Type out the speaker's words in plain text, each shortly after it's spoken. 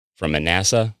From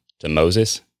Manasseh to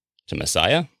Moses to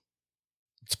Messiah.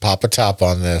 Let's pop a top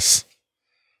on this.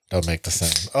 Don't make the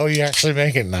same. Oh, you actually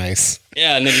make it nice.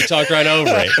 Yeah, and then you talked right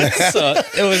over it. So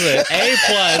it was an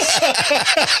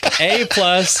A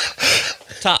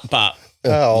plus top pop. Oh,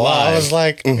 well, I Live. was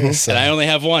like, And I only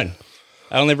have one.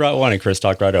 I only brought one, and Chris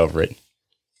talked right over it.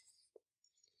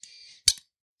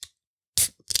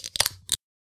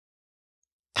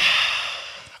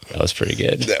 That was pretty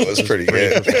good. That was pretty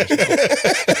good.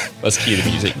 Let's cue the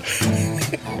music.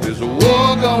 There's a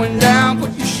war going down,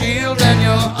 put your shield and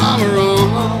your armor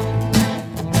on.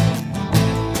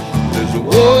 There's a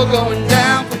war going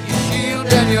down, put your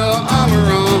shield and your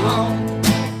armor on.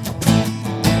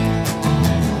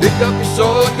 Pick up your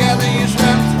sword, gather your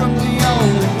strength from the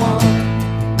only one.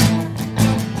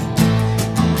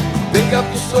 Pick up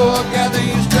your sword, gather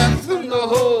your strength from the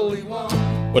Holy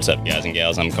One. What's up, guys and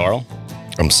gals? I'm Carl,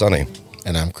 I'm Sonny.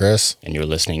 And I'm Chris. and you're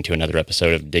listening to another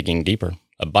episode of Digging Deeper,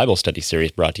 a Bible study series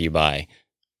brought to you by...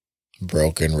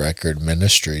 Broken Record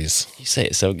Ministries. You say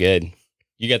it so good.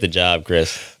 You got the job,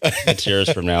 Chris. It's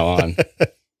yours from now on.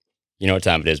 You know what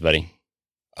time it is, buddy.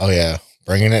 Oh, yeah.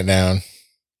 Bringing it down.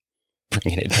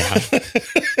 Bringing it down.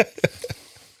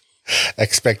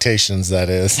 Expectations, that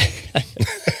is.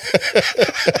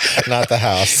 Not the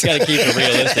house. Got to keep it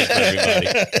realistic for everybody.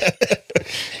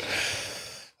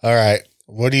 All right.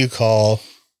 What do you call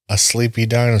a sleepy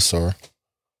dinosaur?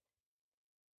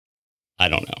 I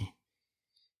don't know.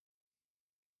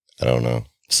 I don't know.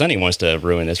 Sonny wants to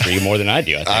ruin this for you more than I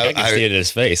do. I can see it in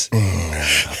his face.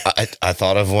 I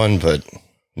thought of one, but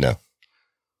no.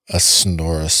 A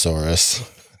Snorosaurus.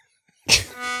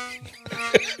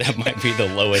 That might be the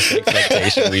lowest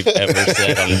expectation we've ever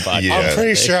said on the podcast. Yeah. I'm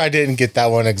pretty sure I didn't get that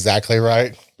one exactly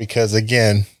right because,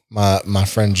 again, my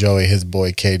friend Joey, his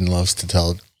boy Caden, loves to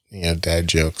tell dad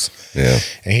jokes. Yeah.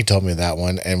 And he told me that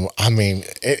one. And I mean,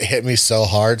 it hit me so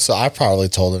hard. So I probably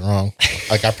told it wrong.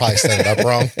 Like I probably set it up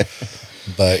wrong.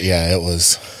 But yeah, it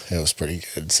was pretty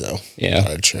good. So Yeah.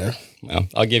 I'd share. Well,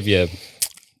 I'll give you...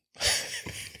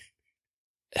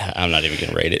 I'm not even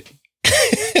going to rate it.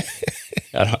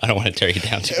 I don't want to tear you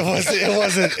down too much.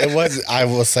 It wasn't, I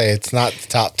will say it's not the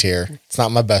top tier. It's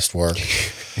not my best work,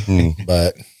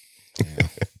 but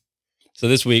So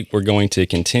this week we're going to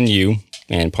continue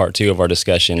in part 2 of our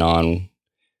discussion on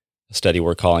a study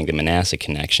we're calling the Manasseh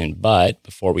Connection. But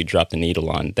before we drop the needle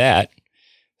on that,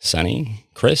 Sonny,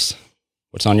 Chris,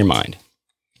 what's on your mind?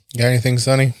 got anything,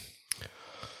 Sonny?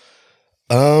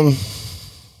 No,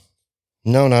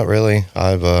 not really.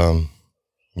 I've,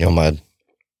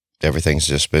 everything's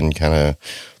just been kind of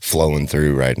flowing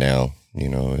through right now.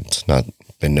 It's not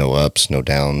been no ups, no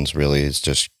downs, really. It's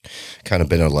just kind of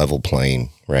been a level plane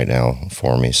right now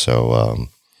for me. So,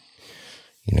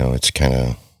 it's kind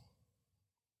of,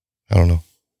 I don't know,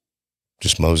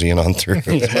 just moseying on through.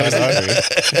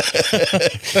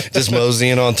 Just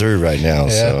moseying on through right now. Yeah,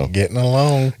 So, getting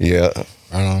along. yeah,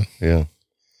 Right on. yeah.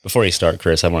 Before you start,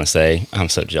 Chris, I want to say I'm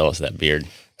so jealous of that beard.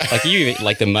 Like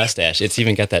like the mustache. It's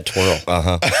even got that twirl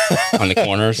on the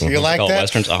corners. You like Called that?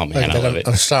 Westerns. Oh man, Like I that, love it.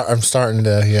 I'm starting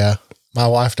to, yeah. My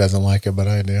wife doesn't like it, but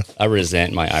I do. I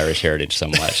resent my Irish heritage so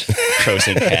much. Gross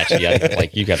and patchy.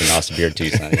 You got an awesome beard too,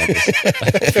 son. I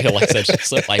feel like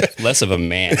like less of a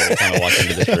man every time I walk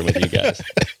into this room with you guys.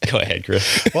 Go ahead,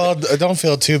 Chris. Well, don't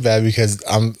feel too bad because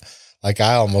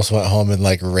I almost went home and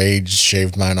rage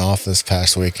shaved mine off this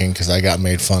past weekend because I got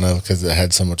made fun of because it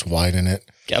had so much white in it.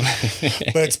 But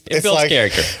But it builds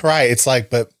character. Right. It's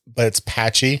but it's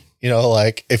patchy.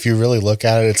 If you really look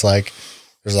at it, it's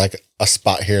there's a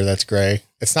spot here that's gray.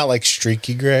 It's not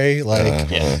streaky gray,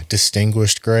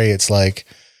 distinguished gray. It's It's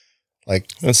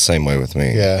the same way with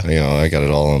me. Yeah. I got it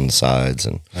all on the sides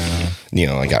and,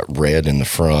 I got red in the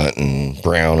front and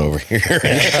brown over here.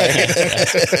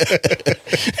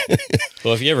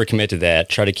 Well, if you ever commit to that,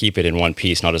 try to keep it in one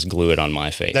piece and I'll just glue it on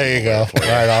my face. there you go.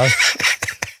 Right on.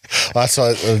 Well, that's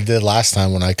what I did last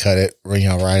time when I cut it, right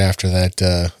after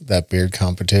that beard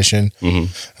competition.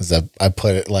 Is I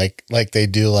put it like they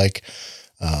do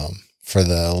for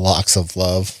the locks of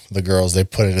love, the girls, they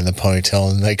put it in the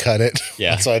ponytail and they cut it.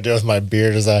 Yeah. That's what I do with my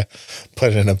beard is I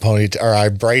put it in a ponytail, or I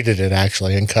braided it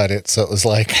actually and cut it. So it was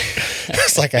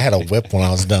it's like I had a whip when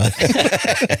I was done.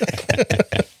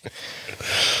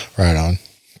 Right on.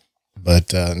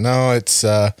 But no, it's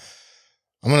I'm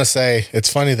gonna say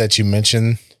it's funny that you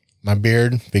mentioned my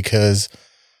beard because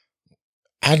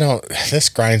this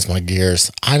grinds my gears.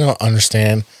 I don't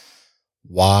understand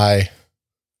why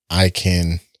I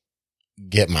can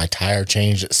get my tire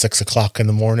changed at 6 o'clock in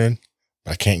the morning,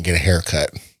 but I can't get a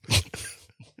haircut.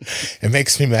 It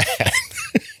makes me mad.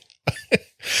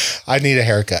 I need a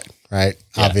haircut, right?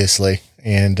 Yeah. Obviously.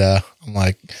 And I'm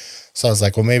like, so I was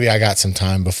like, well, maybe I got some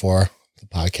time before the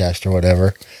podcast or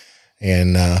whatever.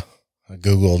 And I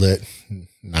Googled it.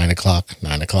 9 o'clock.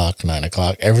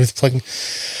 Every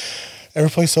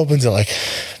place opens at like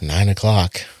 9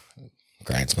 o'clock.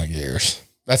 Grinds my gears.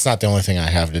 That's not the only thing I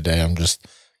have today. I'm just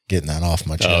getting that off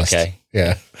my chest. Okay.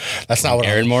 Yeah. That's not what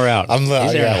airing more out. I'm He's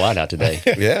airing a lot out today.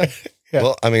 Yeah. Yeah.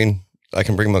 Well, I mean, I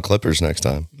can bring my clippers next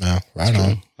time. No, right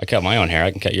on. I cut my own hair.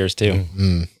 I can cut yours too.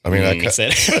 I mean, That's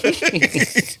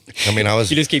it. I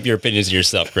was You just keep your opinions to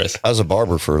yourself, Chris. I was a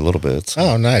barber for a little bit. So.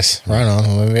 Oh, nice. Right on.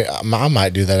 Well, maybe I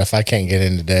might do that if I can't get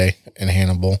in today in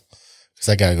Hannibal, because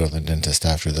I got to go to the dentist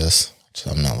after this.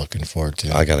 So I'm not looking forward to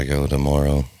it. I got to go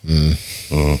tomorrow.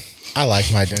 I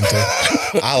like my dentist.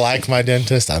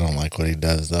 I don't like what he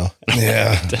does, though.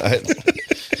 Yeah.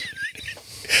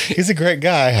 He's a great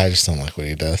guy. I just don't like what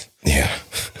he does. Yeah.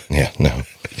 No.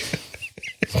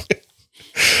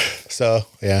 So,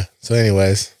 yeah. So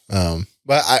anyways, but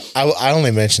I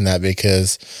only mentioned that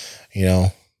because,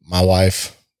 my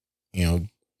wife,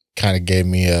 kind of gave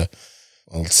me a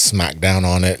smack down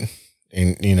on it.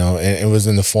 And, and it was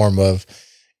in the form of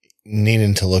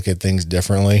needing to look at things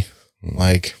differently.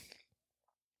 Like,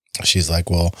 she's like,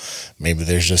 well, maybe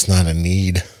there's just not a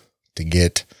need to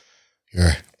get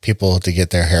your people to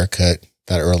get their hair cut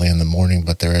that early in the morning,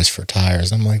 but there is for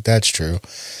tires. I'm like, that's true.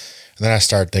 And then I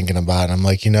started thinking about it. I'm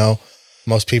like,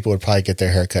 most people would probably get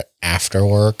their hair cut after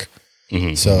work.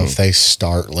 Mm-hmm. So if they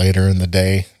start later in the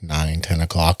day, 9, 10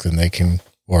 o'clock, then they can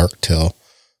work till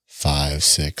 5,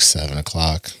 6, 7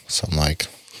 o'clock. So I'm like,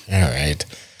 all right.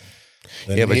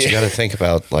 Then yeah, but you got to think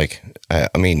about, like, I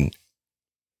mean,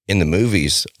 in the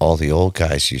movies, all the old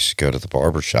guys used to go to the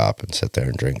barber shop and sit there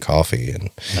and drink coffee and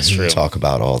talk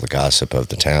about all the gossip of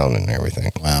the town and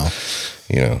everything. Wow.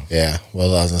 Yeah.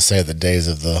 Well, I was going to say the days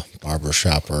of the barber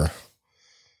shop are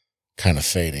kind of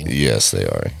fading. Yes, they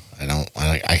are.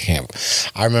 I can't.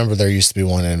 I remember there used to be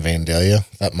one in Vandalia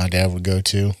that my dad would go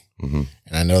to. Mm-hmm.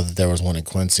 And I know that there was one in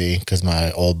Quincy because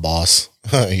my old boss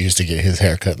used to get his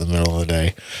hair cut in the middle of the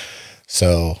day.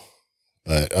 So,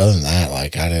 but other than that,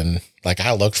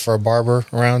 I looked for a barber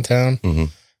around town. Mm-hmm.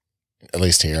 At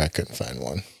least here, I couldn't find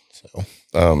one. So,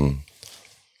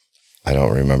 I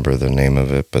don't remember the name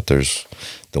of it, but there's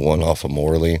the one off of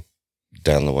Morley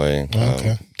down the way,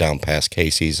 down past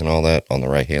Casey's and all that on the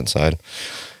right-hand side.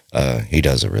 He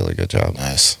does a really good job.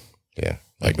 Nice. Yeah.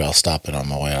 Maybe I'll stop it on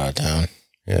my way out of town.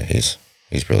 Yeah, he's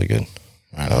really good.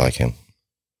 I like him.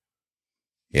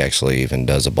 He actually even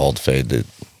does a bald fade that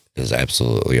is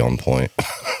absolutely on point.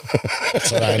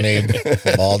 That's what I need.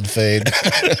 Bald fade.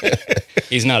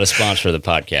 He's not a sponsor of the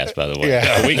podcast, by the way.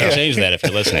 Yeah. We can change that if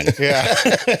you're listening. Yeah.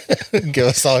 Give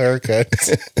us all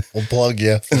haircuts. We'll plug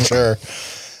you for sure.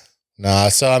 Nah,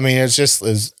 so I mean, it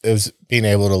was being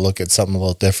able to look at something a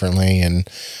little differently, and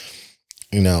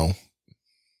and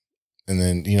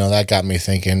then that got me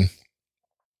thinking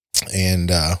and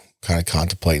kind of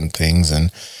contemplating things,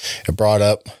 and it brought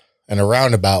up, in a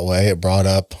roundabout way, it brought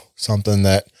up something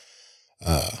that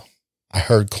I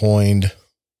heard coined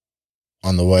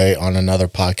on the way on another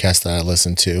podcast that I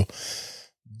listened to,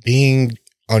 being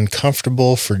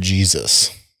uncomfortable for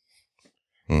Jesus.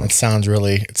 It sounds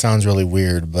really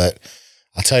weird, but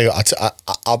I'll tell you,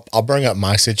 I'll bring up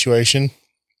my situation.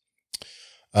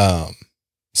 So,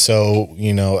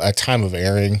 at time of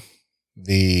airing,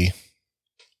 we're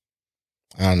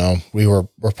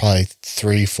probably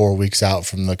 3-4 weeks out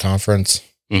from the conference.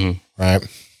 Mm-hmm. Right.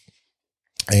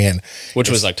 And which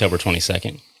was October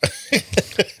 22nd.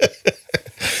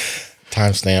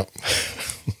 Timestamp.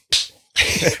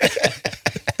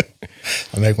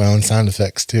 I make my own sound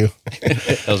effects too.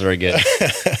 That was very good.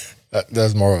 That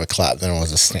was more of a clap than it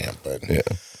was a stamp, but yeah.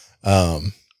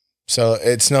 So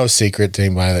it's no secret to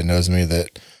anybody that knows me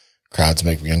that crowds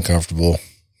make me uncomfortable.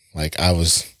 Like, I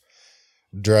was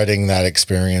dreading that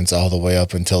experience all the way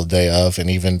up until day of, and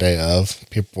even day of,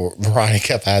 Ronnie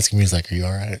kept asking me, he's like, "Are you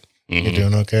all right? Mm-hmm. You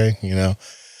doing okay?"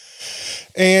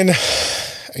 And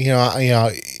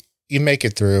you make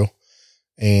it through,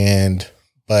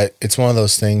 but it's one of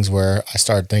those things where I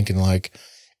started thinking, like,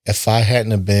 if I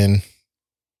hadn't have been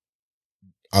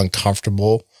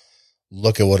uncomfortable,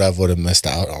 look at what I would have missed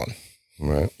out on.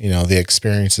 Right. The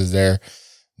experiences there,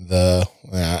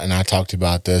 and I talked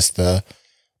about this, the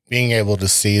being able to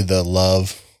see the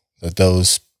love that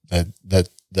those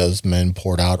men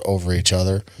poured out over each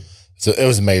other. So it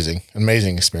was amazing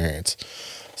experience.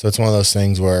 So it's one of those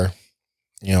things where,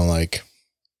 I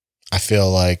feel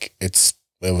like it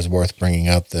was worth bringing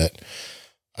up, that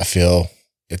I feel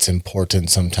it's important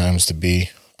sometimes to be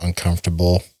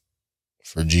uncomfortable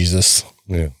for Jesus.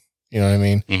 Yeah. You know what I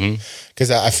mean? Because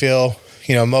I feel,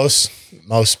 you know, most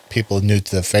people new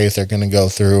to the faith are going to go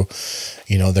through,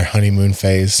 you know, their honeymoon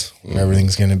phase where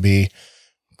everything's going to be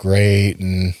great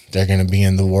and they're going to be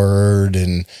in the Word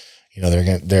and, you know,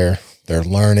 they're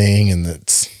learning and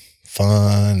it's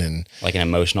fun and like an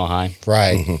emotional high.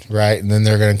 Right. Right. And then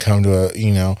they're going to come to a,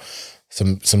 you know,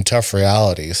 some tough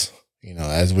realities, you know,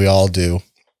 as we all do,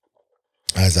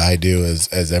 as I do,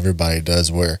 as everybody does,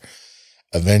 where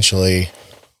eventually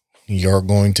you're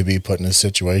going to be put in a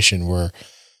situation where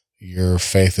your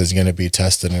faith is going to be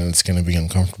tested and it's going to be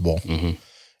uncomfortable.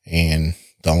 And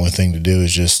the only thing to do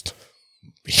is just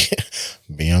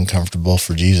be uncomfortable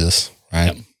for Jesus.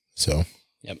 Right. Yep. So,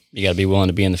 you got to be willing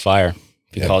to be in the fire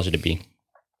if he calls you to be.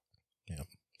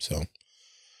 So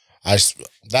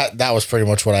that was pretty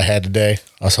much what I had today.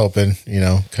 I was hoping, you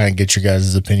know, kind of get your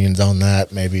guys' opinions on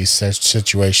that. Maybe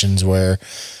situations where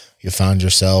you found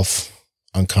yourself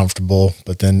uncomfortable,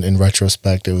 but then in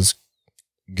retrospect, it was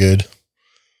good.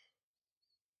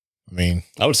 I mean,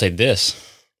 I would say this,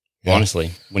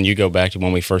 honestly, when you go back to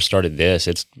when we first started this,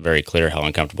 it's very clear how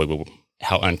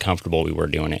uncomfortable we were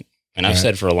doing it. And I've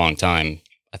said for a long time,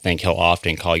 I think he'll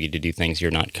often call you to do things you're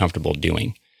not comfortable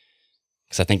doing.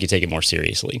 Because I think you take it more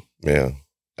seriously. Yeah.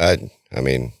 I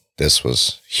mean, this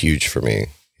was huge for me,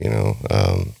 you know.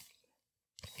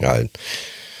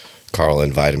 Carl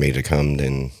invited me to come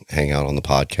and hang out on the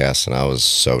podcast, and I was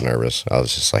so nervous. I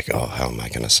was just like, oh, how am I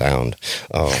going to sound?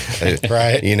 Oh,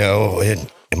 right. You know,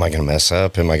 am I going to mess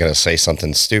up? Am I going to say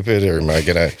something stupid, or am I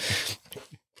going to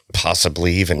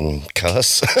possibly even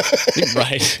cuss?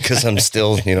 Right. Because I'm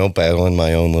still, you know, battling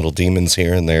my own little demons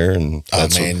here and there. And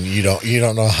you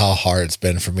don't know how hard it's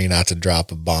been for me not to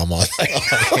drop a bomb on.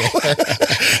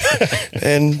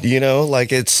 And you know,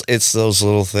 like it's those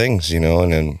little things, you know,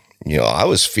 and then, you know, I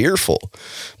was fearful,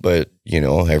 but you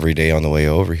know, every day on the way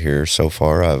over here so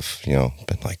far, I've, you know,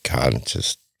 been like, God,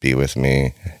 just be with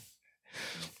me,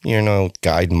 you know,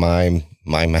 guide my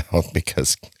mouth,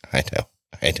 because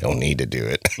I don't need to do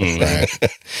it. Right.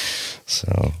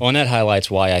 So, well, and that highlights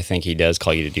why I think he does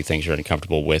call you to do things you're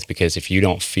uncomfortable with, because if you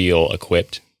don't feel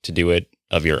equipped to do it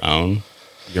of your own,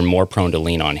 you're more prone to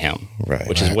lean on him, right,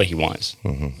 which is what he wants,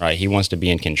 right? He wants to be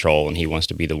in control, and he wants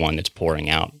to be the one that's pouring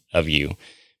out of you.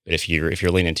 But if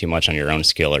you're leaning too much on your own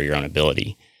skill or your own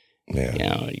ability, you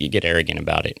know, you get arrogant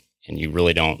about it, and you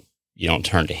really don't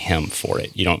turn to him for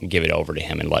it. You don't give it over to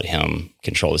him and let him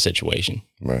control the situation.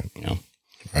 Right. You know?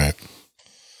 Right.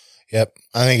 Yep.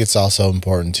 I think it's also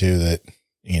important too that,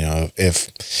 you know, and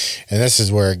this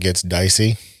is where it gets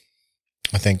dicey.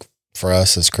 I think for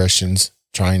us as Christians,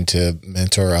 trying to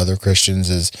mentor other Christians,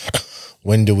 is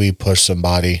when do we push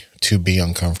somebody to be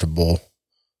uncomfortable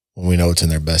when we know it's in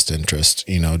their best interest?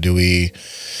 You know,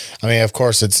 of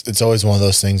course it's always one of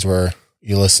those things where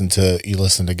you listen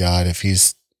to God. If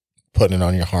he's putting it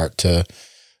on your heart to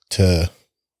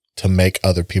make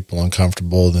other people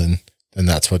uncomfortable, then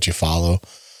that's what you follow.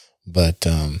 But,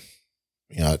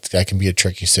 you know, that can be a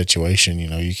tricky situation. You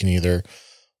know, you can either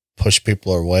push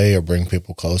people away or bring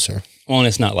people closer. Well, and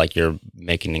it's not like you're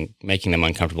making them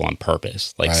uncomfortable on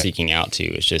purpose, like seeking out to.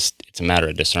 It's a matter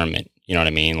of discernment. You know what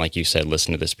I mean? Like you said,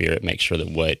 listen to the Spirit, make sure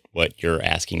that what you're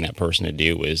asking that person to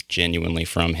do is genuinely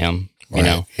from him. You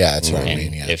know? Yeah, that's what I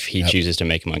mean. Yeah. If he chooses to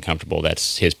make him uncomfortable,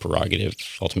 that's his prerogative.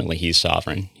 Ultimately, he's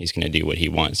sovereign. He's going to do what he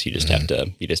wants. You just have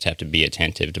to be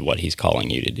attentive to what he's calling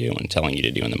you to do and telling you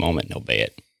to do in the moment, and obey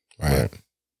it. Right.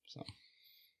 So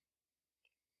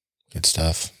good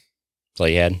stuff. That's all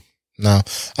you had? No,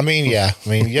 I mean, yeah. I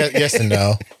mean, yes and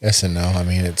no. Yes and no. I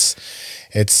mean, it's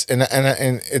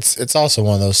also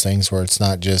one of those things where it's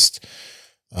not just,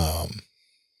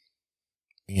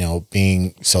 you know,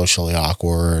 being socially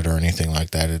awkward or anything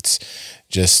like that. It's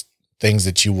just things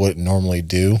that you wouldn't normally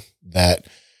do that,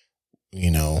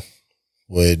 you know,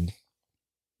 would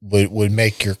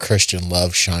make your Christian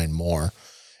love shine more,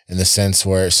 in the sense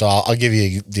where, so I'll give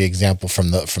you the example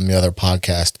from the other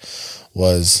podcast.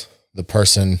 Was the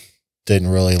person didn't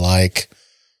really like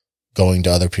going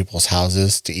to other people's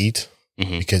houses to eat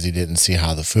because he didn't see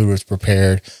how the food was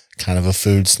prepared, kind of a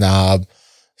food snob.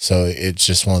 So it's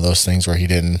just one of those things where he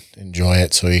didn't enjoy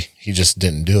it. So he just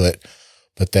didn't do it.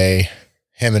 But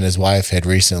him and his wife had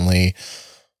recently,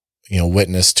 you know,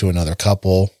 witnessed to another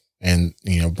couple and,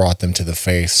 you know, brought them to the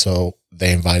faith. So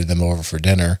they invited them over for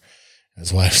dinner.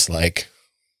 His wife's like,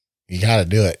 you got to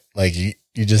do it. Like you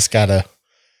just gotta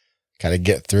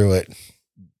get through it.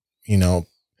 You know,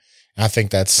 I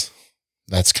think that's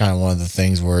kind of one of the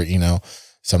things where, you know,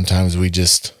 sometimes we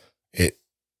just,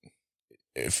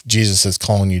 if Jesus is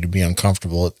calling you to be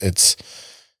uncomfortable, it's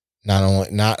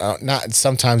not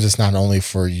sometimes it's not only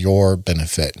for your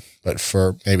benefit, but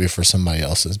for maybe for somebody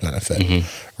else's benefit,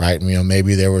 right? You know,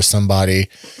 maybe there was somebody,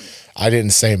 I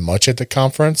didn't say much at the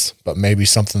conference, but maybe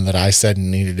something that I said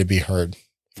needed to be heard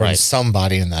from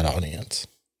somebody in that audience.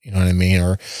 You know what I mean?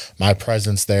 Or my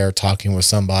presence there talking with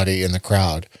somebody in the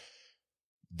crowd,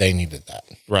 they needed that.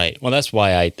 Right. Well, that's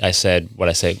why I said what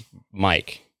I said.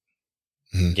 Mike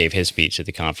gave his speech at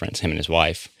the conference, him and his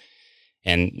wife.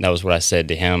 And that was what I said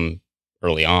to him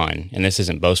early on. And this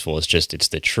isn't boastful. It's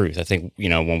the truth. I think, you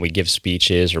know, when we give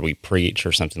speeches or we preach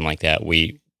or something like that,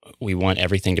 we want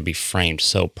everything to be framed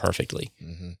so perfectly,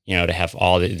 you know, to have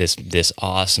all this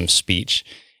awesome speech.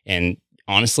 And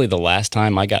honestly, the last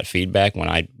time I got feedback when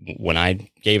I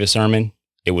gave a sermon,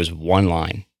 it was one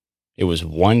line. It was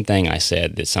one thing I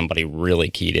said that somebody really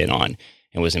keyed in on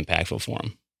and was impactful for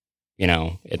them. You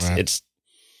know, it's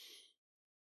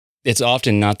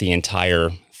often not the entire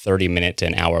 30-minute to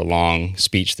an hour long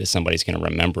speech that somebody's going to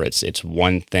remember. It's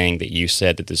one thing that you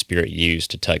said that the Spirit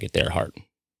used to tug at their heart.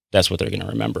 That's what they're going to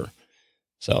remember.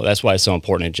 So that's why it's so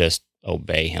important to just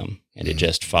obey him and to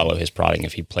just follow his prodding.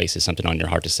 If he places something on your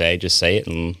heart to say, just say it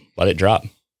and let it drop.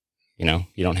 You know,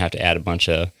 you don't have to add a bunch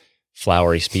of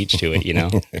flowery speech to it, you know.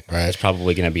 It's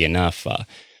probably going to be enough. I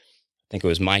think it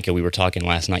was Micah. We were talking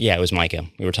last night. Yeah, it was Micah.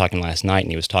 We were talking last night,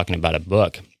 and he was talking about a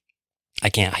book. I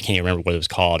can't remember what it was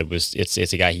called. It's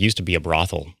a guy. He used to be a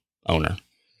brothel owner,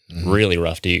 really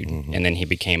rough dude, and then he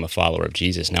became a follower of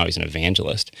Jesus. Now he's an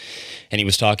evangelist, and he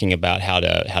was talking about how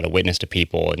to witness to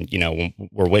people. And you know, when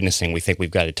we're witnessing, we think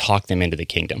we've got to talk them into the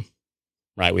kingdom,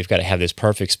 right? We've got to have this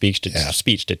perfect speech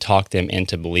to talk them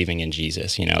into believing in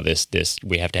Jesus. You know, this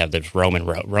we have to have this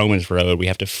Romans road. We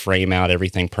have to frame out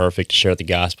everything perfect to share the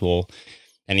gospel.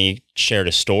 And he shared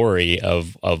a story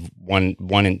of one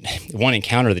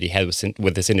encounter that he had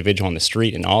with this individual on the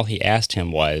street, and all he asked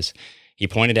him was, he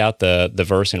pointed out the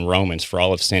verse in Romans, "For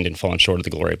all have sinned and fallen short of the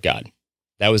glory of God."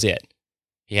 That was it.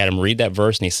 He had him read that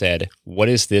verse, and he said, "What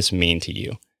does this mean to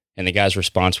you?" And the guy's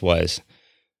response was,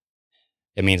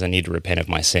 "It means I need to repent of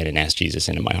my sin and ask Jesus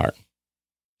into my heart."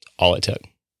 All it took.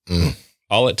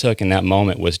 All it took in that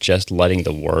moment was just letting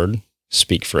the word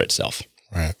speak for itself.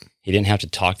 Right. He didn't have to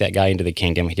talk that guy into the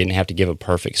kingdom. He didn't have to give a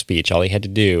perfect speech. All he had to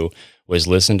do was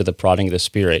listen to the prodding of the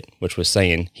Spirit, which was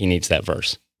saying he needs that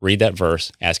verse. Read that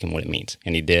verse, ask him what it means.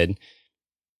 And he did.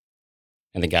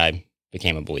 And the guy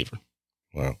became a believer.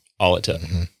 Wow. All it took.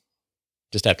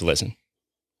 Just have to listen.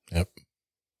 Yep.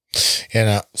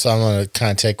 And so I'm going to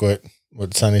kind of take what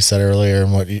Sonny said earlier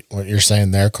and what you're saying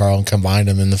there, Carl, and combine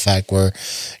them in the fact where,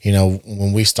 you know,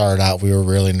 when we started out, we were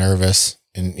really nervous.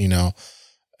 And, you know,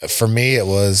 for me, it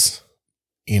was,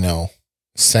 you know,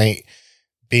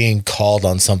 being called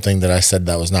on something that I said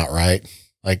that was not right.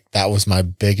 Like that was my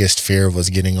biggest fear,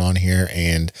 was getting on here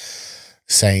and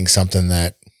saying something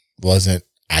that wasn't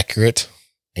accurate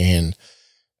and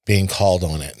being called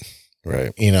on it.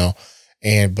 Right. You know,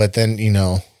 but then, you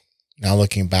know, now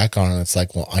looking back on it, it's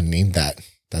like, well, I need that.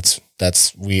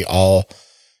 We all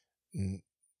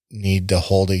need to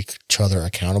hold each other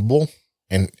accountable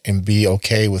and be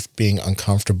okay with being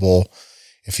uncomfortable.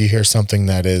 If you hear something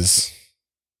that is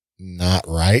not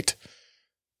right,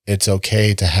 it's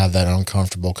okay to have that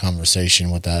uncomfortable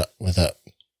conversation with that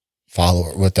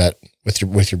follower,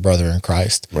 with your brother in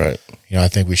Christ. Right. You know, I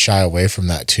think we shy away from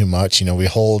that too much. You know, we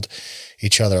hold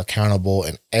each other accountable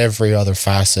in every other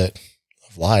facet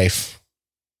of life,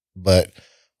 but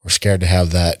we're scared to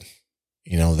have that,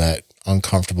 you know, that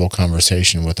uncomfortable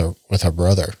conversation with our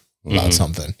brother about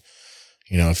something.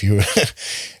 You know,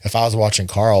 if I was watching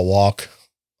Carl walk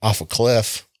off a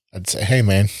cliff, I'd say, "Hey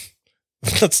man,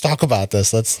 let's talk about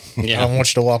this. I don't want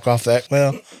you to walk off that."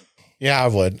 Well, yeah, I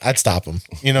would. I'd stop him.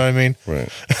 You know what I mean? Right.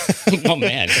 Oh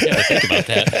man, you gotta think about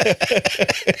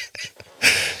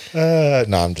that.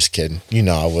 No, I'm just kidding. You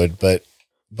know, I would, but,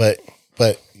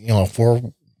 you know, if we're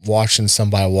watching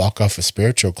somebody walk off a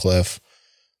spiritual cliff,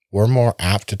 we're more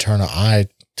apt to turn an eye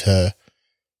to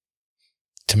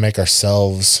make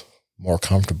ourselves more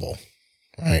comfortable.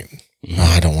 Right. No,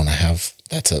 I don't want to have,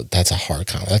 that's a hard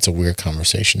that's a weird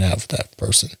conversation to have with that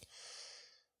person.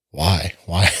 Why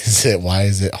is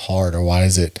it hard, or why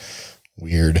is it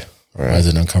weird? Right. Why is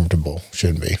it uncomfortable?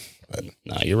 Shouldn't be. But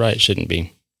no, you're right. It shouldn't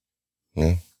be.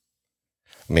 Yeah.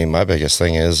 I mean, my biggest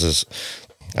thing is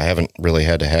I haven't really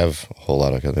had to have a whole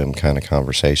lot of them kind of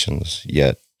conversations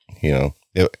yet. You know,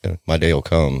 my day will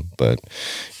come, but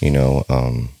you know,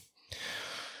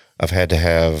 I've had to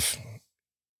have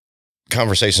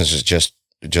conversations is just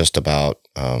about,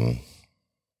 I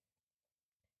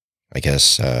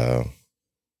guess,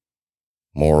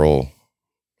 moral,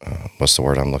 what's the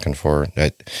word I'm looking for?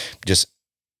 Just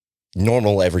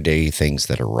normal everyday things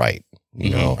that are right, you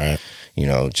know, Right. you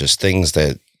know, just things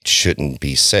that shouldn't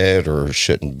be said or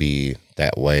shouldn't be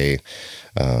that way.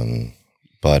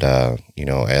 But you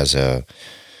know, as a,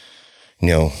 you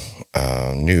know,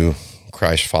 new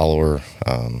Christ follower,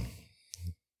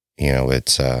 you know,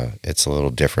 it's a little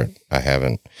different. I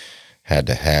haven't had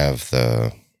to have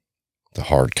the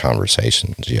hard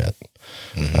conversations yet.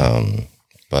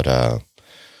 But I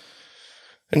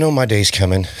know my day's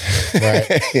coming.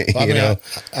 Right. Well, You know?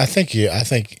 I think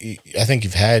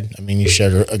you've had, I mean, you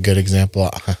showed a good example.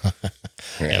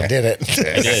 I did it.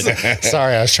 I did.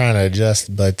 Sorry, I was trying to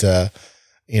adjust, but,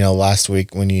 you know, last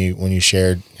week when you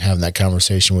shared having that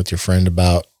conversation with your friend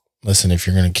about, listen, if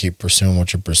you're going to keep pursuing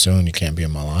what you're pursuing, you can't be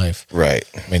in my life. Right.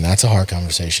 I mean, that's a hard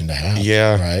conversation to have.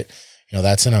 Yeah. Right. You know,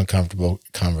 that's an uncomfortable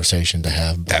conversation to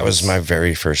have. That was my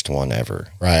very first one ever.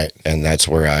 Right. And that's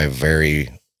where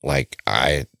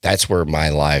that's where my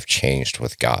life changed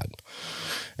with God.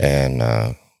 And,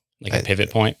 Like a pivot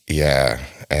point. yeah.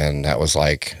 And that was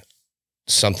like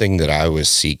something that I was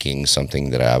seeking,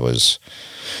 something that I was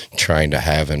trying to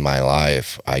have in my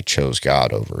life. I chose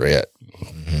God over it.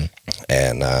 Mm-hmm.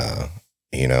 And,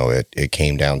 you know, it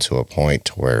came down to a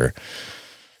point where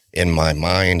in my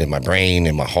mind, in my brain,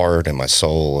 in my heart, in my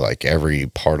soul, like every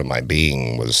part of my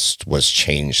being was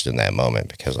changed in that moment,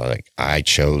 because I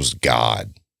chose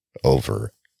God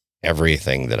over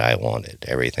everything that I wanted,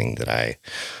 everything that I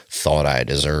thought I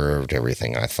deserved,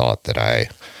 everything I thought that I,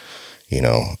 you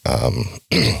know,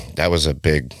 that was a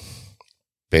big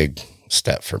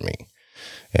step for me.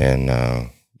 And,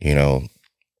 you know,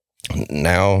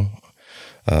 now,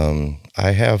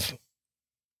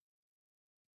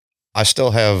 I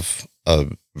still have a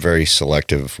very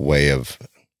selective way of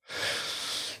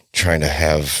trying to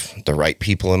have the right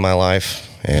people in my life.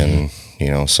 And,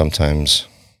 you know, sometimes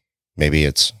maybe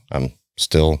I'm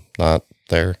still not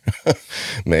there,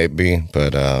 maybe,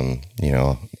 but, you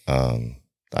know,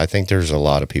 I think there's a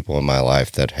lot of people in my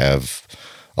life that have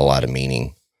a lot of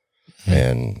meaning.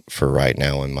 And for right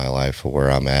now in my life, where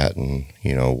I'm at, and,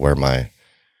 you know, where my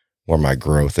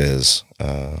growth is,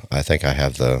 I think I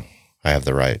have the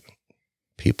right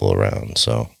people around.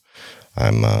 So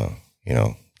I'm, you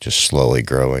know, just slowly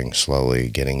growing, slowly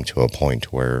getting to a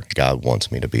point where God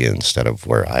wants me to be instead of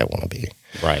where I want to be.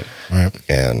 Right. Right.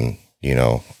 And, you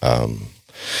know,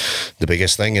 the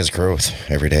biggest thing is growth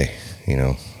every day. You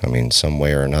know, I mean, some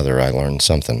way or another, I learn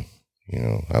something. You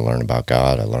know, I learn about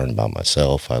God, I learn about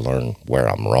myself, I learn where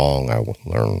I'm wrong, I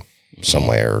learn some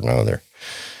way or another.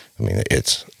 I mean,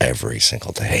 it's every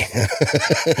single day.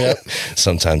 Yep.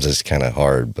 Sometimes it's kind of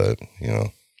hard, but, you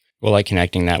know. Well, like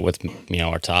connecting that with, you know,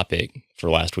 our topic for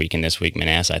last week and this week,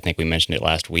 Manasseh, I think we mentioned it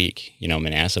last week. You know,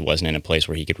 Manasseh wasn't in a place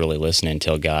where he could really listen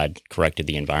until God corrected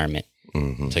the environment,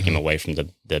 took him away from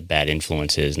the bad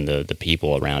influences and the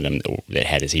people around him that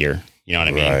had his ear. You know what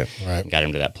I mean? Right. Right. Got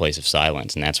him to that place of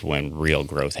silence, and that's when real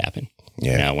growth happened.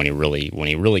 Yeah. You know, when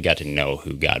he really got to know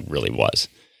who God really was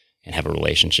and have a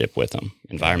relationship with him.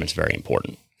 Environment's very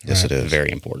important. Yes, it is.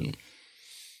 Very important.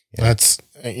 Yeah. That's,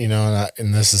 you know,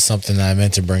 and this is something that I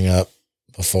meant to bring up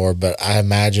before, but I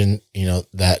imagine, you know,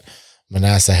 that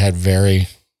Manasseh had very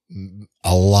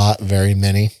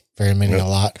many. I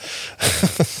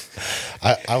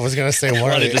was going to say A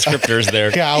one lot of descriptors there.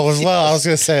 Yeah, I was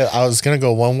going to say, I was going to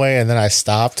go one way and then I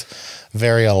stopped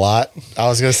a lot. I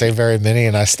was going to say very many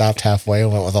and I stopped halfway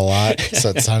and went with a lot. So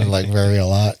it sounded like very a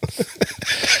lot.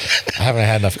 I haven't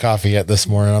had enough coffee yet this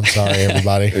morning. I'm sorry,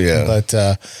 everybody. Yeah. But,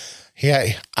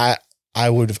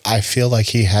 I feel like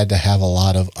he had to have a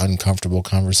lot of uncomfortable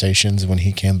conversations when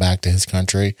he came back to his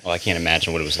country Well, I can't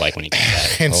imagine what it was like when he came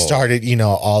back. and started, you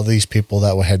know, all these people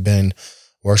that had been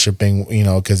worshiping, you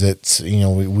know, because it's, you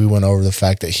know, we went over the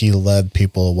fact that he led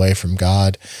people away from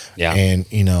God. Yeah. And,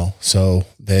 you know, so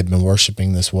they had been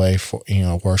worshiping this way for, you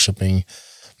know, worshiping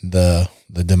the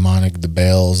demonic, the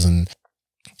Baals and,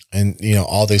 you know,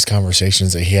 all these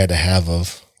conversations that he had to have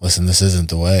of, listen, this isn't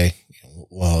the way.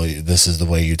 Well, this is the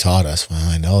way you taught us. Well,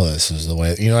 I know this is the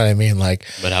way, you know what I mean? Like,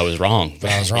 But I was wrong. but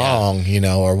I was wrong, you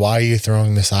know, or why are you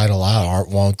throwing this idol out?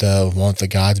 Won't the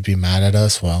gods be mad at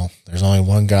us? Well, there's only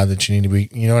one God that you need to be,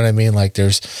 you know what I mean? Like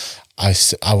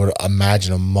I would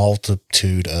imagine a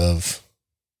multitude of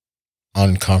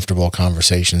uncomfortable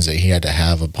conversations that he had to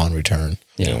have upon return.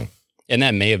 Yeah. And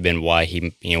that may have been why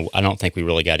he, you know, I don't think we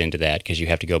really got into that because you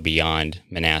have to go beyond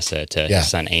Manasseh to his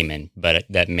son Amon. But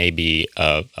that may be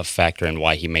a factor in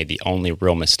why he made the only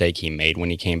real mistake he made when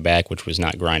he came back, which was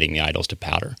not grinding the idols to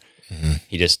powder. Mm-hmm.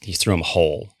 He threw them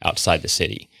whole outside the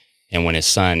city. And when his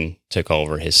son took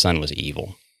over, his son was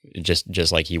evil,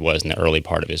 just like he was in the early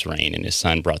part of his reign. And his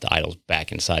son brought the idols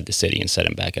back inside the city and set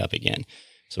him back up again.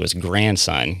 So his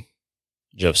grandson,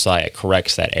 Josiah,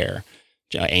 corrects that error.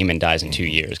 Amon dies in 2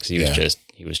 years because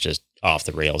he was just off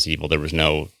the rails evil. There was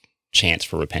no chance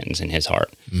for repentance in his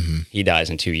heart. He dies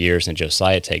in 2 years, and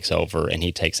Josiah takes over, and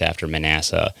he takes after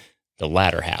Manasseh, the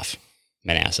latter half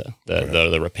Manasseh,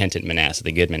 the repentant Manasseh,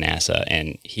 the good Manasseh,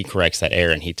 and he corrects that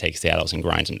error, and he takes the idols and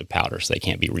grinds them to powder so they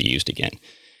can't be reused again.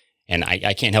 And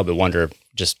I can't help but wonder,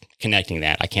 just connecting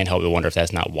that, I can't help but wonder if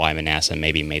that's not why Manasseh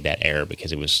maybe made that error,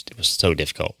 because it was so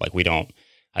difficult. Like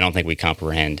I don't think we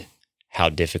comprehend how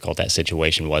difficult that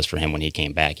situation was for him when he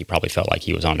came back. He probably felt like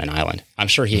he was on an island. I'm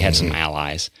sure he had some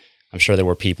allies. I'm sure there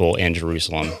were people in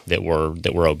Jerusalem that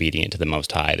were obedient to the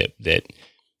Most High that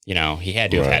he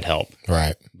had to have had help.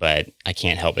 Right. But I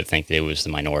can't help but think that it was the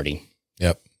minority.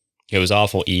 Yep. It was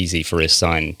awful easy for his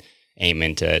son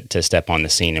Amon to step on the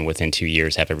scene and within 2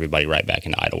 years have everybody right back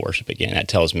into idol worship again. That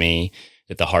tells me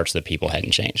that the hearts of the people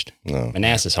hadn't changed. No.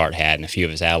 Manasseh's heart had, and a few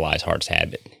of his allies' hearts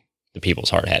had, but the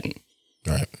people's heart hadn't.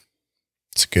 Right.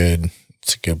 It's a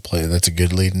good play. That's a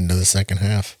good lead into the second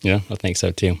half. Yeah, I think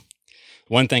so too.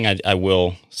 One thing I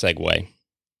will segue,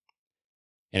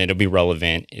 and it'll be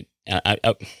relevant.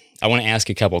 I want to ask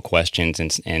a couple of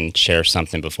questions and share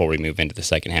something before we move into the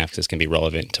second half, because it's going to be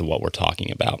relevant to what we're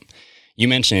talking about. You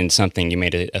mentioned something, you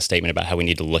made a statement about how we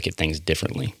need to look at things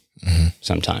differently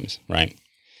sometimes, right?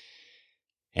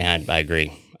 And I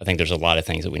agree. I think there's a lot of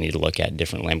things that we need to look at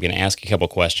differently. I'm going to ask a couple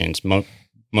of questions,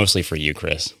 mostly for you,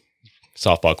 Chris.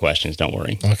 Softball questions, don't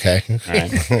worry. Okay. All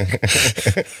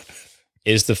right.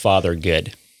 Is the Father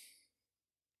good?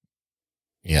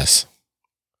 Yes.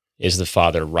 Is the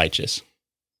Father righteous?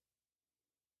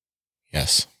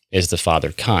 Yes. Is the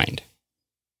Father kind?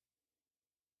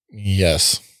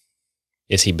 Yes.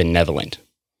 Is he benevolent?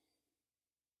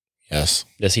 Yes.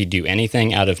 Does he do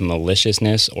anything out of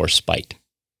maliciousness or spite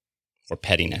or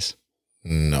pettiness?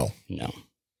 No. No.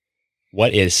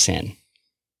 What is sin?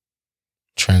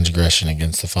 Transgression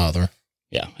against the Father.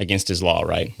 Yeah, against his law,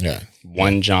 right? Yeah.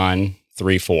 1 John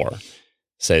 3:4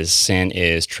 says sin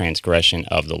is transgression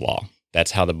of the law.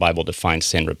 That's how the Bible defines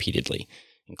sin repeatedly,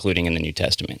 including in the New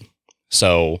Testament.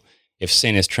 So if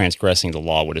sin is transgressing the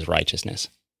law, what is righteousness?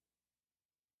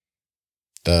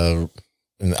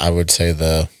 I would say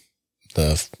the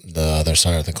other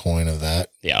side of the coin of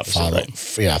that. The opposite,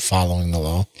 right? Yeah, following the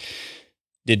law.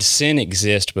 Did sin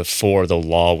exist before the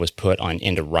law was put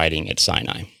into writing at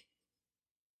Sinai?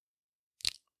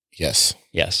 Yes.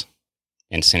 Yes.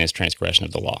 And sin is transgression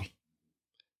of the law.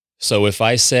 So if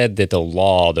I said that the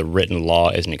law, the written law,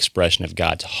 is an expression of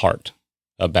God's heart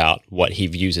about what he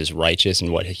views as righteous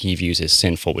and what he views as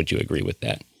sinful, would you agree with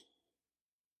that?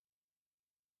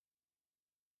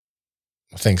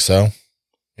 I think so.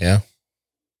 Yeah.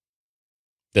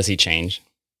 Does he change?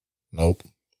 Nope.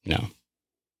 No.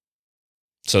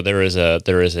 So there is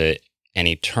an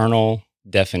eternal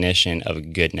definition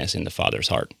of goodness in the Father's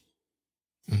heart.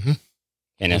 Mm-hmm.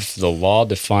 And if the law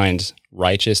defines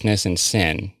righteousness and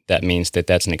sin, that means that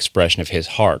that's an expression of his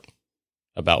heart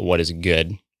about what is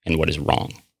good and what is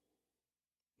wrong.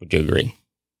 Would you agree?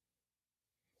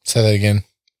 Say that again.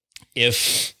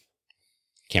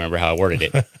 Can't remember how I worded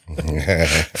it.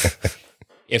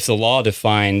 If the law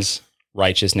defines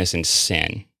righteousness and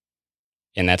sin,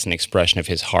 and that's an expression of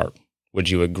his heart, would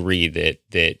you agree that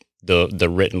the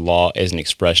written law is an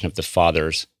expression of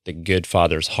the good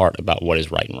Father's heart about what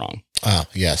is right and wrong? Ah,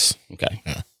 yes. Okay.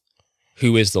 Yeah.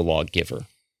 Who is the lawgiver?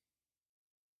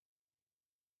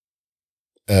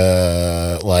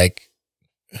 Like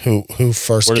who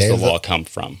first? Where does gave the law come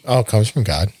from? Oh, it comes from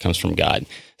God. Comes from God.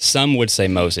 Some would say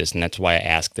Moses, and that's why I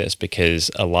ask this,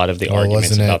 because a lot of the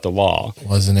arguments about the law.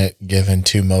 Wasn't it given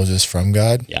to Moses from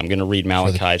God? Yeah, I'm going to read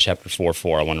Malachi chapter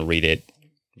 4:4. I want to read it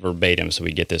verbatim so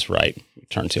we get this right.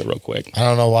 Turn to it real quick. I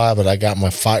don't know why, but I got my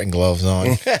fighting gloves on.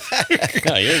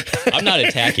 No, I'm not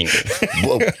attacking you.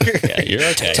 Whoa. Yeah, you're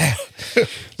okay.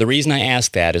 The reason I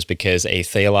ask that is because a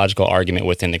theological argument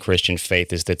within the Christian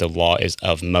faith is that the law is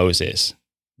of Moses.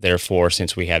 Therefore,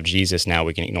 since we have Jesus now,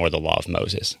 we can ignore the law of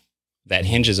Moses. That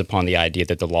hinges upon the idea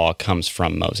that the law comes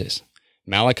from Moses.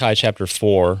 Malachi chapter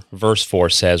 4, verse 4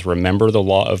 says, "Remember the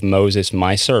law of Moses,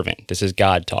 my servant." This is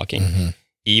God talking. Mm-hmm.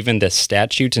 "Even the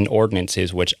statutes and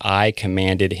ordinances which I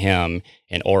commanded him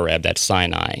in Oreb," that's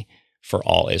Sinai, "for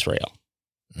all Israel."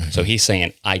 Mm-hmm. So he's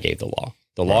saying, I gave the law.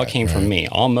 The law came from me.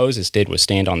 All Moses did was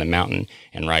stand on the mountain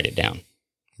and write it down.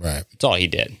 Right. That's all he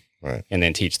did. Right. And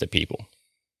then teach the people.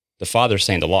 The Father's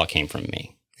saying the law came from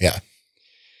me. Yeah.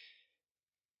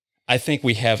 I think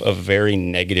we have a very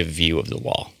negative view of the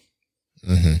law.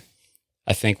 Mm-hmm.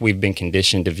 I think we've been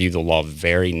conditioned to view the law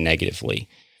very negatively.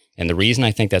 And the reason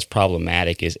I think that's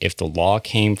problematic is if the law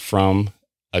came from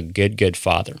a good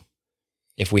Father,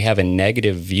 if we have a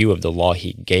negative view of the law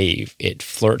he gave, it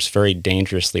flirts very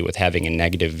dangerously with having a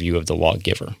negative view of the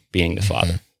lawgiver, being the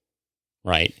Father,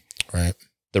 right? Right.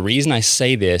 The reason I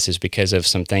say this is because of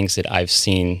some things that I've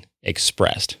seen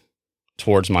expressed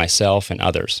towards myself and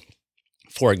others.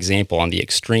 For example, on the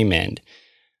extreme end,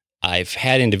 I've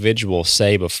had individuals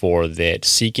say before that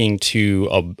seeking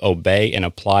to obey and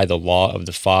apply the law of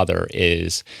the Father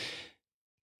is,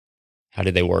 how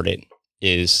did they word it,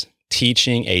 is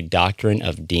teaching a doctrine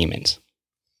of demons.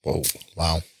 Whoa.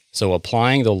 Wow. So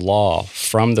applying the law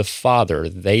from the Father,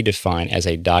 they define as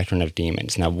a doctrine of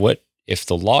demons. Now, what if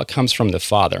the law comes from the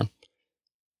Father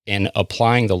and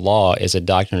applying the law is a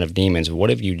doctrine of demons, what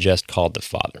have you just called the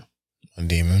Father? A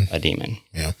demon. A demon.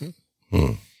 Yeah.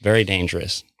 Very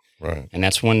dangerous. Right. And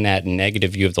that's when that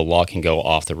negative view of the law can go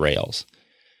off the rails.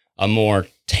 A more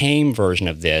tame version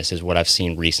of this is what I've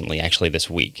seen recently, actually this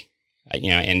week.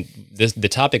 And the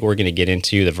topic we're going to get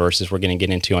into, the verses we're going to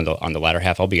get into on the latter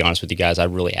half, I'll be honest with you guys, I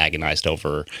really agonized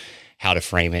over how to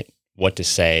frame it, what to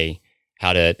say,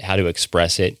 how to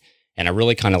express it, and I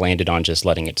really kind of landed on just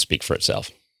letting it speak for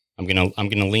itself. I'm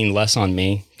gonna lean less on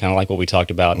me, kind of like what we talked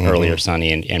about earlier,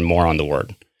 Sonny, and more on the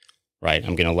Word. Right,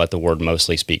 I'm going to let the Word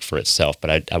mostly speak for itself,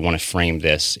 but I want to frame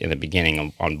this in the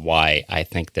beginning on why I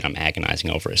think that I'm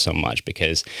agonizing over it so much,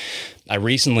 because I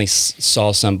recently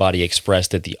saw somebody express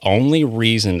that the only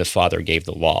reason the Father gave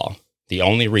the law, the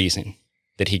only reason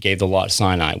that he gave the law at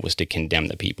Sinai was to condemn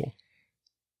the people.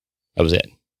 That was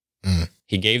it.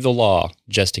 He gave the law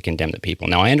just to condemn the people.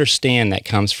 Now, I understand that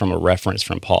comes from a reference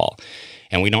from Paul,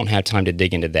 and we don't have time to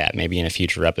dig into that, maybe in a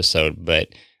future episode, but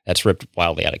that's ripped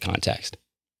wildly out of context.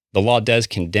 The law does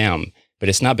condemn, but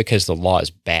it's not because the law is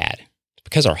bad. It's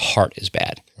because our heart is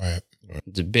bad. Right.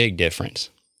 It's a big difference.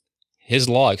 His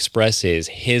law expresses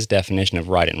his definition of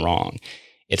right and wrong.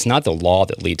 It's not the law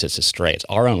that leads us astray. It's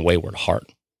our own wayward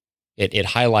heart. It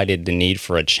highlighted the need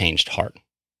for a changed heart.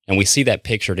 And we see that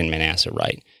pictured in Manasseh,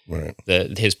 right? Right.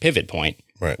 His pivot point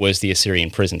Right. was the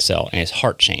Assyrian prison cell, and his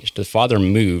heart changed. The Father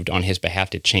moved on his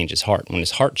behalf to change his heart. When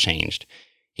his heart changed,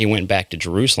 he went back to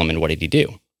Jerusalem, and what did he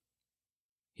do?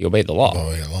 He obeyed the law.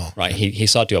 Obey the law. Right. He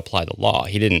sought to apply the law.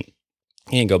 He didn't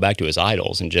go back to his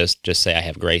idols and just say, I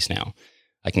have grace now.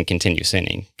 I can continue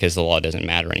sinning because the law doesn't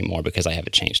matter anymore because I have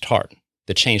a changed heart.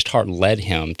 The changed heart led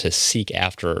him to seek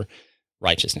after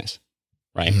righteousness.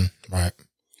 Right. Right.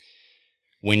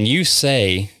 When you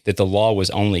say that the law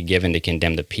was only given to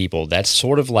condemn the people, that's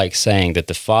sort of like saying that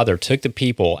the Father took the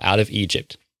people out of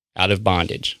Egypt, out of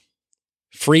bondage,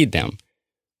 freed them,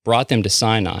 brought them to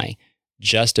Sinai,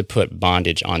 just to put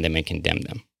bondage on them and condemn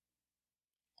them,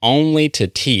 only to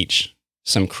teach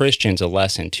some Christians a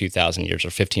lesson 2,000 years or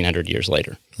 1,500 years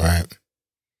later. Right.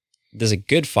 Does a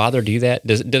good father do that?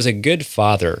 Does a good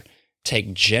father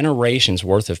take generations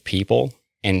worth of people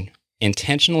and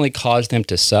intentionally cause them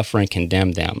to suffer and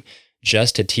condemn them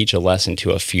just to teach a lesson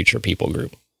to a future people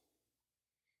group?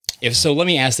 If so, let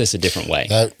me ask this a different way.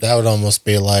 That would almost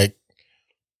be like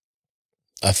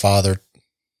a father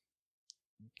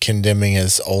condemning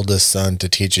his oldest son to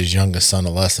teach his youngest son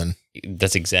a lesson.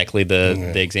 That's exactly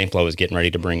the example I was getting ready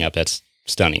to bring up. That's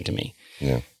stunning to me.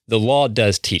 Yeah. The law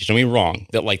does teach. Don't be wrong,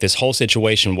 that like this whole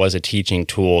situation was a teaching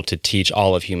tool to teach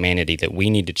all of humanity that we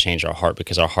need to change our heart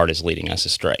because our heart is leading us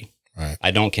astray. Right.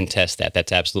 I don't contest that.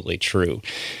 That's absolutely true.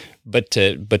 But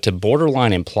to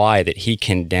borderline imply that he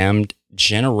condemned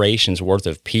generations worth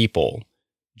of people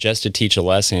just to teach a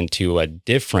lesson to a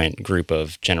different group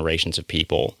of generations of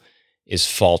people is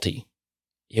faulty.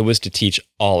 It was to teach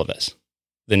all of us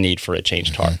the need for a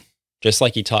changed heart. Just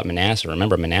like he taught Manasseh.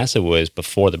 Remember, Manasseh was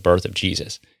before the birth of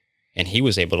Jesus, and he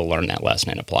was able to learn that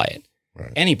lesson and apply it.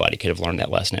 Right. Anybody could have learned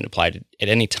that lesson and applied it at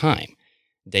any time.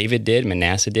 David did,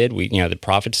 Manasseh did, the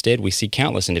prophets did. We see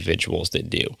countless individuals that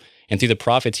do. And through the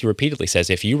prophets, he repeatedly says,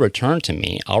 if you return to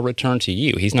me, I'll return to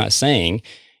you. He's not saying,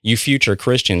 you future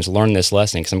Christians, learn this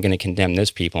lesson because I'm going to condemn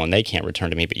this people and they can't return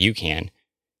to me, but you can.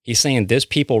 He's saying this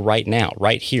people right now,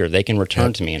 right here, they can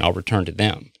return to me and I'll return to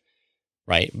them,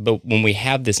 right? But when we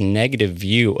have this negative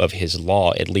view of his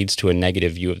law, it leads to a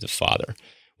negative view of the Father,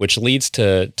 which leads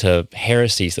to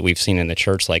heresies that we've seen in the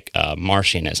church, like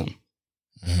Marcionism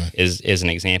is an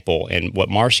example. And what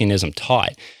Marcionism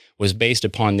taught was based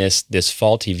upon this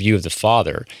faulty view of the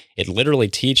Father. It literally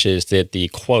teaches that the,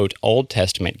 quote, Old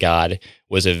Testament God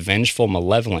was a vengeful,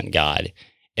 malevolent God,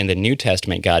 and the New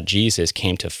Testament God, Jesus,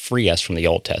 came to free us from the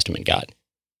Old Testament God.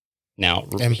 Now,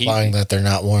 implying that they're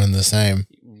not one and the same.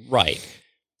 Right.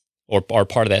 Or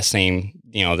part of that same,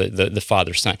 the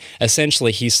Father, Son.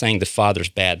 Essentially, he's saying the Father's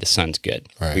bad, the Son's good.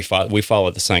 Right. We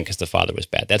follow the Son because the Father was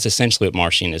bad. That's essentially what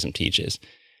Marcionism teaches.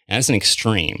 And that's an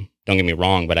extreme, don't get me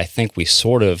wrong, but I think we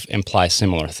sort of imply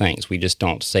similar things. We just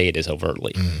don't say it as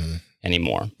overtly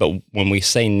anymore. But when we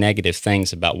say negative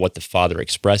things about what the Father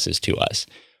expresses to us,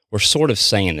 we're sort of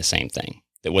saying the same thing,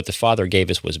 that what the Father gave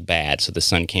us was bad, so the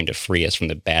Son came to free us from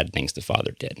the bad things the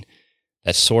Father did.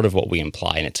 That's sort of what we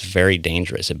imply, and it's very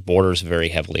dangerous. It borders very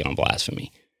heavily on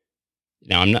blasphemy.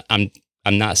 Now, I'm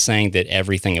not saying that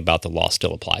everything about the law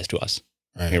still applies to us.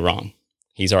 Right. You're wrong.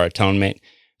 He's our atonement.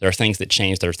 There are things that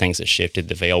changed. There are things that shifted.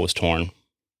 The veil was torn.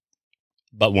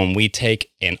 But when we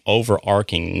take an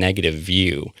overarching negative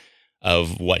view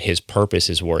of what his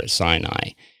purposes were at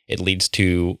Sinai, it leads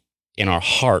to, in our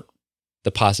heart,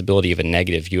 the possibility of a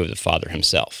negative view of the Father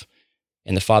himself.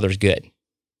 And the Father's good,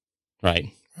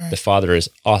 right? The Father is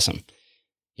awesome.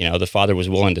 You know, the Father was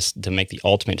willing to make the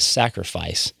ultimate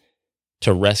sacrifice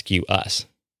to rescue us.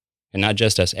 And not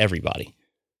just us, everybody,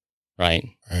 right?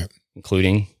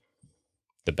 Including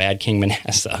the bad King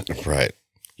Manasseh. Right.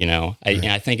 You know,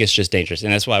 I think it's just dangerous.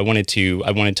 And that's why I wanted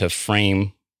to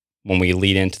frame, when we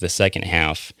lead into the second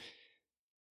half,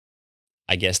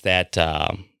 I guess that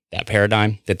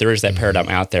paradigm, that there is that paradigm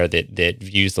out there that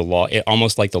views the law,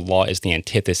 almost like the law is the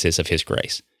antithesis of his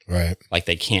grace. Right. Like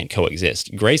they can't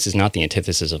coexist. Grace is not the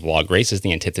antithesis of law. Grace is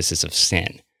the antithesis of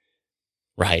sin.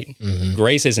 Right?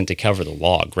 Grace isn't to cover the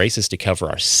law. Grace is to cover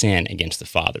our sin against the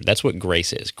Father. That's what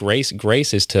grace is.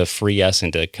 Grace is to free us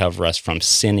and to cover us from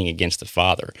sinning against the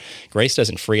Father. Grace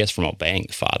doesn't free us from obeying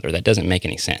the Father. That doesn't make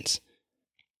any sense.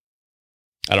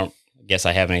 I don't guess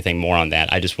I have anything more on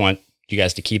that. I just want you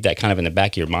guys to keep that kind of in the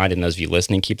back of your mind, and those of you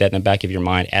listening, keep that in the back of your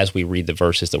mind as we read the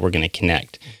verses that we're going to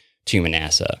connect to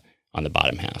Manasseh on the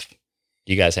bottom half.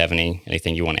 Do you guys have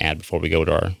anything you want to add before we go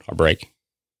to our break?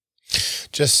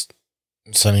 Just,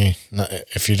 Sonny,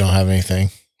 if you don't have anything.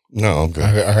 No, I'm good.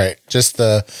 Okay, all right. Just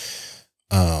the,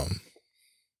 I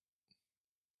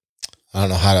don't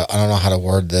know how to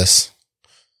word this,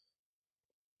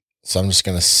 so I'm just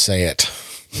going to say it.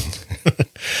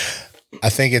 I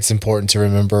think it's important to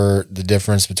remember the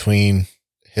difference between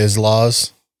his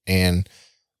laws and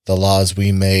the laws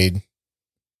we made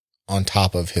on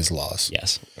top of his laws.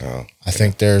 Yes. I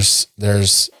think there's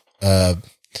because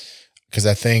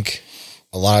I think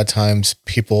a lot of times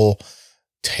people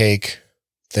take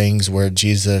things where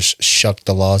Jesus shucked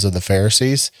the laws of the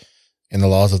Pharisees and the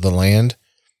laws of the land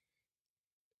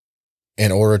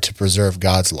in order to preserve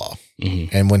God's law.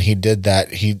 And when he did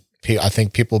that, I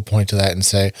think people point to that and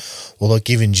say, well, look,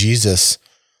 even Jesus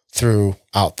threw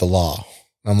out the law.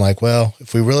 I'm like, well,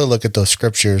 if we really look at those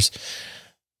scriptures,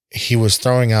 he was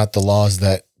throwing out the laws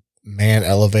that man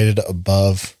elevated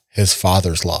above his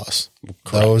Father's laws.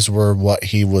 Correct. Those were what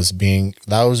he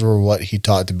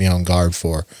taught to be on guard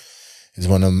for, is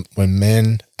when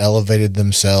men elevated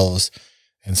themselves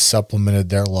and supplemented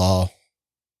their law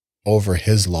over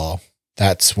his law,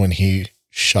 that's when he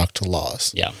shucked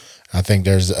laws. Yeah. I think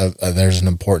there's an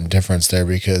important difference there,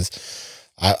 because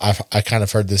I kind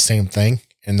of heard the same thing,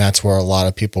 and that's where a lot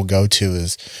of people go to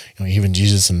is, you know, even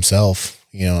Jesus himself,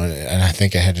 you know, and I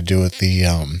think it had to do with the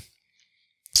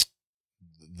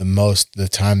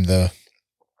time that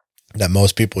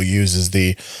most people use is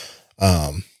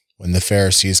when the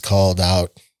Pharisees called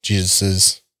out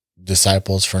Jesus's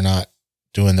disciples for not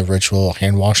doing the ritual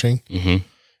hand washing,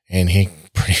 and he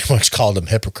pretty much called them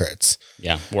hypocrites.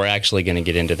 Yeah, we're actually going to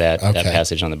get into that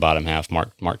passage on the bottom half,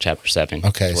 Mark chapter 7.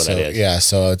 Okay, so that is. Yeah,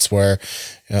 so it's where,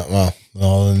 well,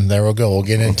 then there we'll go. We'll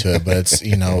get into it, but it's,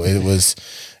 you know, it was,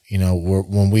 you know,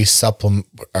 when we supplement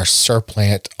or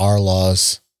supplant our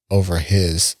laws over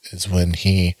his, is when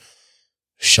he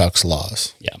shucks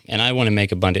laws. Yeah, and I want to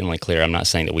make abundantly clear, I'm not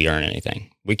saying that we earn anything.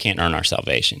 We can't earn our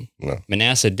salvation. No.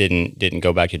 Manasseh didn't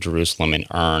go back to Jerusalem and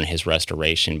earn his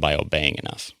restoration by obeying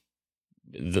enough.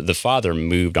 The Father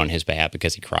moved on his behalf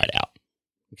because he cried out,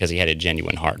 because he had a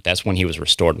genuine heart. That's when he was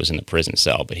restored, was in the prison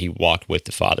cell, but he walked with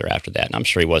the Father after that. And I'm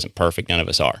sure he wasn't perfect. None of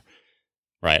us are,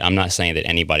 right? I'm not saying that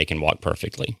anybody can walk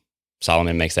perfectly.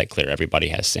 Solomon makes that clear. Everybody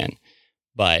has sin.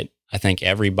 But I think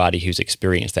everybody who's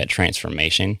experienced that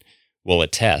transformation will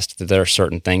attest that there are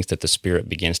certain things that the Spirit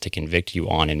begins to convict you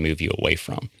on and move you away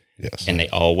from. Yes. And they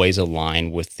always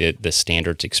align with the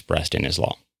standards expressed in his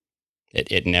law.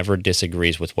 It never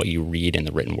disagrees with what you read in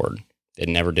the written word. It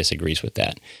never disagrees with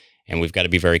that. And we've got to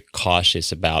be very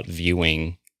cautious about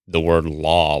viewing the word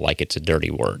law like it's a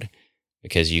dirty word,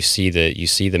 because you see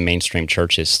the mainstream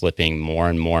churches slipping more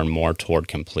and more and more toward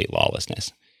complete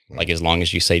lawlessness. Right. Like, as long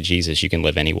as you say Jesus, you can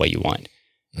live any way you want.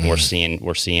 And we're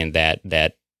seeing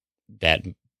that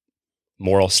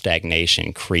moral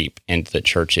stagnation creep into the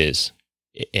churches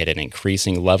at an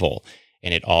increasing level.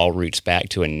 And it all roots back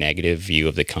to a negative view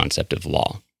of the concept of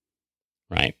law,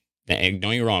 right? And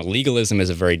don't get me wrong, legalism is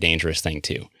a very dangerous thing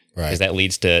too. Right. Because that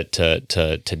leads to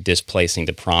displacing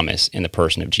the promise in the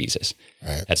person of Jesus.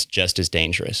 Right. That's just as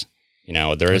dangerous.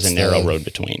 There is a narrow road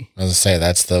between. As I say,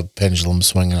 that's the pendulum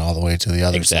swinging all the way to the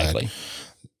other side. Exactly.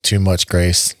 Too much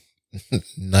grace,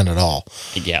 none at all.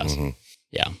 Yeah.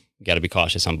 Yeah. You got to be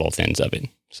cautious on both ends of it.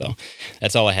 So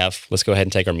that's all I have. Let's go ahead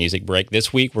and take our music break.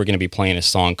 This week, we're going to be playing a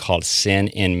song called Sin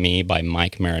in Me by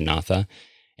Mike Maranatha.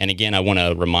 And again, I want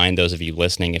to remind those of you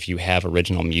listening, if you have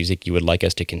original music you would like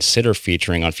us to consider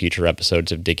featuring on future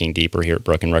episodes of Digging Deeper here at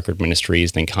Broken Record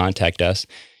Ministries, then contact us.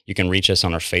 You can reach us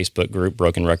on our Facebook group,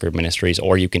 Broken Record Ministries,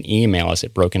 or you can email us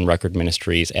at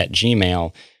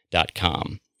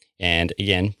brokenrecordministries@gmail.com. And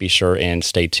again, be sure and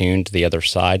stay tuned to the other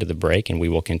side of the break, and we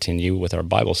will continue with our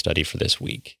Bible study for this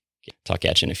week. Talk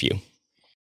at you in a few.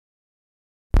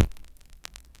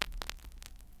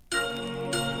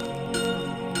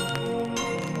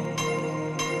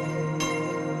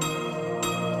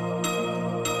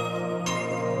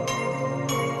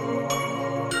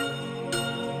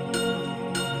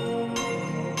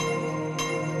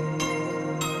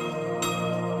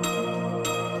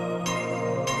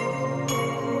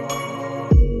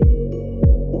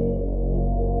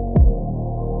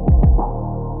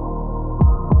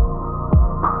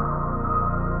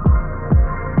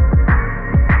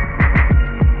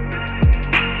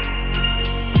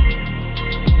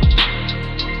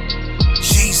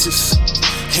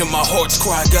 Hear my heart's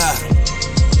cry, God.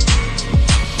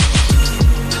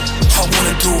 I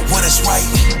wanna do what is right,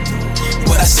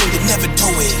 but I seem to never do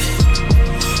it.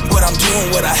 But I'm doing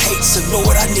what I hate, so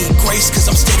Lord, I need grace, cause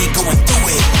I'm steady going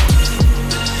through it.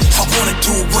 I wanna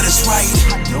do what is right,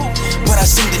 but I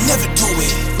seem to never do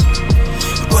it.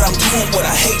 But I'm doing what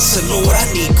I hate, so Lord, I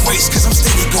need grace, cause I'm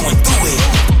steady going through it.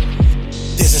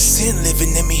 There's a sin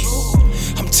living in me,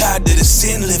 I'm tired of the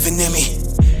sin living in me.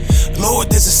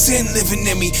 Lord, there's a sin living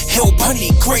in me. Help, I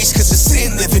need grace, cause there's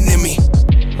sin living in me.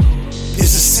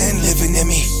 There's a sin living in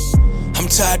me. I'm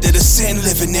tired of the sin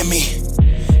living in me.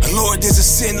 Lord, there's a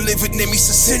sin living in me,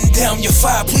 so send down your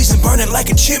fire, please, and burn it like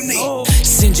a chimney.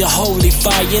 Send your holy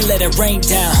fire, let it rain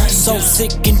down. So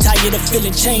sick and tired of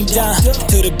feeling chained down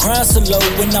to the ground so low,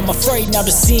 and I'm afraid now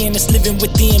the sin that's living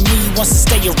within me wants to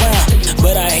stay around.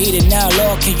 But I hate it now,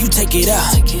 Lord, can you take it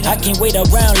out? I can't wait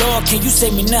around, Lord, can you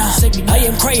save me now? I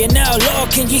am crying now,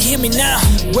 Lord, can you hear me now?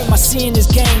 Where my sin is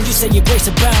gained, you say your grace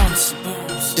abounds.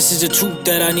 This is the truth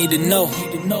that I need to know.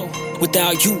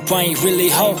 Without you, I ain't really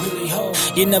whole.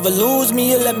 You never lose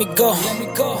me, you let me go.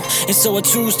 And so I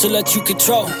choose to let you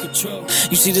control.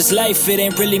 You see, this life, it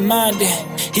ain't really minded.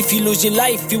 If you lose your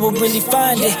life, you won't really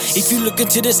find it. If you look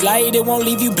into this light, it won't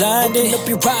leave you blinded. Open up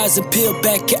your eyes and peel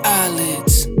back your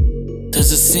eyelids.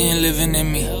 There's a sin living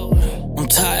in me. I'm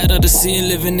tired of the sin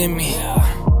living in me.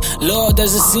 Lord,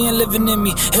 there's a sin living in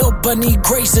me. Help, I need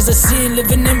grace, there's a sin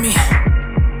living in me.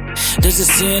 There's a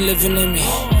sin living in me.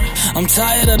 I'm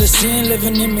tired of the sin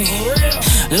living in me.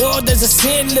 Lord, there's a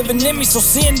sin living in me, so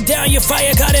send down your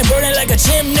fire, God, and burn it like a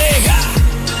chimney.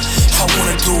 I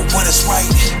wanna do what is right,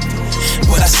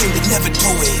 but I seem to never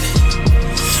do it.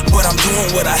 But I'm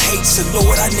doing what I hate, so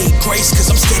Lord, I need grace, cause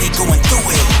I'm steady going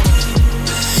through it.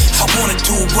 I wanna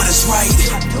do what is right,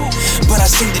 but I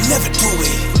seem to never do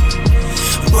it.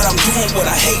 But I'm doing what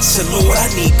I hate, so Lord, I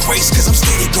need grace, cause I'm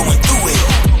steady going through it.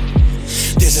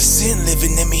 There's a sin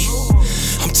living in me.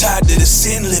 I'm tired of the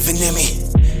sin living in me.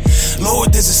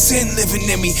 Lord, there's a sin living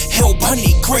in me. Help, I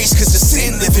need grace, cause there's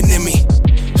sin living in me.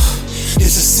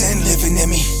 There's a sin living in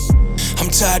me. I'm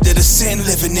tired of the sin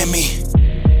living in me.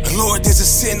 Lord, there's a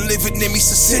sin living in me,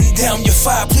 so send down your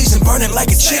fire, please, and burn it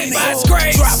like a chimney.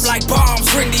 Drop like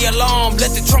bombs, ring the alarm.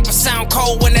 Let the trumpet sound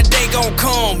cold when that day gon'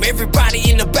 come.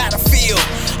 Everybody in the battlefield,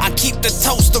 I keep the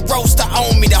toast, the roaster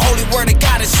on me. The holy word of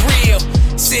God is real.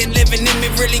 Sin living in me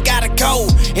really gotta go.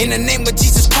 In the name of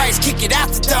Jesus Christ, kick it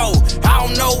out the door. I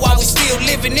don't know why we still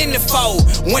living in the fold.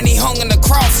 When he hung on the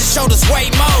cross, it showed us way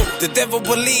more. The devil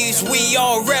believes we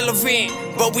all relevant,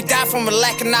 but we die from a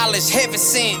lack of knowledge, heaven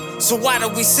sent. So why do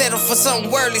we settle for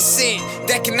some worldly sin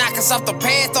that can knock us off the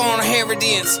path on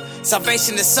inheritance?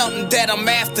 Salvation is something that I'm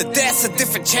after. That's a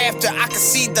different chapter. I can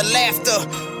see the laughter.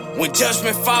 When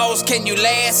judgment falls, can you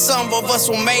last? Some of us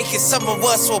will make it, some of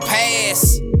us will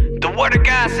pass. The word of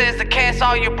God says to cast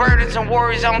all your burdens and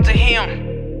worries onto him.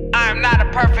 I am not a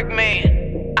perfect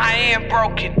man. I am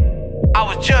broken. I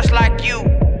was just like you.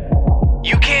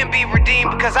 You can't be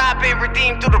redeemed because I've been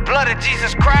redeemed through the blood of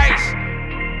Jesus Christ.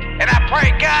 And I pray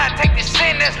God take the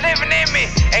sin that's living in me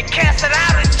and cast it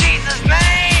out in Jesus'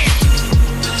 name.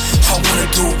 I wanna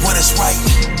do what is right,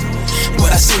 but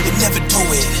I seem to never do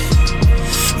it.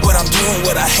 But I'm doing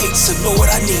what I hate, so Lord,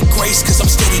 I need grace, cause I'm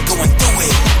steady going through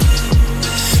it.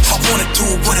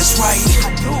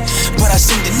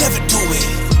 seem to never do it.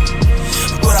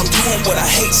 But I'm doing what I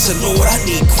hate, so Lord, I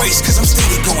need grace, cause I'm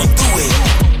steady going through it.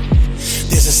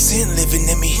 There's a sin living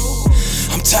in me.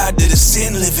 I'm tired of the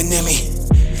sin living in me.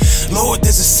 Lord,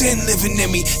 there's a sin living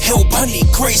in me. Help, I need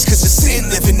grace, cause there's sin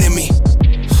living in me.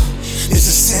 There's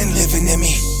a sin living in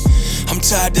me. I'm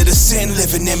tired of the sin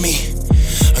living in me.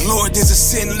 Lord, there's a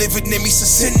sin living in me. So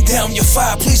send down your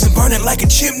fire, please, and burn it like a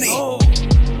chimney.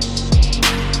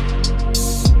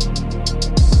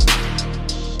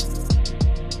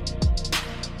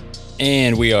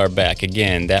 And we are back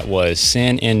again. That was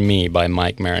Sin in Me by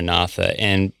Mike Maranatha.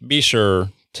 And be sure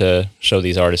to show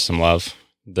these artists some love.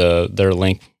 Their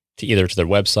link to either to their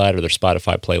website or their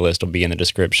Spotify playlist will be in the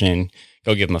description.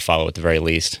 Go give them a follow at the very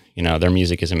least. You know, their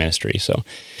music is a ministry, so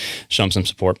show them some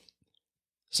support.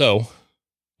 So,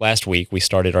 last week we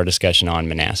started our discussion on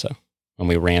Manasseh, when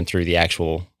we ran through the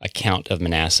actual account of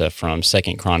Manasseh from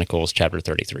 2 Chronicles chapter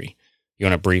 33. You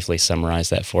want to briefly summarize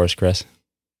that for us, Chris?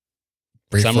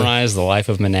 Briefly. Summarize the life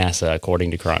of Manasseh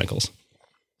according to Chronicles.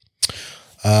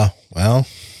 Well,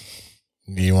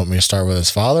 do you want me to start with his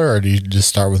father, or do you just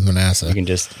start with Manasseh? You can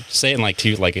just say it in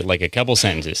like a couple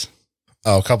sentences.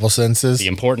 Oh, a couple sentences? The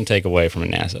important takeaway from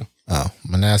Manasseh. Oh,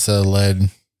 Manasseh led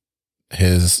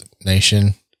his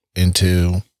nation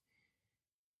into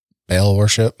Baal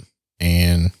worship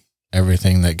and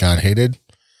everything that God hated.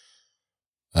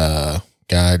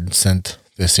 God sent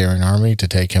the Assyrian army to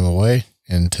take him away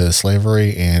into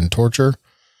slavery and torture.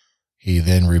 He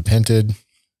then repented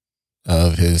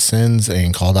of his sins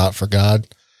and called out for God,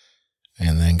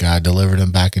 and then God delivered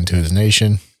him back into his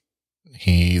nation.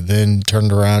 He then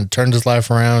turned his life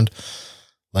around,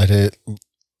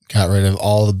 got rid of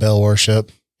all the Baal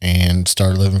worship and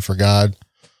started living for God.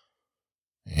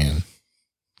 And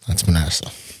that's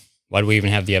Manasseh. Why did we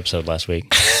even have the episode last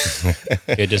week?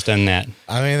 We had just done that.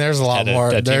 I mean, there's a lot more.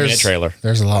 A 2-minute trailer.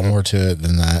 There's a lot more to it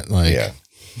than that.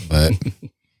 But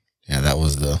yeah,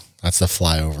 that's the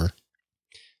flyover.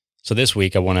 So this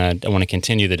week I want to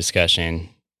continue the discussion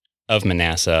of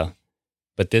Manasseh,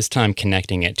 but this time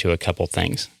connecting it to a couple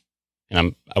things.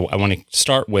 And I want to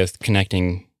start with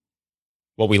connecting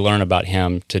what we learn about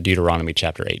him to Deuteronomy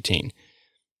chapter 18.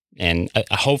 And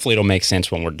hopefully it'll make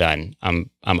sense when we're done. I'm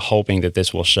hoping that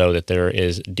this will show that there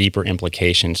is deeper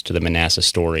implications to the Manasseh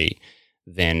story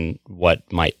than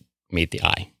what might meet the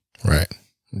eye. Right.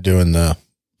 Doing the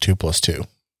 2 + 2.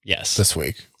 Yes. This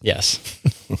week. Yes.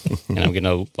 And I'm going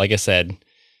to, like I said,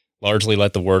 largely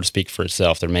let the word speak for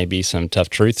itself. There may be some tough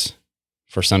truths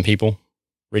for some people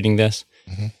reading this.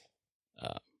 Mm-hmm.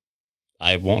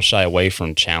 I won't shy away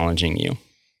from challenging you,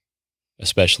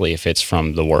 especially if it's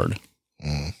from the word.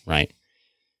 Right?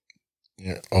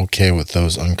 You're okay with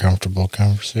those uncomfortable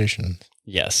conversations?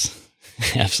 Yes,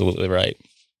 absolutely right.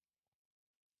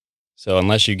 So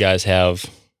unless you guys have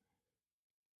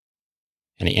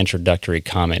any introductory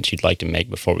comments you'd like to make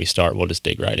before we start, we'll just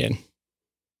dig right in.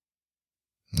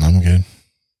 I'm good.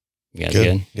 You guys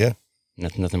good? Yeah.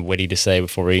 Nothing witty to say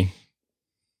before we...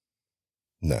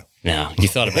 No. No, you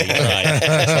thought about it. You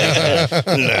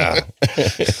tried.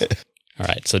 No. All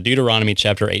right, so Deuteronomy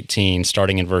chapter 18,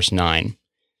 starting in verse 9.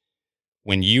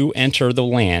 When you enter the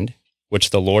land which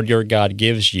the Lord your God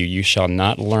gives you, you shall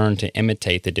not learn to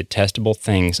imitate the detestable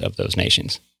things of those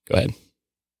nations. Go ahead.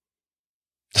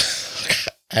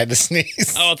 I had to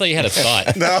sneeze. Oh, I thought you had a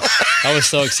thought. No. I was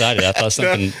so excited. I thought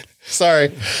something... No.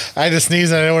 Sorry. I had to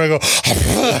sneeze and I didn't want to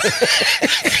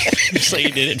go... So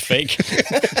you did it fake?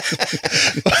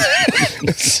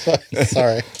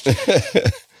 Sorry.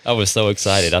 I was so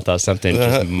excited. I thought something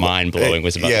just mind-blowing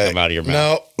was about to come out of your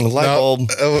mouth. No. Light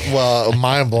bulb. Well,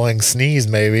 mind-blowing sneeze,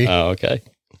 maybe. Oh, okay.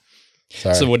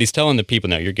 Sorry. So what he's telling the people...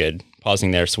 No, you're good.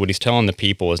 Pausing there. So what he's telling the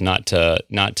people is not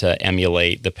to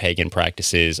emulate the pagan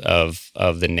practices of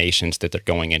the nations that they're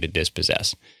going in to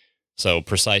dispossess. So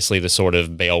precisely the sort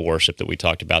of Baal worship that we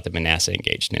talked about that Manasseh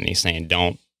engaged in. And he's saying,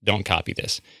 don't copy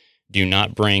this. Do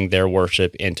not bring their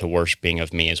worship into worshiping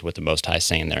of me, is what the Most High is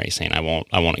saying there. He's saying, I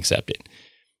won't accept it.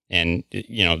 And,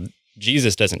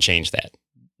 Jesus doesn't change that.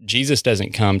 Jesus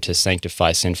doesn't come to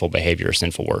sanctify sinful behavior or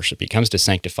sinful worship. He comes to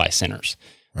sanctify sinners.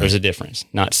 Right. There's a difference,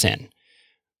 not sin.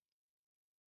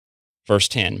 Verse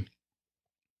 10,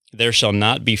 there shall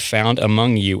not be found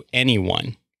among you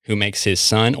anyone who makes his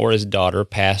son or his daughter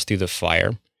pass through the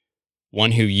fire,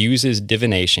 one who uses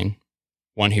divination,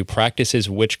 one who practices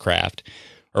witchcraft,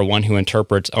 or one who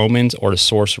interprets omens, or a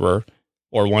sorcerer,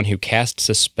 or one who casts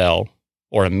a spell,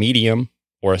 or a medium,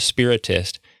 or a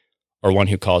spiritist, or one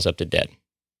who calls up the dead. I'm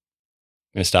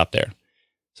going to stop there.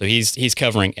 So he's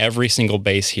covering every single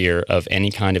base here of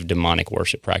any kind of demonic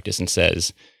worship practice and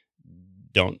says,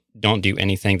 don't do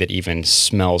anything that even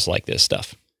smells like this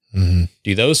stuff. Mm-hmm.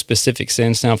 Do those specific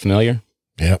sins sound familiar?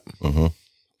 Yep. Mm-hmm.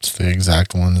 It's the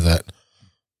exact ones that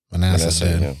Manasseh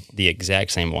did. Yeah. The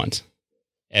exact same ones.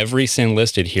 Every sin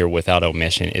listed here without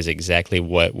omission is exactly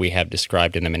what we have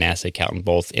described in the Manasseh account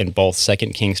in both 2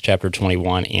 Kings chapter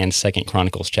 21 and 2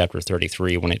 Chronicles chapter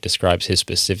 33 when it describes his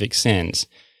specific sins.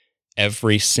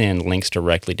 Every sin links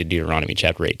directly to Deuteronomy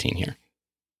chapter 18 here.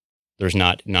 There's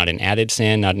not an added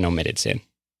sin, not an omitted sin.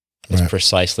 It's Right.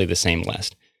 precisely the same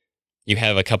list. You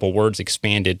have a couple words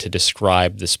expanded to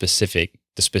describe the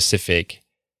specific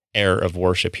error of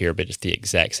worship here, but it's the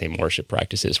exact same worship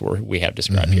practices we have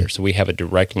described here. So we have a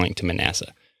direct link to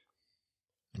Manasseh,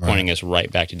 pointing us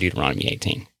right back to Deuteronomy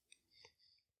 18.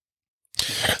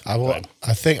 I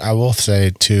will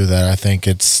say too that I think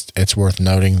it's worth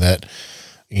noting that,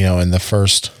 you know, in the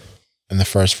first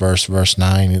verse, verse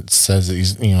 9, it says that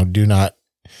he's, you know, do not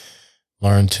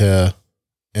learn to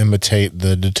imitate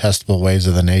the detestable ways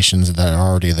of the nations that are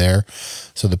already there.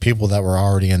 So the people that were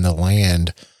already in the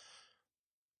land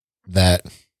that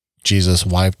Jesus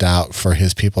wiped out for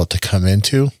his people to come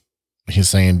into, he's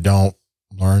saying, don't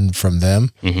learn from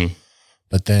them. Mm-hmm.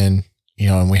 But then, you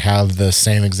know, and we have the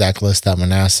same exact list that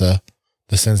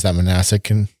the sins that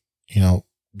Manasseh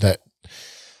that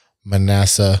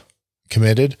Manasseh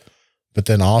committed. But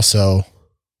then also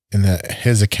in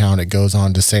his account, it goes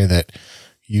on to say that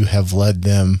you have led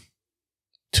them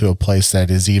to a place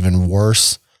that is even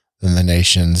worse than the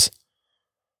nations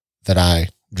that I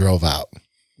drove out.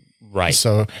 Right.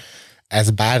 So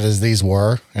as bad as these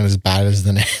were, and as bad as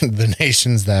the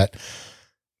nations that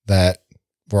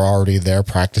were already there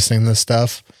practicing this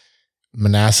stuff,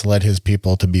 Manasseh led his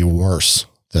people to be worse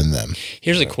than them.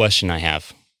 Here's a question I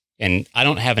have, and I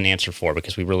don't have an answer for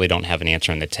because we really don't have an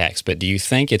answer in the text, but do you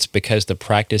think it's because the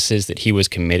practices that he was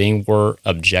committing were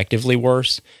objectively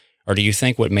worse? Or do you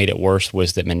think what made it worse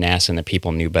was that Manasseh and the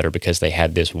people knew better because they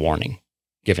had this warning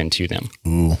given to them?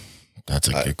 Ooh, that's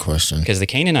a good question. Because the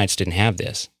Canaanites didn't have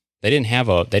this. They didn't have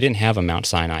a Mount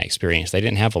Sinai experience. They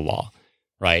didn't have a law,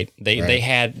 right? They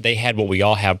had what we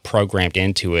all have programmed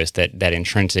into us, that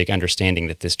intrinsic understanding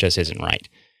that this just isn't right.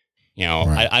 You know,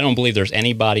 Right. I don't believe there's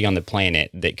anybody on the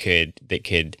planet that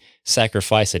could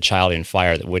sacrifice a child in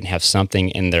fire that wouldn't have something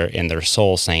in their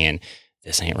soul saying,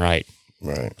 this ain't right.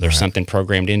 Right. There's something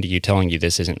programmed into you telling you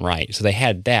this isn't right. So they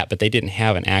had that, but they didn't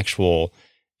have an actual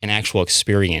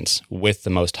experience with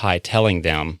the Most High telling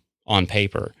them on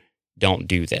paper, don't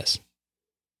do this.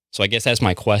 So I guess that's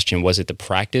my question. Was it the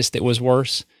practice that was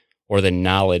worse, or the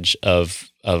knowledge of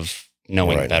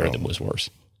knowing Right, better no. that was worse?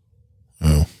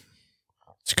 Oh,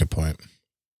 that's a good point.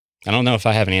 I don't know if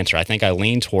I have an answer. I think I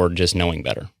lean toward just knowing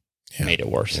better Yeah. made it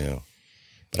worse. Yeah.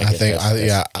 But I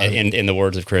think, in the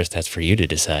words of Chris, that's for you to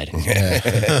decide.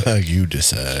 yeah, you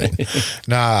decide.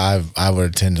 No, I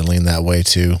would tend to lean that way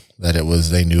too, that it was,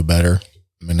 they knew better.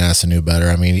 Manasseh knew better.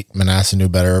 I mean, Manasseh knew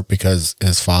better because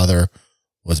his father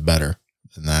was better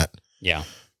than that. Yeah.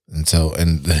 And so,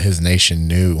 and his nation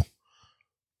knew,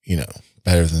 you know,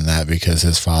 better than that because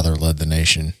his father led the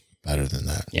nation better than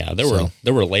that. Yeah,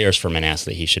 there were layers for Manasseh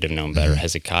that he should have known better.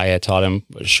 Hezekiah taught him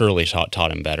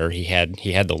better. He had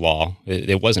the law.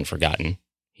 It wasn't forgotten.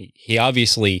 He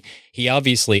obviously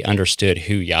understood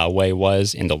who Yahweh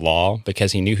was in the law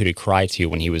because he knew who to cry to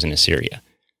when he was in Assyria.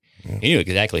 Yeah. He knew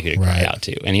exactly who to cry out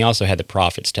to, and he also had the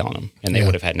prophets telling him, and they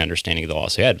would have had an understanding of the law.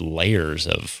 So he had layers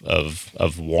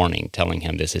of warning telling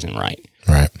him this isn't right.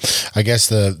 Right. I guess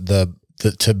the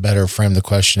to better frame the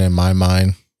question in my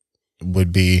mind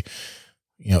would be,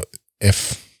 you know,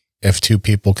 if two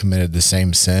people committed the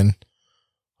same sin,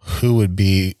 who would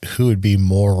be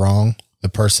more wrong? The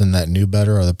person that knew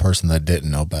better or the person that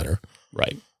didn't know better?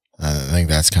 Right. I think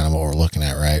that's kind of what we're looking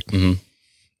at, right? Mm-hmm.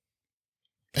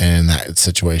 And in that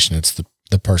situation, it's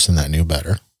the person that knew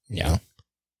better. Yeah. Know?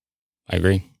 I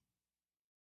agree.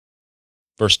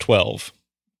 Verse 12.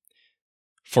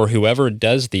 For whoever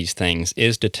does these things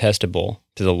is detestable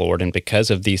to the Lord, and because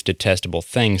of these detestable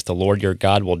things, the Lord your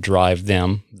God will drive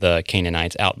them, the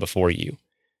Canaanites, out before you.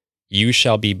 You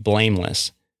shall be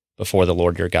blameless before the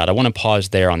Lord your God. I want to pause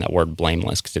there on that word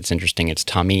blameless because it's interesting. It's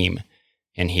tamim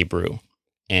in Hebrew.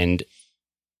 And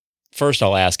first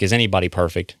I'll ask, is anybody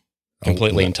perfect?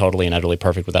 Completely and totally and utterly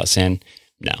perfect without sin?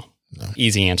 No.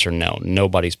 Easy answer, no.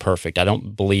 Nobody's perfect. I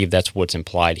don't believe that's what's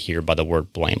implied here by the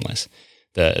word blameless.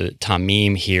 The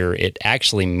tamim here, it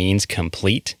actually means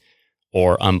complete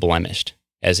or unblemished,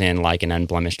 as in like an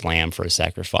unblemished lamb for a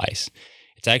sacrifice.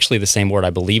 It's actually the same word. I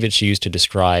believe it's used to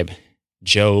describe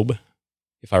Job,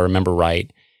 if I remember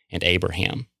right, and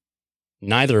Abraham,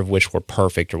 neither of which were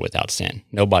perfect or without sin.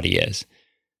 Nobody is.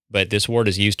 But this word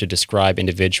is used to describe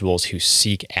individuals who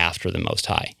seek after the Most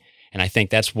High. And I think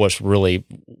that's what's really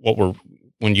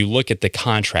when you look at the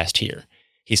contrast here,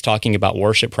 he's talking about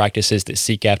worship practices that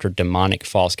seek after demonic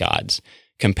false gods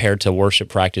compared to worship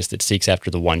practice that seeks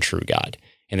after the one true God.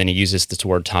 And then he uses this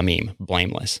word tamim,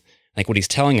 blameless. I think what he's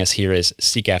telling us here is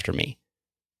seek after me.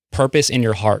 Purpose in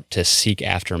your heart to seek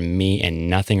after me and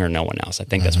nothing or no one else. I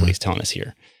think that's what he's telling us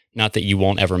here. Not that you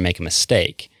won't ever make a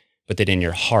mistake, but that in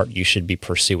your heart you should be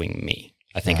pursuing me,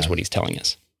 I think is what he's telling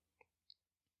us.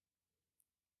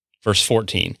 Verse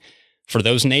 14, for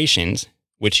those nations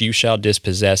which you shall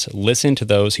dispossess, listen to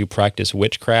those who practice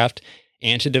witchcraft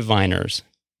and to diviners.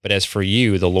 But as for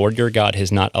you, the Lord your God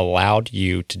has not allowed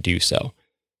you to do so.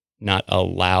 Not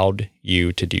allowed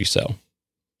you to do so.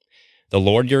 The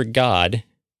Lord your God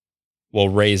will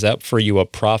raise up for you a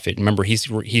prophet. Remember,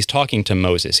 he's talking to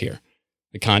Moses here.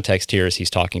 The context here is he's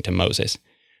talking to Moses.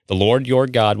 The Lord your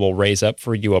God will raise up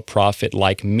for you a prophet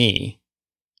like me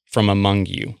from among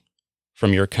you.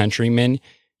 From your countrymen,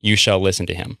 you shall listen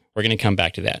to him. We're going to come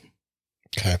back to that.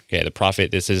 Okay, the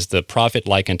prophet, this is the prophet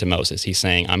like unto Moses. He's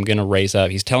saying, I'm going to raise up,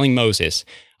 he's telling Moses,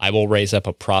 I will raise up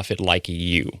a prophet like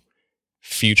you.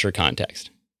 Future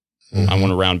context. I want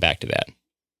to round back to that.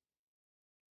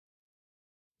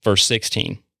 Verse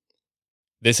 16.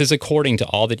 This is according to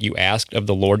all that you asked of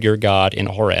the Lord your God in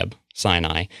Horeb,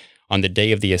 Sinai, on the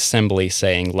day of the assembly,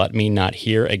 saying, let me not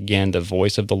hear again the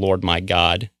voice of the Lord my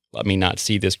God. Let me not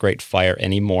see this great fire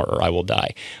anymore, or I will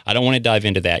die. I don't want to dive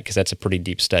into that because that's a pretty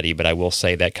deep study, but I will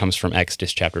say that comes from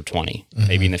Exodus chapter 20.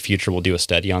 Maybe in the future we'll do a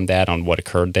study on that, on what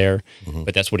occurred there.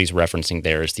 But that's what he's referencing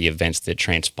there is the events that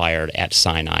transpired at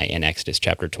Sinai in Exodus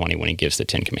chapter 20 when he gives the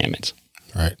 10 Commandments.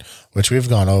 Right. Which we've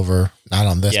gone over, not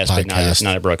on this podcast. But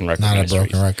not a broken record. Not a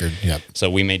broken record, yep. So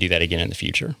we may do that again in the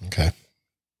future. Okay.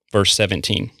 Verse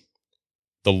 17.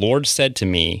 The Lord said to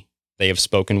me, they have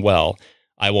spoken well.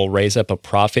 I will raise up a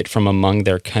prophet from among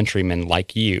their countrymen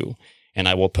like you, and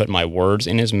I will put my words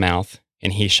in his mouth,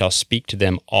 and he shall speak to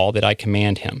them all that I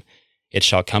command him. It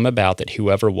shall come about that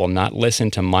whoever will not listen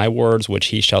to my words which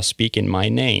he shall speak in my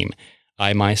name,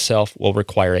 I myself will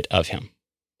require it of him.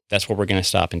 That's where we're going to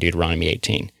stop in Deuteronomy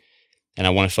 18. And I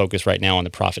want to focus right now on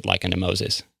the prophet like unto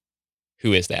Moses.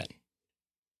 Who is that?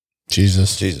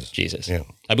 Jesus. Yeah.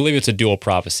 I believe it's a dual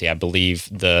prophecy. I believe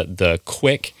the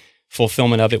quick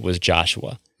fulfillment of it was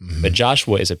Joshua. But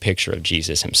Joshua is a picture of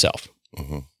Jesus himself,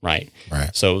 right?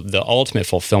 So the ultimate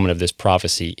fulfillment of this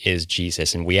prophecy is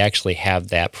Jesus, and we actually have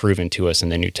that proven to us in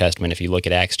the New Testament. If you look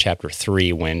at Acts chapter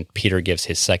 3, when Peter gives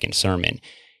his second sermon,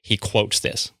 he quotes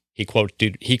this. He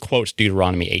quotes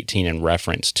Deuteronomy 18 in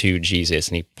reference to Jesus,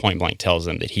 and he point blank tells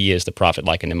them that he is the prophet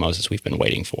like unto Moses we've been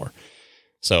waiting for.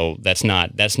 So that's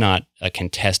not a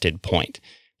contested point.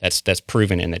 That's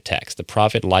proven in the text. The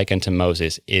prophet like unto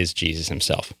Moses is Jesus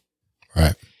himself.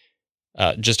 Right.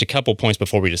 Just a couple points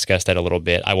before we discuss that a little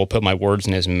bit. I will put my words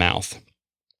in his mouth.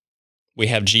 We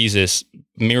have Jesus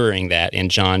mirroring that in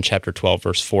John chapter 12,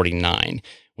 verse 49,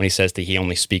 when he says that he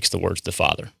only speaks the words of the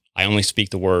Father. I only speak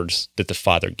the words that the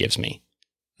Father gives me.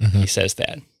 He says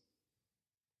that.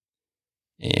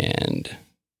 And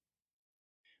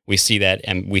we see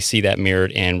that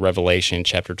mirrored in Revelation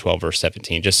chapter 12, verse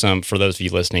 17. Just for those of you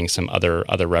listening, some other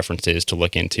references to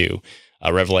look into.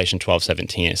 Revelation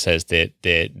 12:17, it says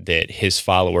that his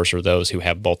followers are those who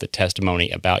have both the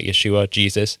testimony about Yeshua,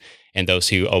 Jesus, and those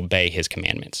who obey his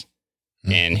commandments.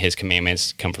 And his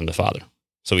commandments come from the Father.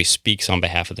 So he speaks on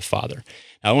behalf of the Father.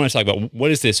 Now, I want to talk about, what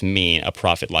does this mean, a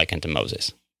prophet like unto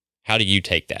Moses? How do you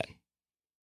take that?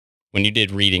 When you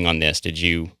did reading on this, did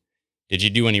you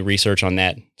do any research on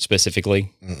that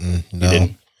specifically? No. You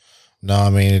didn't? No,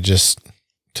 I mean, it just,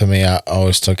 to me, I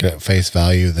always took it at face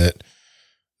value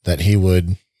that he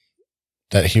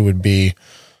would be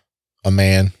a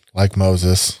man like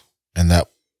Moses, and that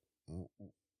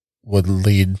would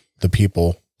lead the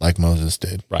people like Moses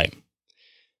did. Right.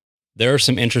 There are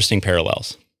some interesting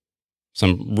parallels,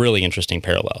 some really interesting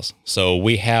parallels. So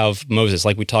we have Moses,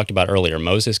 like we talked about earlier.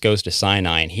 Moses goes to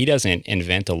Sinai, and he doesn't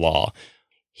invent a law.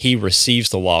 He receives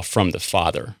the law from the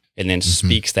Father and then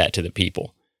speaks that to the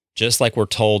people, just like we're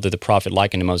told that the prophet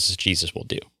like unto Moses, Jesus, will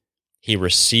do. He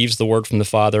receives the word from the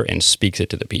Father and speaks it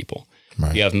to the people.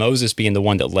 Right. You have Moses being the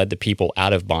one that led the people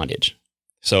out of bondage.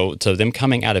 So them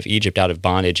coming out of Egypt, out of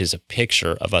bondage, is a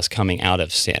picture of us coming out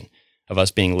of sin, of us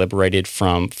being liberated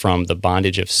from the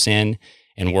bondage of sin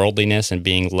and worldliness and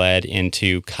being led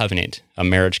into covenant, a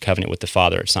marriage covenant with the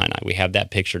Father at Sinai. We have that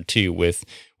picture too with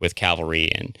Calvary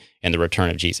and the return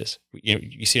of Jesus.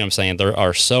 You see what I'm saying? There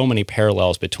are so many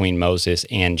parallels between Moses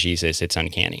and Jesus, it's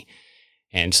uncanny.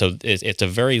 And so it's a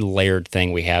very layered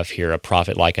thing we have here, a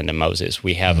prophet like unto Moses.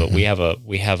 We have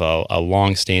a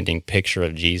long-standing picture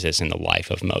of Jesus in the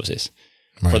life of Moses.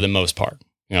 for the most part.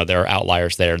 There are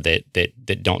outliers there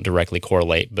that don't directly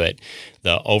correlate, but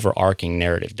the overarching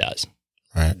narrative does.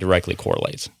 Right. Directly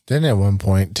correlates. Then at one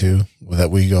point too,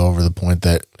 that we go over the point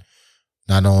that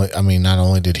not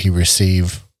only did he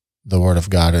receive the word of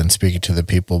God and speak it to the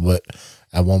people, but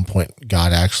at one point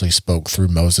God actually spoke through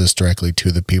Moses directly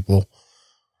to the people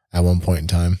at one point in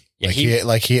time. Yeah,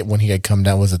 when he had come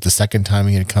down, was it the second time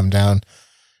he had come down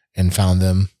and found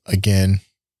them again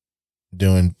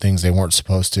doing things they weren't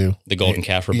supposed to? The golden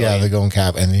calf rebellion. Yeah, the golden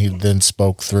calf. And he then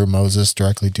spoke through Moses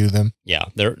directly to them. Yeah,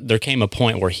 there came a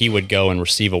point where he would go and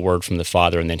receive a word from the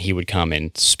Father, and then he would come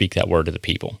and speak that word to the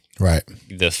people. Right.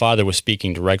 The Father was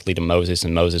speaking directly to Moses,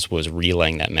 and Moses was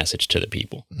relaying that message to the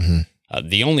people. Mm-hmm.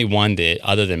 The only one that,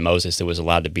 other than Moses, that was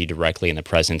allowed to be directly in the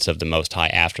presence of the Most High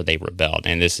after they rebelled,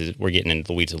 and we're getting into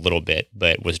the weeds a little bit,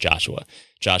 but was Joshua.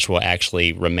 Joshua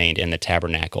actually remained in the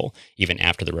tabernacle even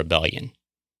after the rebellion,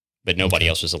 but nobody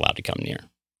else was allowed to come near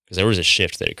because there was a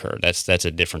shift that occurred. That's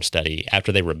a different study.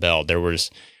 After they rebelled, there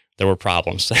were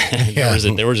problems. there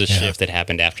was a shift that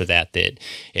happened after that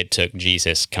it took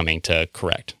Jesus coming to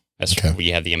correct. That's where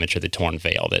you have the image of the torn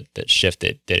veil, that shift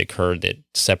that occurred that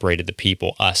separated the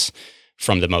people, us,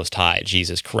 from the Most High.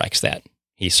 Jesus corrects that.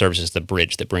 He serves as the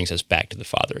bridge that brings us back to the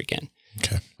Father again.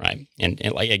 Okay. Right. And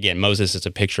like, again, Moses is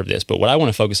a picture of this, but what I want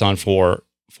to focus on for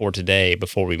today,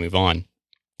 before we move on,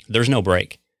 there's no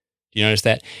break. Do you notice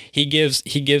that? He gives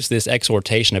this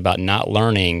exhortation about not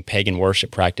learning pagan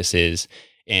worship practices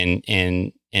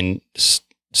and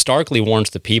starkly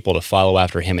warns the people to follow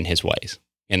after him in his ways.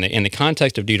 In the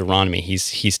context of Deuteronomy,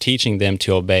 he's teaching them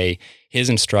to obey his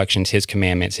instructions, his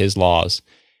commandments, his laws,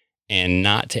 and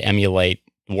not to emulate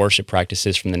worship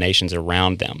practices from the nations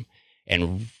around them.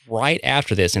 And right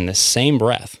after this, in the same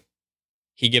breath,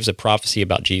 he gives a prophecy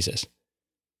about Jesus.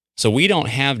 So we don't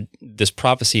have this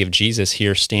prophecy of Jesus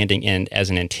here standing in as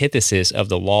an antithesis of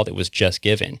the law that was just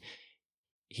given.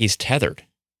 He's tethered.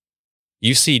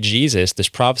 You see Jesus, this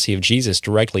prophecy of Jesus,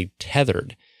 directly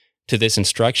tethered to this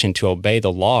instruction to obey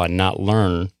the law and not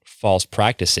learn false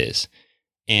practices.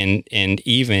 And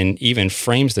even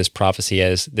frames this prophecy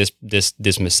as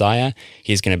this Messiah,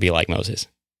 he's going to be like Moses.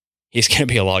 He's going to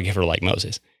be a lawgiver like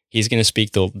Moses. He's going to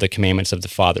speak the commandments of the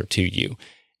Father to you,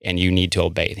 and you need to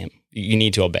obey him. You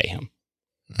need to obey him.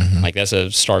 Mm-hmm. Like, that's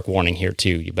a stark warning here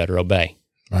too. You better obey.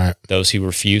 Right. Those who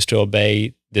refuse to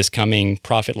obey this coming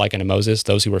prophet like unto Moses,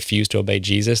 those who refuse to obey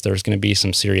Jesus, there's going to be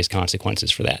some serious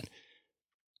consequences for that.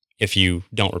 If you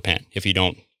don't repent, if you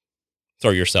don't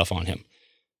throw yourself on him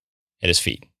at his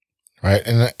feet. Right.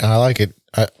 And I like it.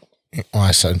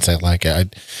 I shouldn't say like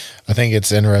it. I think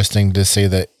it's interesting to see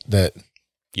that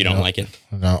you don't like it?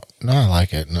 No, I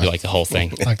like it. No. You like the whole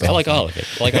thing? I like all of it.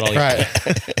 I like it all. Right.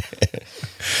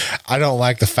 I don't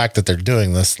like the fact that they're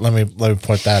doing this. Let me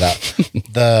point that out.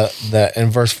 The in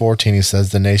verse 14 he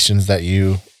says, "The nations that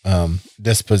you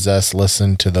dispossess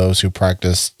listen to those who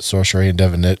practice sorcery and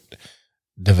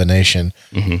divination."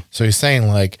 Mm-hmm. So he's saying,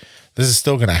 like, this is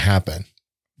still going to happen.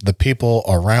 The people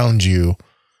around you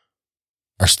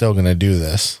are still going to do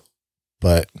this,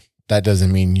 but that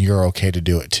doesn't mean you're okay to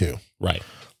do it too. Right.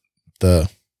 I'm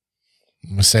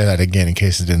going to say that again in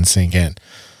case it didn't sink in.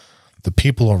 The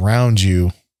people around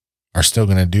you are still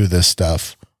going to do this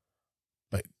stuff,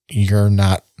 but you're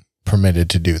not permitted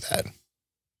to do that.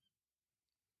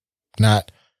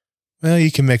 Well,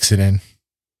 you can mix it in.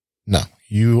 No,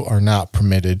 you are not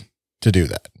permitted to do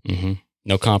that. Mm-hmm.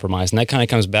 No compromise. And that kind of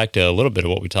comes back to a little bit of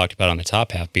what we talked about on the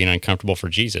top half, being uncomfortable for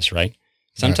Jesus, right?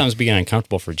 Sometimes being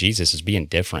uncomfortable for Jesus is being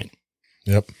different.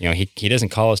 Yep. He doesn't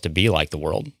call us to be like the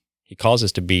world. He calls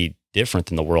us to be different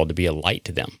than the world, to be a light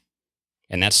to them.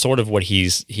 And that's sort of what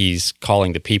he's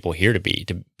calling the people here to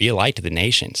be a light to the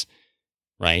nations,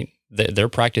 right? Their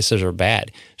practices are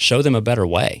bad. Show them a better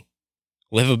way.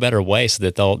 Live a better way so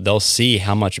that they'll see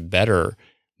how much better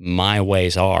my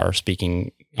ways are,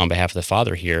 speaking on behalf of the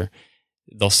Father here.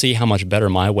 They'll see how much better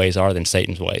my ways are than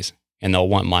Satan's ways, and they'll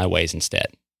want my ways instead.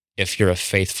 If you're a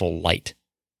faithful light,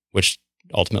 which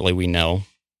ultimately we know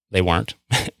they weren't.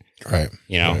 Right.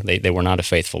 Right. They were not a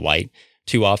faithful light.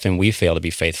 Too often we fail to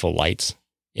be faithful lights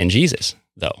in Jesus,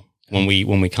 though. When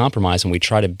we compromise and we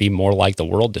try to be more like the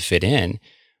world to fit in,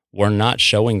 we're not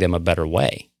showing them a better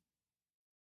way.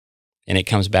 And it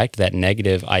comes back to that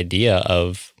negative idea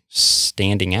of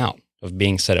standing out, of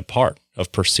being set apart,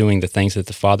 of pursuing the things that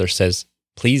the Father says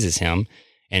pleases him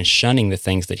and shunning the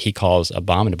things that he calls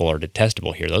abominable or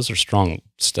detestable here. That's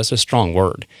a strong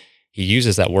word. He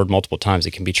uses that word multiple times.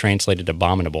 It can be translated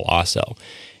abominable also.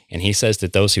 And he says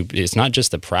that it's not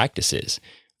just the practices,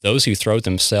 Those who throw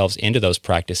themselves into those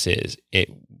practices,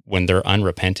 when they're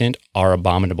unrepentant, are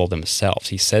abominable themselves.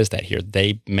 He says that here.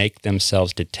 They make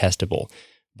themselves detestable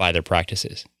by their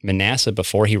practices. Manasseh,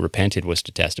 before he repented, was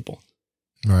detestable.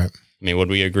 Right. I mean, would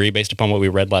we agree based upon what we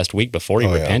read last week? Before he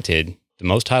repented, the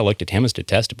Most High looked at him as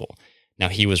detestable. Now,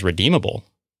 he was redeemable.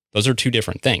 Those are two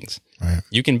different things. Right.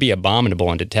 You can be abominable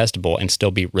and detestable and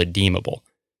still be redeemable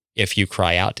if you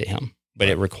cry out to him. But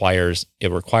it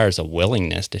requires a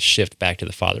willingness to shift back to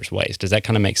the Father's ways. Does that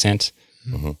kind of make sense?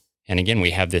 Mm-hmm. And again,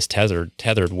 we have this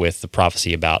tethered with the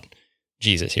prophecy about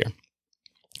Jesus here.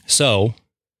 So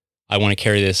I want to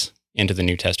carry this into the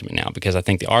New Testament now, because I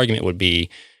think the argument would be,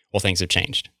 well, things have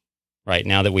changed, right?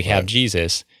 Now that we have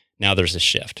Jesus, now there's a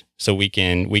shift. So we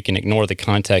can ignore the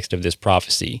context of this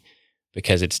prophecy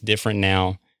because it's different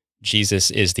now.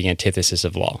 Jesus is the antithesis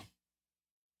of law.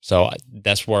 So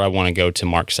that's where I want to go to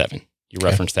Mark 7. You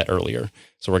referenced that earlier.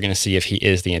 So we're going to see if he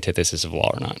is the antithesis of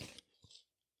law or not.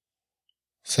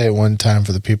 Say it one time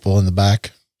for the people in the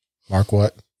back. Mark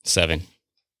what? 7.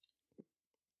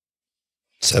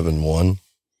 7:1.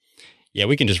 Yeah,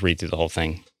 we can just read through the whole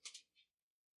thing.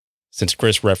 Since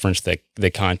Chris referenced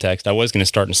the context, I was going to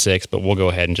start in 6, but we'll go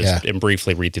ahead and just and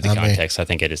briefly read through the context. I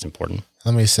think it is important.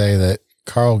 Let me say that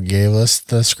Carl gave us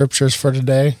the scriptures for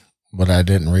today, but I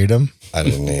didn't read them. I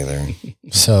didn't either.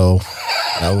 So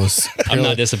that was... I'm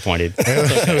not disappointed.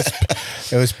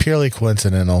 It was purely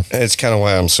coincidental. It's kind of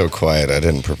why I'm so quiet. I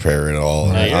didn't prepare at all.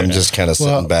 Right. I'm just kind of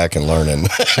sitting back and learning.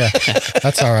 Yeah,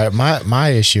 that's all right. My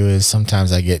issue is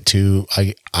sometimes I get too...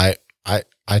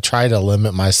 I try to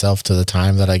limit myself to the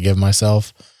time that I give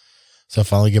myself. So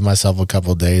if I only give myself a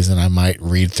couple of days, then I might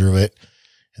read through it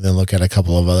and then look at a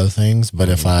couple of other things. But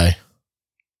if I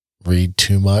read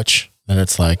too much, then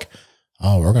it's like,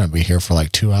 oh, we're going to be here for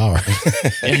like 2 hours.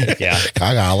 Yeah.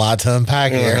 I got a lot to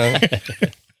unpack here.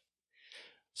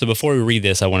 So before we read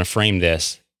this, I want to frame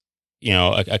this. You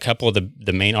know, a couple of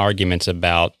the main arguments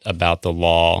about the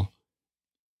law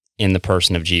in the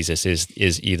person of Jesus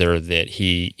is either that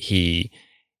he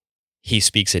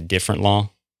speaks a different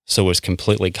law, so it's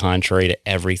completely contrary to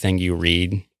everything you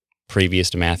read previous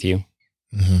to Matthew.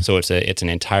 Mm-hmm. So it's an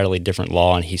entirely different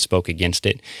law, and he spoke against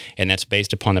it. And that's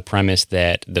based upon the premise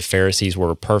that the Pharisees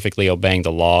were perfectly obeying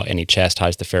the law, and he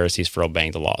chastised the Pharisees for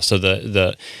obeying the law. So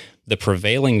the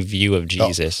prevailing view of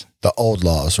Jesus, the old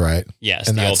laws, right? Yes,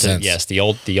 in that sense. Yes, the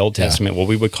Old Testament, what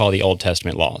we would call the Old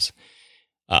Testament laws.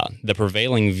 The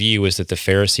prevailing view is that the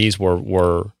Pharisees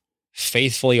were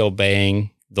faithfully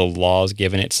obeying the laws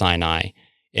given at Sinai,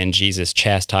 and Jesus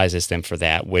chastises them for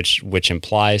that, which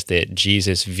implies that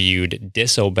Jesus viewed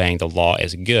disobeying the law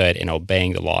as good and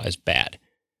obeying the law as bad,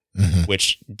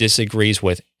 which disagrees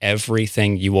with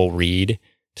everything you will read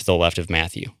to the left of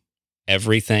Matthew.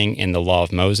 Everything in the law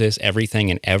of Moses, everything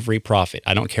in every prophet.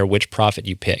 I don't care which prophet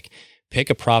you pick. Pick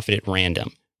a prophet at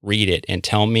random. Read it and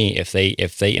tell me if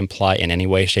they imply in any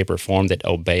way, shape, or form that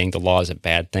obeying the law is a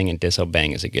bad thing and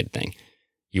disobeying is a good thing.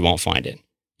 You won't find it.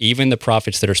 Even the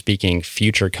prophets that are speaking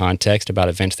future context about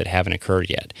events that haven't occurred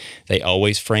yet, they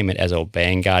always frame it as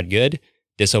obeying God good,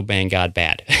 disobeying God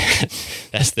bad.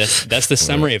 That's the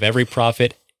summary of every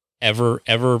prophet ever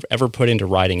put into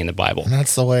writing in the Bible. And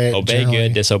that's the way it obey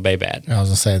good, disobey bad. I was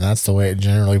gonna say that's the way it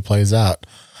generally plays out.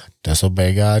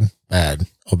 Disobey God, bad.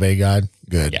 Obey God,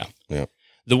 good. Yeah.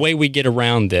 The way we get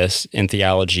around this in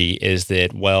theology is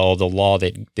that, well, the law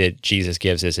that Jesus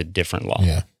gives is a different law.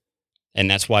 Yeah. And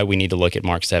that's why we need to look at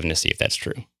Mark 7 to see if that's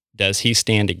true. Does he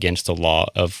stand against the law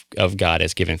of God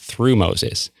as given through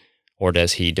Moses, or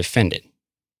does he defend it?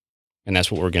 And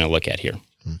that's what we're going to look at here.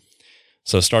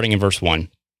 So starting in verse 1,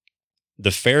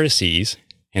 the Pharisees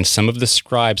and some of the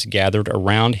scribes gathered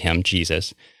around him,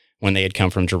 Jesus, when they had come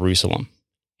from Jerusalem,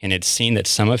 and had seen that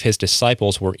some of his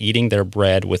disciples were eating their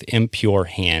bread with impure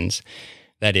hands,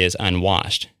 that is,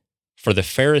 unwashed. For the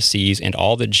Pharisees and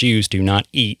all the Jews do not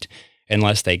eat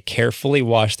unless they carefully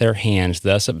wash their hands,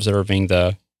 thus observing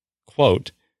the,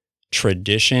 quote,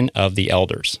 tradition of the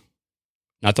elders.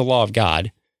 Not the law of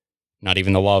God, not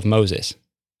even the law of Moses,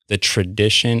 the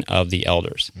tradition of the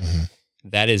elders. Mm-hmm.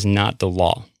 That is not the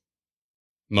law.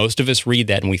 Most of us read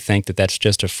that and we think that that's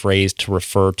just a phrase to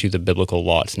refer to the biblical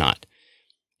law. It's not.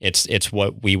 It's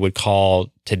what we would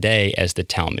call today as the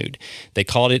Talmud. They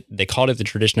called it the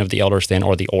tradition of the elders then,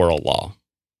 or the oral law.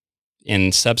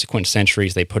 In subsequent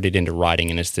centuries, they put it into writing,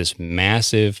 and it's this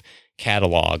massive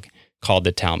catalog called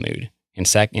the Talmud,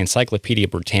 Encyclopedia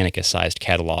Britannica-sized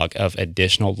catalog of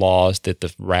additional laws that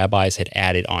the rabbis had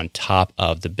added on top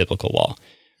of the biblical law.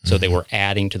 So they were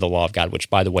adding to the law of God,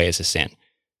 which, by the way, is a sin.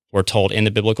 We're told in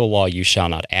the biblical law, you shall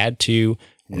not add to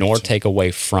nor take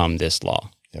away from this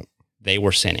law. Yep. They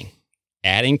were sinning.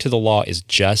 Adding to the law is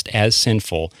just as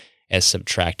sinful as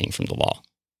subtracting from the law,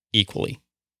 equally.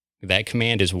 That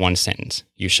command is one sentence.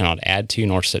 You shall not add to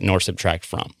nor subtract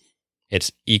from.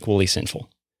 It's equally sinful.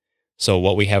 So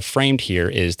what we have framed here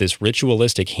is this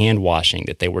ritualistic hand washing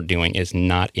that they were doing is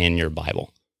not in your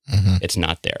Bible. Mm-hmm. It's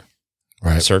not there.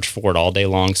 Right. Search for it all day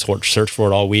long, search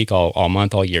for it all week, all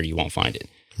month, all year. You won't find it.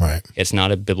 Right. It's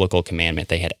not a biblical commandment.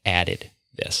 They had added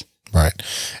this. Right.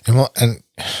 And I'm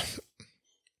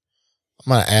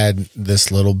going to add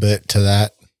this little bit to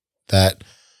that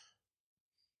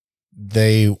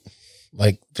they,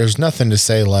 like, there's nothing to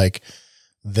say like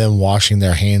them washing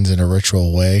their hands in a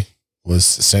ritual way was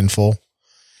sinful.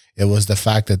 It was the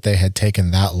fact that they had taken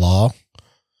that law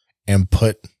and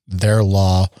put their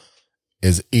law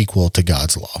is equal to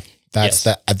God's law. That's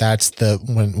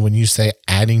when you say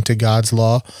adding to God's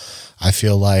law, I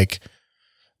feel like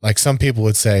some people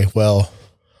would say, well,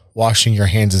 washing your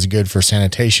hands is good for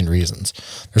sanitation reasons.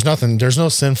 There's no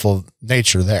sinful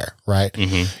nature there, right?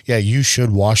 Mm-hmm. Yeah, you should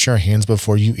wash your hands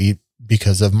before you eat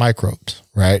because of microbes,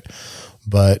 right?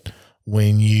 But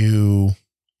when you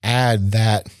add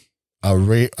that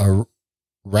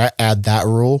add that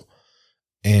rule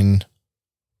in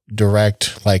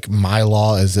direct, like my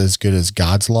law is as good as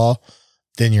God's law,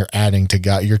 then you're adding to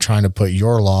God. You're trying to put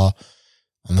your law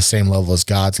on the same level as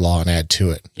God's law and add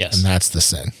to it. Yes. And that's the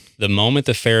sin. The moment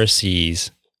the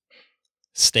Pharisees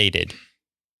stated,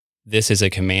 this is a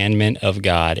commandment of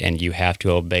God and you have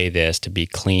to obey this to be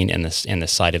clean in the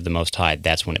sight of the Most High,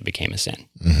 that's when it became a sin.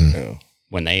 Mm-hmm. Yeah.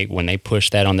 When they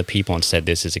pushed that on the people and said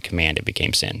this is a command, it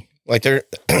became sin. Like they're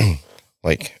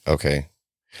like, okay,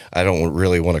 I don't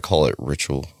really want to call it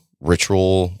ritual,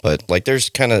 but like there's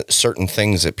kind of certain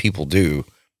things that people do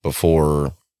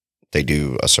before they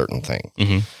do a certain thing,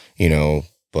 Mm-hmm.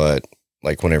 But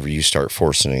like whenever you start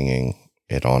forcing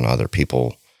it on other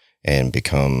people and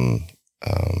become,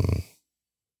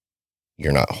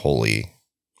 you're not holy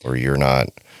or you're not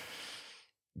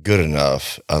good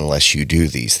enough unless you do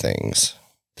these things,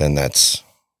 then that's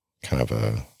kind of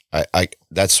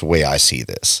that's the way I see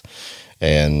this.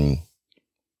 And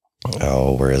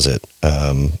where is it?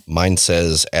 Mine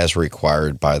says as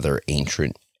required by their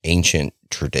ancient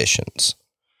traditions.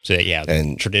 So yeah,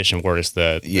 And tradition word is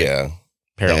the yeah.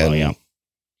 parallel. And,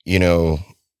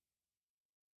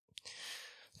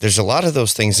 there's a lot of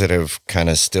those things that have kind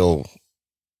of still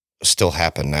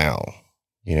happen now,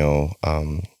 and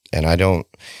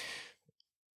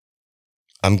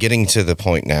I'm getting to the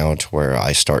point now to where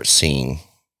I start seeing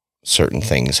certain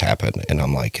things happen and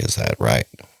I'm like, is that right?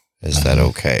 Is that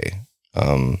okay?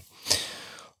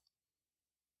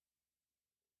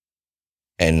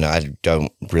 And I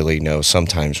don't really know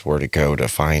sometimes where to go to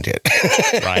find it.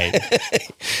 Right.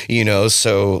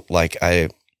 So like I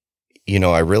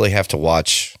really have to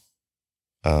watch,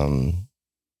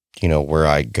 where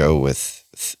I go with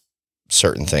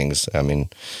certain things. I mean,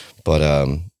 but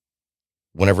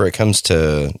whenever it comes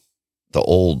to the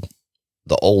old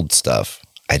stuff,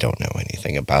 I don't know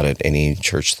anything about it. Any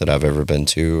church that I've ever been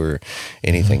to or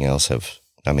anything else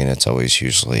it's always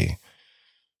usually,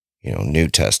 New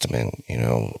Testament,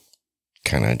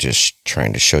 kind of just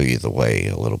trying to show you the way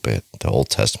a little bit. The Old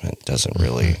Testament doesn't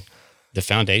really. The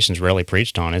foundation's rarely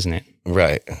preached on, isn't it?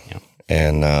 Right. Yeah.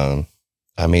 And,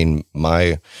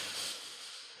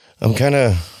 I'm kind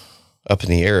of up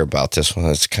in the air about this one.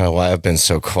 That's kind of why I've been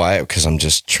so quiet, because I'm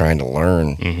just trying to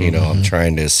learn, I'm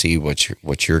trying to see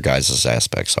what your guys'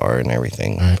 aspects are and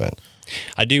everything. Right. But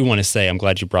I do want to say, I'm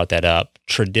glad you brought that up.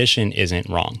 Tradition isn't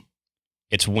wrong.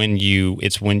 It's when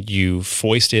you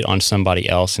foist it on somebody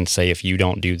else and say, if you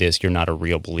don't do this, you're not a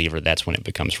real believer. That's when it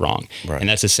becomes wrong. Right. And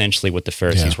that's essentially what the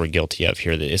Pharisees were guilty of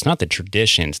here. That it's not the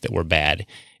traditions that were bad.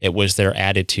 It was their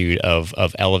attitude of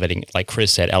elevating, like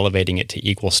Chris said, elevating it to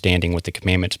equal standing with the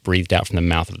commandments breathed out from the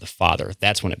mouth of the Father.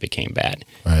 That's when it became bad.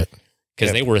 Right.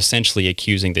 Because they were essentially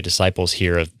accusing the disciples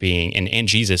here of being, and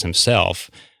Jesus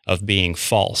himself, of being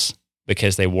false,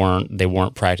 because they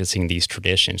weren't practicing these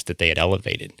traditions that they had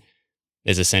elevated.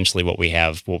 Is essentially what we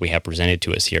have presented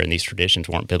to us here, and these traditions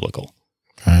weren't biblical.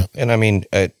 Right. And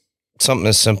something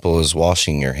as simple as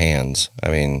washing your hands.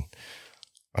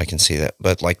 I can see that,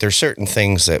 but like there's certain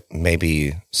things that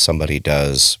maybe somebody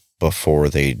does before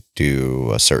they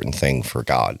do a certain thing for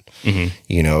God,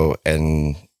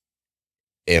 and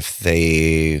if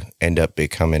they end up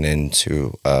becoming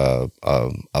into a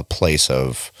place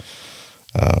of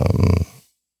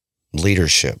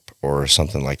leadership or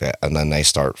something like that, and then they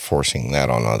start forcing that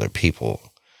on other people,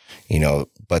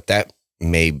 but that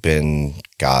may have been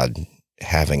God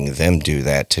having them do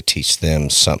that to teach them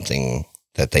something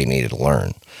that they needed to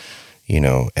learn,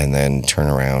 and then turn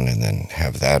around and then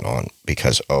have that on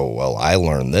because, oh, well, I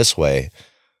learned this way.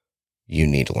 You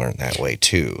need to learn that way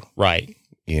too. Right.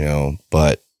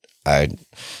 But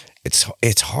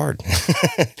it's hard.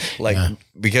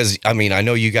 Because I mean, I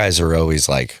know you guys are always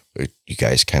like, you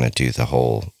guys kind of do the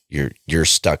whole, you're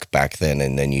stuck back then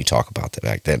and then you talk about that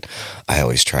back then. I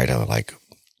always try to like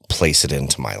place it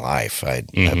into my life. I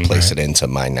place it into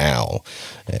my now,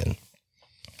 and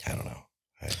I don't know.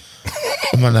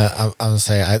 I'm gonna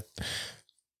say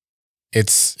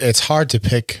it's hard to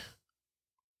pick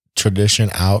tradition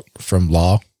out from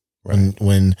law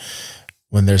when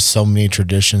there's so many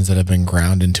traditions that have been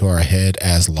ground into our head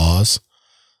as laws.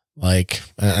 Like,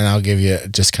 and I'll give you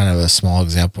just kind of a small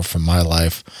example from my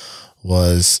life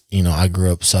was, I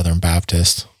grew up Southern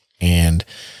Baptist, and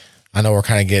I know we're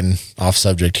kind of getting off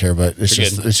subject here, but it's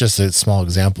just a small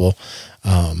example.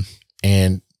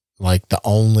 And like the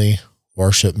only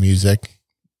worship music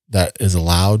that is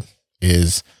allowed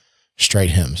is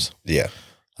straight hymns. Yeah.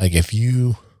 Like if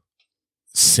you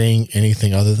sing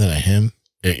anything other than a hymn,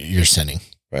 you're sinning.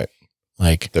 Right.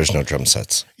 Like there's no drum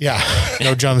sets. Yeah.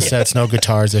 No drum sets, no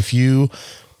guitars. If you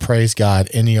praise God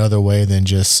any other way than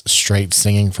just straight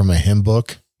singing from a hymn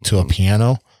book to a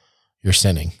piano, you're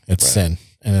sinning. It's sin.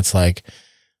 And it's like,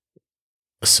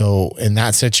 so in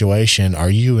that situation,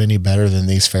 are you any better than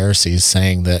these Pharisees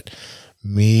saying that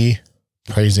me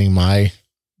praising my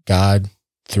God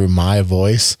through my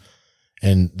voice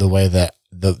and the way that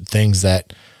the things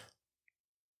that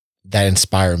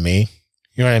inspire me,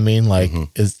 you know what I mean? Like,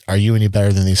 are you any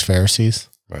better than these Pharisees?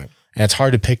 Right. And it's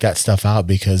hard to pick that stuff out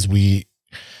because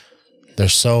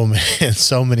there's so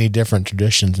many different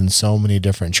traditions and so many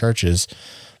different churches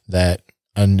that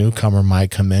a newcomer might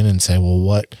come in and say,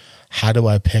 well, how do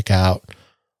I pick out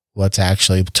what's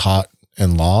actually taught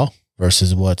in law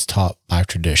versus what's taught by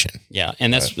tradition? Yeah.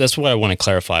 And that's what I want to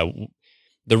clarify.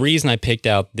 The reason I picked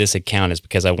out this account is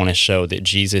because I want to show that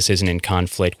Jesus isn't in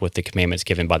conflict with the commandments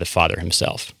given by the Father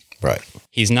himself. Right.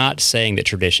 He's not saying that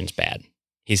tradition's bad.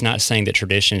 He's not saying that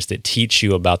traditions that teach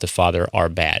you about the Father are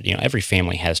bad. Every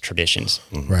family has traditions.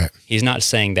 Right. He's not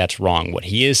saying that's wrong. What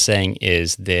he is saying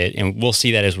is that, and we'll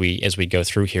see that as we go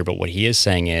through here, but what he is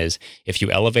saying is if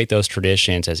you elevate those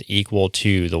traditions as equal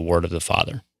to the word of the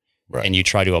Father, and you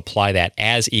try to apply that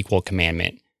as equal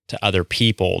commandment to other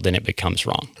people, then it becomes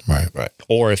wrong. Right.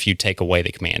 Or if you take away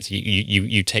the commands,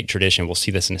 you take tradition. We'll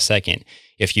see this in a second.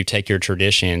 If you take your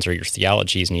traditions or your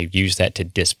theologies and you use that to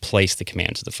displace the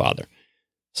commands of the Father.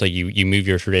 So you move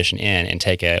your tradition in and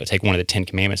take one of the 10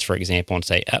 commandments, for example, and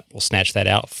say, we'll snatch that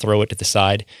out, throw it to the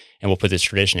side, and we'll put this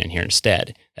tradition in here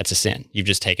instead. That's a sin. You've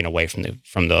just taken away from the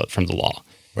law.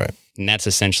 Right. And that's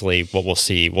essentially what we'll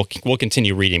see. We'll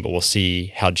continue reading, but we'll see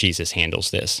how Jesus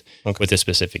handles this with this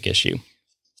specific issue.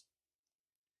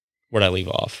 Where'd I leave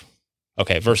off?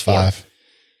 Okay, verse 4. 5.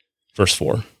 Verse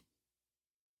 4.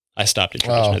 I stopped at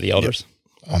tradition of the elders.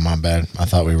 Oh, my bad. I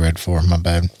thought we read 4. My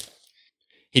bad.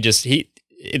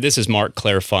 This is Mark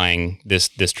clarifying this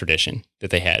tradition that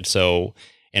they had. So,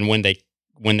 and when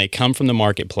they come from the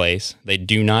marketplace, they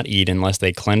do not eat unless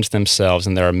they cleanse themselves,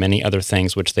 and there are many other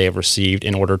things which they have received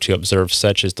in order to observe,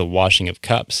 such as the washing of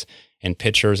cups and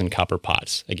pitchers and copper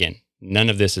pots. Again, none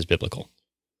of this is biblical.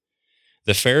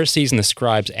 The Pharisees and the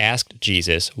scribes asked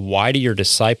Jesus, "Why do your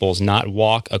disciples not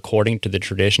walk according to the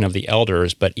tradition of the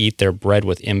elders, but eat their bread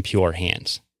with impure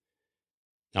hands?"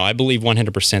 Now, I believe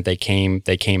 100% they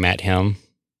came at him.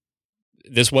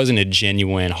 This wasn't a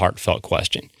genuine, heartfelt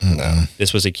question. No.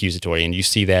 This was accusatory, and you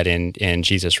see that in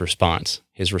Jesus' response.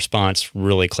 His response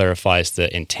really clarifies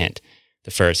the intent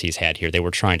the Pharisees had here. They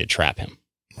were trying to trap him.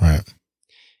 Right.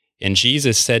 And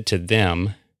Jesus said to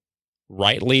them,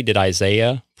 "Rightly did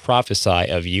Isaiah prophesy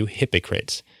of you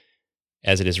hypocrites,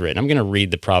 as it is written." I'm going to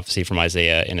read the prophecy from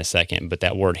Isaiah in a second, but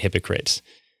that word hypocrites,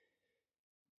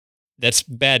 that's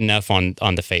bad enough on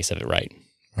the face of it, right?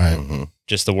 Right. Mm-hmm.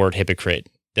 Just the word hypocrite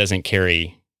doesn't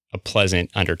carry a pleasant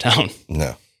undertone.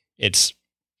 No. It's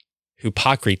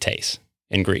hypokrites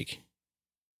in Greek.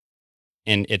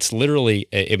 And it's literally,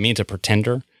 it means a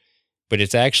pretender, but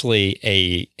it's actually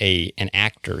an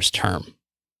actor's term.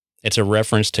 It's a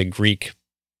reference to Greek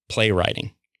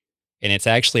playwriting. And it's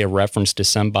actually a reference to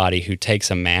somebody who takes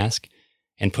a mask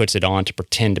and puts it on to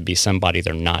pretend to be somebody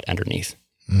they're not underneath.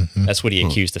 Mm-hmm. That's what he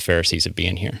accused the Pharisees of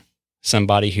being here.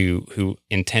 Somebody who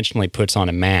intentionally puts on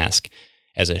a mask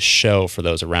as a show for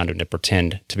those around him to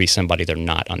pretend to be somebody they're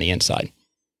not on the inside.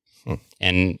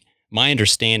 And my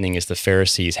understanding is the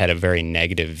Pharisees had a very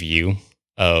negative view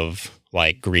of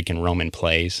like Greek and Roman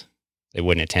plays. They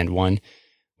wouldn't attend one,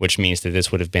 which means that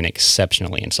this would have been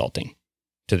exceptionally insulting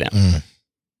to them.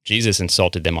 Jesus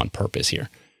insulted them on purpose here.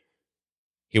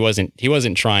 He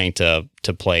wasn't trying to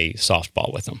play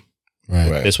softball with them.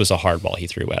 Right. This was a hard ball he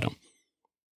threw at him.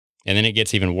 And then it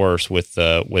gets even worse with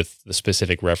the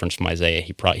specific reference from Isaiah.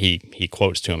 He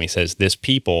quotes to him. He says, "This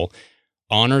people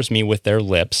honors me with their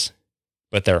lips,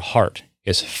 but their heart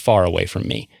is far away from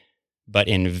me. But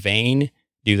in vain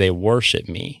do they worship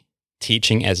me,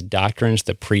 teaching as doctrines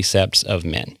the precepts of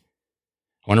men."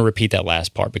 I want to repeat that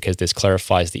last part because this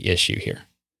clarifies the issue here.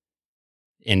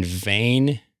 In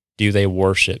vain do they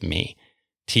worship me,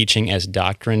 teaching as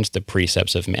doctrines the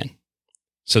precepts of men.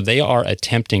 So they are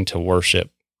attempting to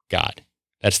worship God.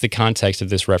 That's the context of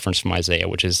this reference from Isaiah,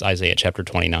 which is Isaiah chapter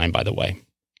 29, by the way.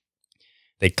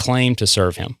 They claim to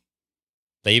serve him.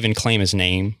 They even claim his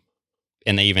name,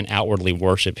 and they even outwardly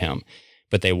worship him.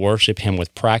 But they worship him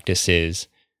with practices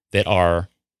that are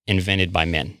invented by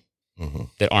men,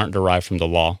 that aren't derived from the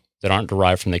law, that aren't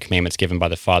derived from the commandments given by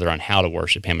the Father on how to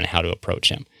worship him and how to approach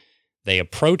him. They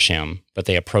approach him, but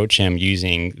they approach him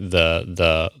using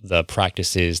the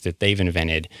practices that they've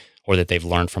invented or that they've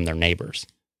learned from their neighbors,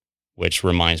 which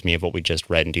reminds me of what we just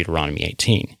read in Deuteronomy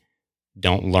 18.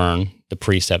 Don't learn the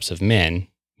precepts of men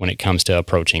when it comes to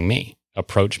approaching me.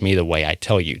 Approach me the way I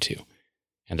tell you to.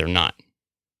 And they're not.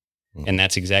 And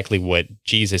that's exactly what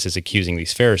Jesus is accusing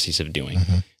these Pharisees of doing.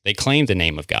 They claim the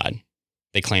name of God.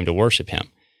 They claim to worship him,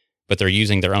 but they're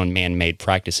using their own man-made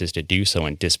practices to do so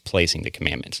and displacing the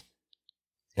commandments.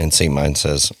 And see, mine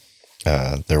says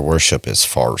their worship is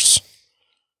farce,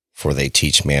 for they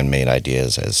teach man-made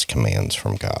ideas as commands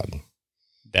from God.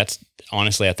 That's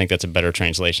honestly, I think that's a better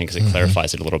translation because it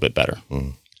clarifies it a little bit better.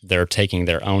 They're taking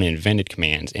their own invented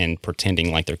commands and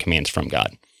pretending like they're commands from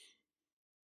God.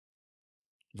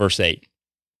 Verse 8,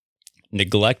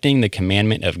 neglecting the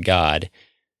commandment of God,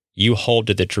 you hold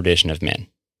to the tradition of men.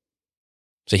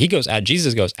 So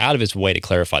Jesus goes out of his way to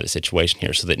clarify the situation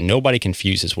here so that nobody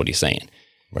confuses what he's saying.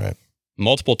 Right.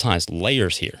 Multiple times,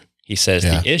 layers here. He says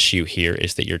the issue here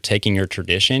is that you're taking your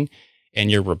tradition and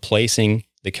you're replacing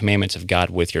the commandments of God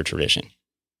with your tradition.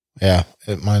 Yeah.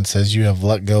 Mine says you have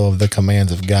let go of the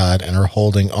commands of God and are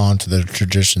holding on to the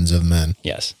traditions of men.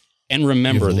 Yes. And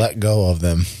remember, let go of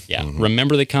them. Yeah.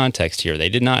 Remember the context here. They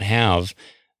did not have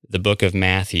the book of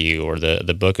Matthew or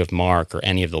the book of Mark or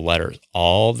any of the letters.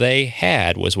 All they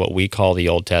had was what we call the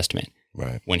Old Testament.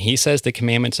 Right. When he says the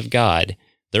commandments of God,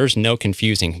 there's no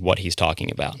confusing what he's talking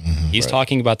about. He's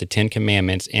talking about the 10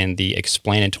 Commandments and the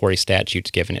explanatory statutes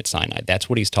given at Sinai. That's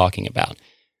what he's talking about.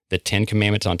 The 10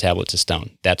 Commandments on tablets of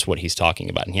stone. That's what he's talking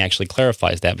about. And he actually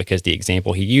clarifies that because the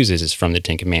example he uses is from the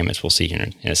 10 Commandments. We'll see here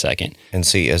in a second. And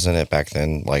see, isn't it back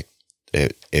then, like,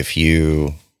 if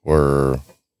you were,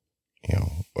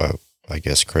 I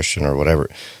guess Christian or whatever,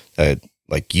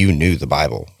 like you knew the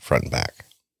Bible front and back.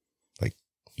 Like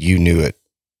you knew it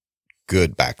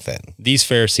good back then. These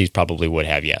Pharisees probably would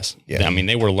have, yes. Yeah. I mean,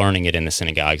 they were learning it in the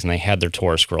synagogues and they had their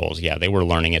Torah scrolls. Yeah, they were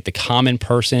learning it. The common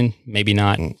person, maybe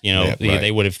not,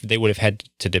 they would have had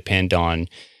to depend on,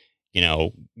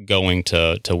 going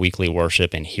to weekly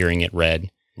worship and hearing it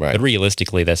read. Right. But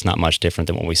realistically, that's not much different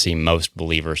than what we see most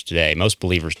believers today. Most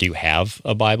believers do have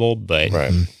a Bible, but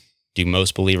do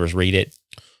most believers read it?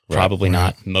 Probably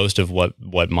not. Most of what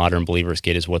modern believers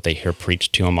get is what they hear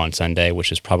preached to them on Sunday, which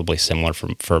is probably similar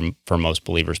for most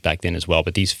believers back then as well.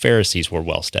 But these Pharisees were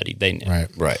well studied. They knew.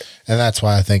 Right. And that's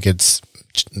why I think that's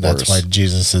why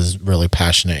Jesus is really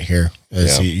passionate here.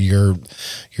 You're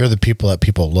the people that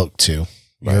people look to.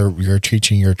 Right. You're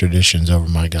teaching your traditions over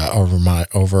my God, over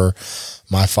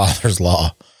my Father's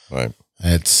law. Right.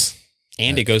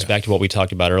 It goes back to what we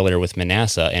talked about earlier with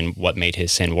Manasseh and what made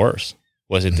his sin worse.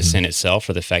 Was it the sin itself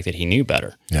or the fact that he knew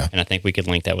better? Yeah. And I think we could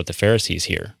link that with the Pharisees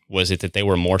here. Was it that they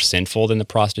were more sinful than the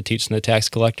prostitutes and the tax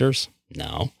collectors?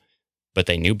 No, but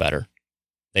they knew better.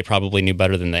 They probably knew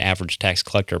better than the average tax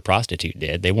collector or prostitute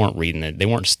did. They weren't they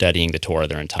weren't studying the Torah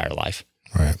their entire life.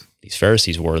 Right. These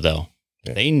Pharisees were, though.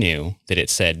 Yeah. They knew that it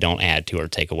said don't add to or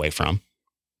take away from.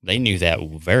 They knew that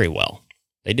very well.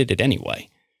 They did it anyway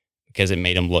because it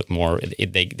made them look more,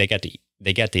 they got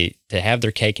to have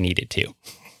their cake and eat it too.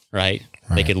 Right?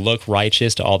 They could look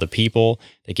righteous to all the people.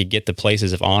 They could get the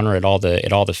places of honor at all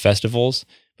the festivals,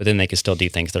 but then they could still do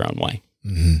things their own way.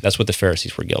 That's what the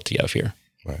Pharisees were guilty of here.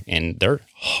 Right. And they're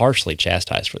harshly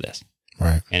chastised for this.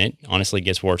 Right. And it honestly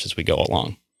gets worse as we go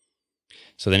along.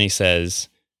 So then he says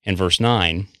in verse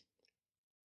 9,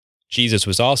 Jesus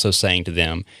was also saying to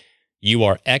them, you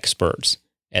are experts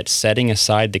at setting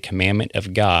aside the commandment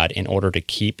of God in order to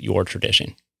keep your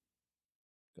tradition.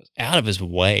 Goes out of his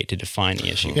way to define the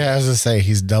issue. Yeah, as I say,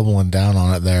 he's doubling down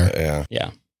on it there.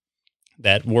 Yeah.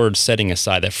 That word setting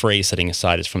aside, that phrase setting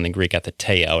aside is from the Greek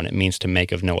atheteo, and it means to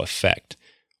make of no effect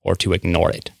or to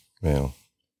ignore it. Yeah.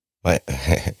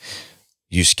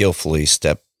 You skillfully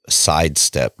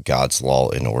sidestep God's law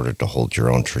in order to hold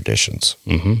your own traditions.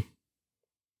 Mm-hmm.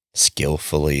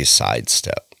 Skillfully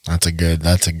sidestep. That's a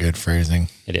good phrasing.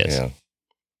 It is. Yeah.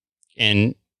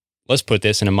 And let's put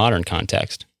this in a modern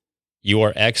context. You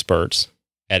are experts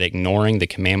at ignoring the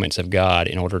commandments of God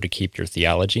in order to keep your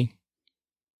theology.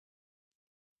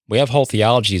 We have whole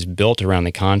theologies built around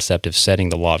the concept of setting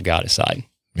the law of God aside.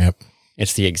 Yep.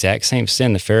 It's the exact same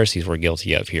sin the Pharisees were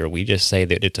guilty of here. We just say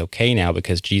that it's okay now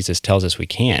because Jesus tells us we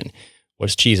can.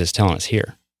 What's Jesus telling us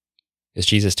here? Is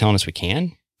Jesus telling us we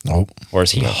can? Nope. Or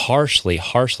is he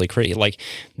harshly critical? Like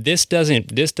this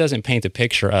doesn't paint the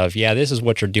picture of, yeah, this is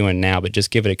what you're doing now, but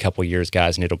just give it a couple years,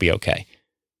 guys, and it'll be okay.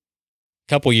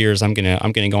 Couple years, I'm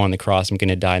gonna go on the cross, I'm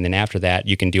gonna die, and then after that,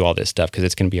 you can do all this stuff because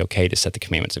it's gonna be okay to set the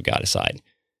commandments of God aside.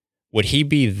 Would he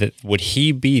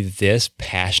be this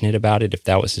passionate about it if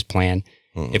that was his plan?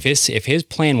 If his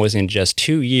plan was in just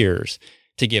 2 years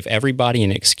to give everybody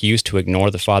an excuse to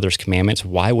ignore the Father's commandments,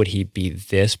 why would he be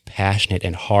this passionate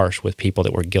and harsh with people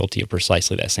that were guilty of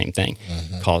precisely that same thing?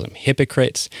 Mm-hmm. Calls them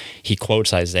hypocrites. He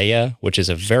quotes Isaiah, which is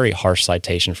a very harsh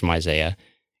citation from Isaiah.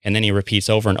 And then he repeats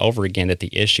over and over again that the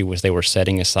issue was they were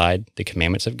setting aside the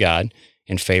commandments of God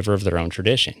in favor of their own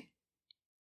tradition.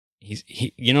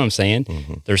 You know what I'm saying?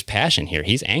 Mm-hmm. There's passion here.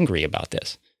 He's angry about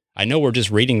this. I know we're just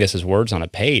reading this as words on a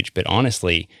page, but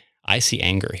honestly, I see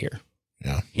anger here.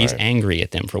 Yeah, he's angry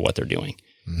at them for what they're doing.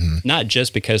 Mm-hmm. Not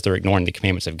just because they're ignoring the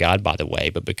commandments of God, by the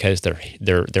way, but because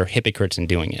they're hypocrites in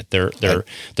doing it.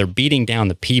 They're beating down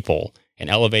the people and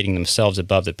elevating themselves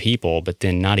above the people, but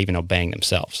then not even obeying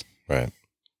themselves. Right.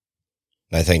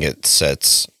 I think it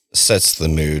sets the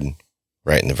mood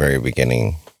right in the very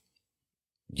beginning.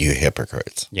 You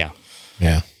hypocrites. Yeah.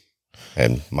 Yeah.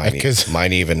 And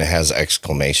mine even has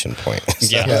exclamation point.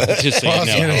 So. Yeah. Just so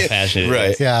you know how passionate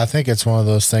it is. Yeah. I think it's one of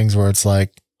those things where it's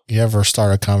like, you ever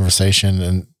start a conversation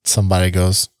and somebody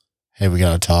goes, "Hey, we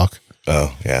got to talk."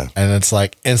 Oh, yeah. And it's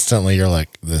like instantly you're like,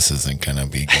 this isn't going to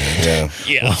be good. Yeah.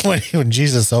 Yeah. When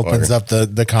Jesus opens up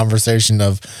the conversation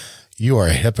of, "You are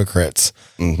hypocrites,"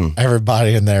 mm-hmm.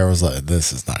 Everybody in there was like,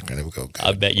 this is not going to go good.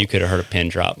 I bet you could have heard a pin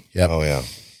drop. Yep. Oh, yeah.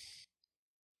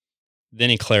 Then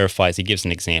he clarifies, he gives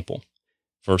an example.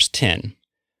 Verse 10,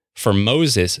 "For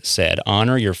Moses said,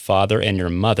 'Honor your father and your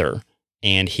mother,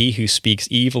 and he who speaks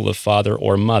evil of father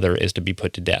or mother is to be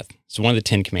put to death.'" It's one of the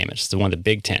 10 commandments. It's one of the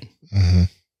big 10. Mm-hmm.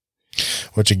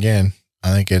 Which again,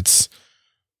 I think it's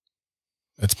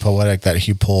poetic that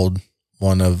he pulled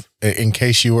one of, in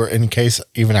case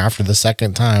even after the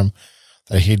second time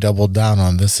that he doubled down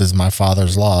on, "This is my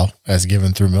Father's law as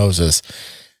given through Moses."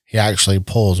 He actually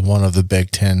pulls one of the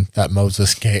big 10 that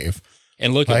Moses gave.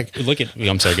 And look at,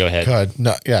 I'm sorry, go ahead. Go ahead.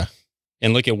 No, yeah.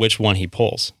 And look at which one he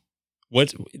pulls.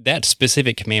 What's that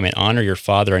specific commandment, honor your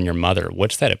father and your mother?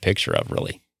 What's that a picture of,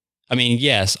 really? I mean,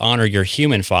 yes, honor your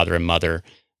human father and mother,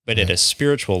 but at a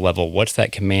spiritual level, what's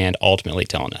that command ultimately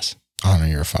telling us? Honor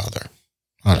your father.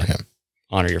 Honor him.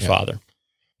 Honor your father.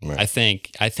 Right. I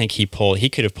think he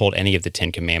could have pulled any of the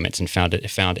 10 commandments and found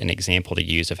an example to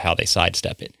use of how they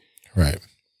sidestep it. Right.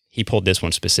 He pulled this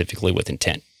one specifically with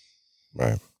intent.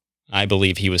 Right. I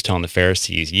believe he was telling the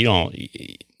Pharisees,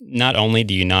 not only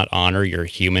do you not honor your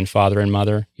human father and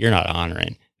mother, you're not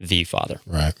honoring the Father.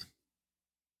 Right.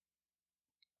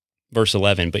 Verse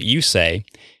 11, "But you say,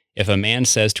 if a man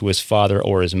says to his father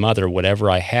or his mother, 'Whatever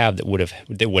I have that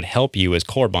would help you is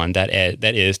korban,'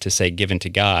 that is to say, given to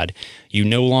God, you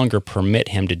no longer permit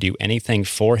him to do anything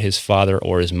for his father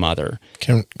or his mother."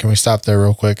 Can we stop there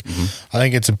real quick? Mm-hmm. I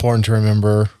think it's important to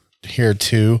remember here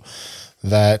too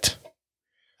that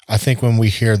I think when we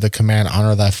hear the command,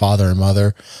 "Honor thy father and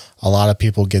mother," a lot of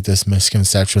people get this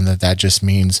misconception that just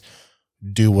means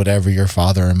do whatever your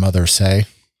father and mother say.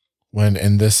 When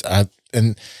in this,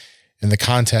 in the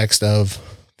context of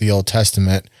the Old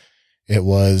Testament, it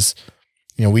was,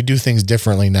 we do things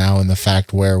differently now in the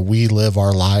fact where we live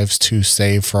our lives to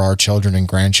save for our children and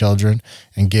grandchildren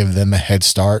and give them a head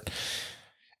start.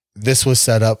 This was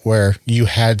set up where you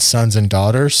had sons and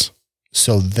daughters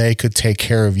so they could take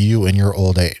care of you in your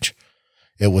old age.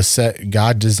 It was set,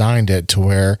 God designed it to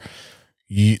where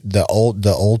the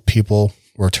old people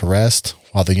were to rest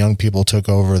while the young people took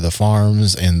over the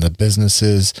farms and the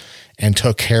businesses and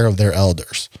took care of their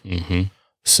elders. Mm-hmm.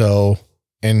 So,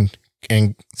 and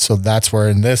so that's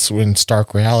where when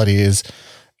stark reality is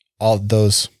all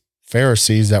those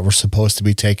Pharisees that were supposed to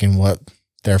be taking what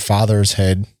their fathers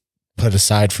had put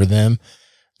aside for them,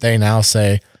 they now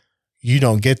say, you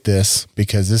don't get this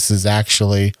because this is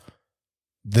the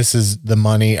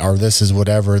money or this is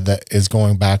whatever that is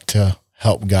going back to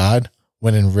help God.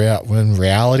 When in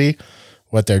reality,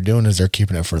 what they're doing is they're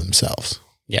keeping it for themselves.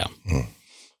 Yeah.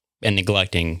 And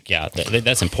neglecting,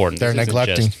 that's important. They're This isn't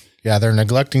neglecting. just- They're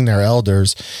neglecting their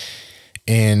elders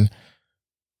and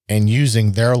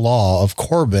using their law of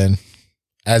Corban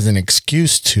as an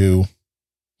excuse to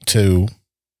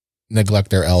neglect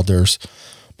their elders,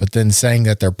 but then saying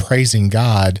that they're praising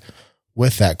God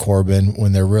with that Corban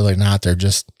when they're really not. They're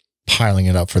just piling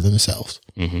it up for themselves.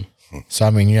 Mm-hmm. So, I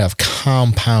mean, you have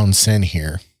compound sin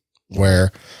here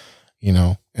where,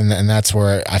 and that's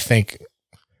where I think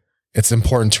it's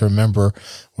important to remember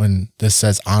when this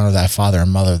says honor thy father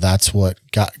and mother, that's what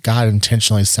God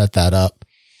intentionally set that up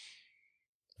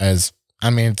as. I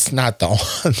mean, it's not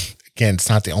it's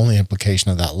not the only implication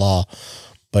of that law,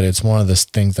 but it's one of the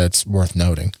things that's worth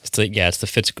noting. It's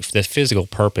the physical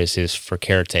purpose is for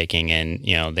caretaking,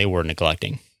 and they were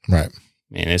neglecting. Right.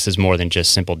 And this is more than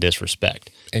just simple disrespect.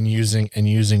 And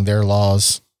using their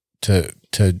laws to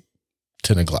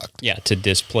neglect. Yeah, to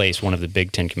displace one of the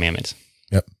big 10 commandments.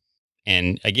 Yep.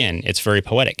 And again, it's very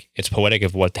poetic. It's poetic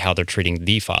of how they're treating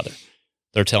the Father.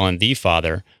 They're telling the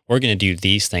Father, we're going to do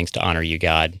these things to honor you,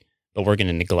 God, but we're going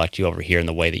to neglect you over here in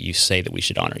the way that you say that we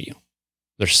should honor you.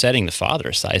 They're setting the Father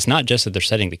aside. It's not just that they're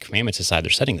setting the commandments aside,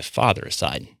 they're setting the Father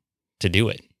aside to do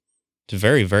it. It's a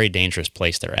very, very dangerous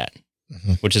place they're at,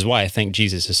 which is why I think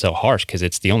Jesus is so harsh, because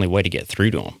it's the only way to get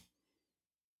through to them,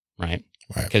 right?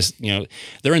 Right. Because,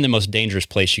 they're in the most dangerous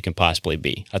place you can possibly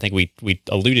be. I think we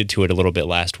alluded to it a little bit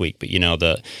last week, but,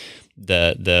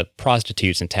 the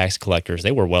prostitutes and tax collectors,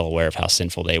 they were well aware of how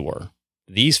sinful they were.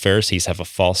 These Pharisees have a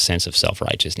false sense of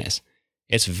self-righteousness.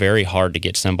 It's very hard to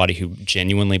get somebody who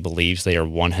genuinely believes they are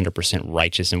 100%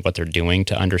 righteous in what they're doing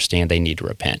to understand they need to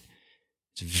repent.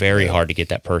 It's very hard to get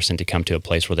that person to come to a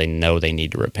place where they know they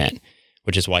need to repent,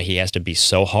 which is why he has to be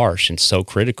so harsh and so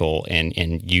critical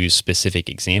and use specific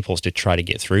examples to try to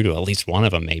get through to at least one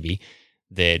of them, maybe,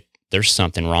 that there's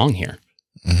something wrong here.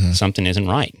 Mm-hmm. Something isn't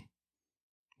right.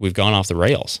 We've gone off the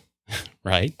rails,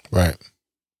 right? Right.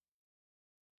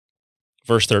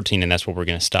 Verse 13, and that's where we're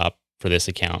going to stop for this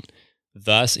account.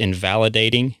 Thus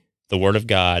invalidating the word of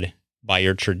God by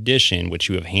your tradition, which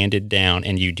you have handed down,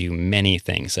 and you do many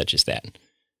things such as that.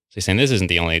 So he's saying this isn't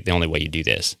the only way you do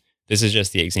this. This is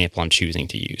just the example I'm choosing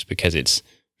to use because it's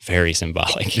very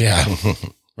symbolic. Yeah.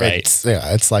 Right.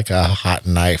 It's like a hot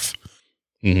knife.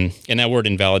 Mm-hmm. And that word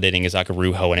invalidating is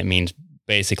akaruho, and it means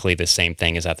basically the same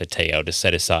thing as atheteo, to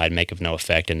set aside, make of no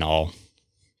effect, and all,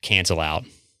 cancel out,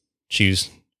 choose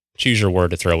your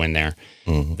word to throw in there.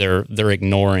 Mm-hmm. They're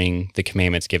ignoring the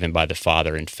commandments given by the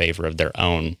Father in favor of their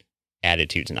own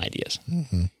attitudes and ideas.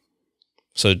 Mm-hmm.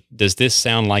 So does this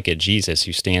sound like a Jesus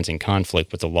who stands in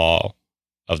conflict with the law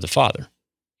of the Father?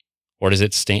 Or does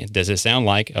it sound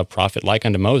like a prophet like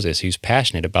unto Moses who's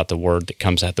passionate about the words that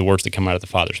come out of the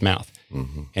Father's mouth,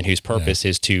 and whose purpose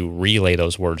is to relay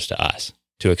those words to us,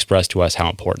 to express to us how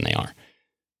important they are?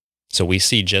 So we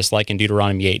see, just like in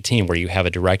Deuteronomy 18, where you have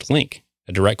a direct link,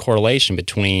 a direct correlation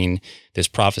between this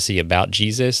prophecy about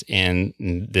Jesus and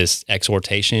this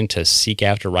exhortation to seek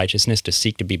after righteousness, to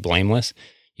seek to be blameless.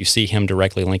 You see him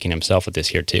directly linking himself with this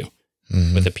here too,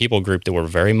 with a people group that were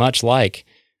very much like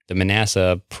the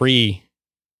Manasseh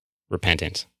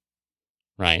pre-repentance,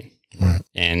 right?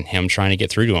 And him trying to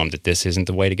get through to them that this isn't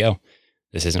the way to go.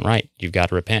 This isn't right. You've got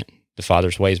to repent. The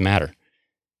Father's ways matter.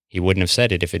 He wouldn't have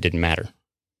said it if it didn't matter,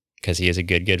 because he is a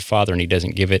good Father, and he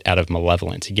doesn't give it out of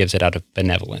malevolence. He gives it out of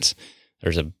benevolence.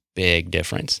 There's a big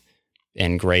difference.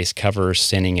 And grace covers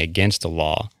sinning against the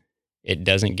law. It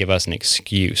doesn't give us an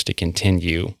excuse to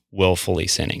continue willfully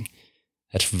sinning.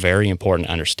 That's very important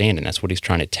to understand, and that's what he's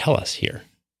trying to tell us here.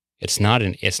 It's not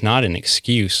an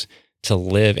excuse to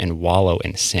live and wallow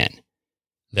in sin.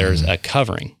 There's a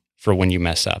covering for when you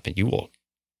mess up, and you will,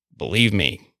 believe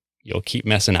me, you'll keep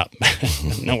messing up.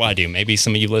 No, I do. Maybe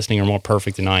some of you listening are more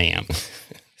perfect than I am.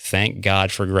 Thank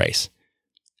God for grace.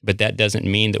 But that doesn't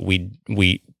mean that we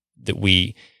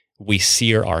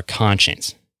sear our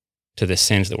conscience to the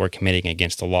sins that we're committing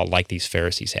against the law, like these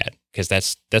Pharisees had, because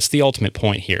that's the ultimate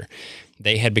point here.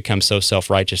 They had become so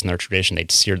self-righteous in their tradition, they'd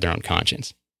seared their own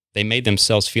conscience. They made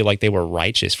themselves feel like they were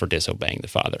righteous for disobeying the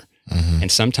Father.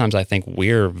 And sometimes I think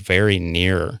we're very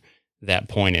near that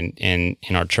point in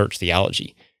our church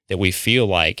theology, that we feel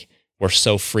like we're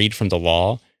so freed from the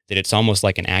law that it's almost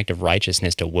like an act of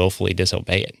righteousness to willfully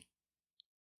disobey it.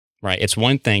 Right? It's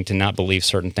one thing to not believe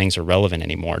certain things are relevant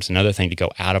anymore. It's another thing to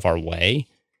go out of our way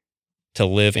to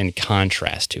live in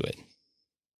contrast to it.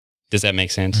 Does that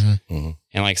make sense? And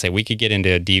like I say, we could get into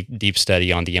a deep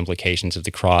study on the implications of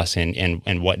the cross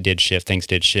and what did shift. Things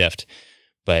did shift,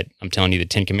 but I'm telling you, the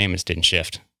 10 Commandments didn't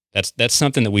shift. That's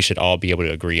something that we should all be able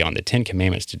to agree on. The 10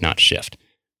 Commandments did not shift.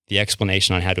 The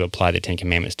explanation on how to apply the 10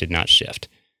 Commandments did not shift.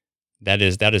 That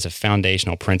is a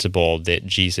foundational principle that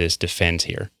Jesus defends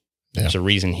here. Yeah. There's a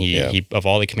reason he of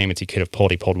all the commandments he could have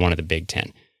pulled, he pulled one of the big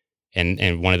 10.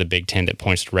 And one of the big 10 that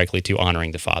points directly to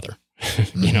honoring the Father.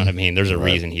 You know what I mean? There's a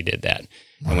reason he did that.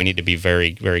 And we need to be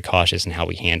very, very cautious in how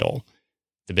we handle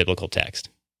the biblical text.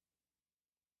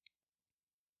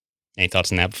 Any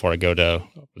thoughts on that before I go to,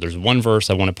 there's one verse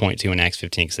I want to point to in Acts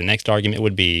 15, because the next argument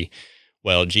would be,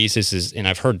 well, Jesus is, and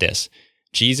I've heard this,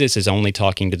 Jesus is only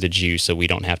talking to the Jews so we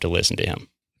don't have to listen to him.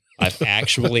 I've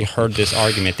actually heard this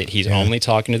argument that he's only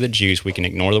talking to the Jews. We can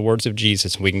ignore the words of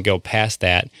Jesus and we can go past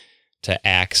that to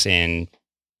Acts and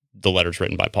the letters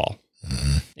written by Paul.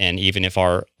 Mm-hmm. And even if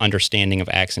our understanding of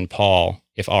Acts and Paul,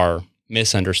 if our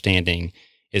misunderstanding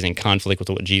is in conflict with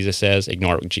what Jesus says,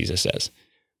 ignore what Jesus says.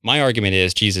 My argument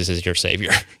is Jesus is your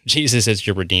Savior. Jesus is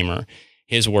your Redeemer.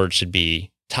 His word should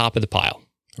be top of the pile,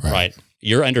 right?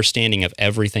 Your understanding of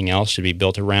everything else should be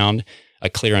built around a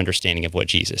clear understanding of what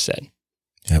Jesus said.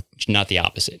 Yep. Not the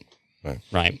opposite,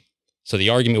 right? So the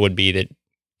argument would be that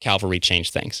Calvary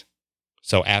changed things.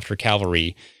 So after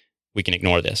Calvary, we can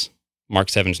ignore this. Mark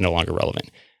 7 is no longer relevant.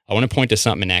 I want to point to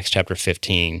something in Acts chapter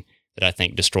 15 that I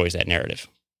think destroys that narrative.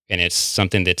 And it's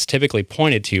something that's typically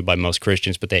pointed to by most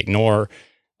Christians, but they ignore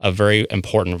a very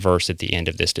important verse at the end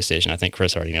of this decision. I think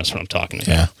Chris already knows what I'm talking about.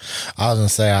 Yeah. I was going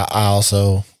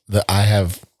to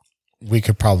say, we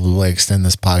could probably extend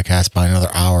this podcast by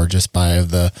another hour just by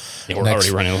we're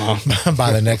already running along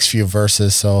by the next few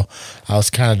verses. So I was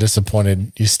kind of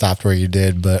disappointed you stopped where you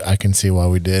did, but I can see why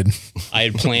we did. I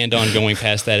had planned on going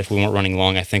past that if we weren't running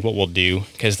long. I think what we'll do,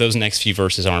 because those next few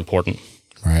verses are important,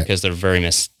 right? Because they're very,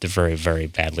 very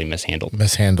badly mishandled.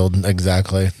 Mishandled,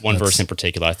 exactly. One verse in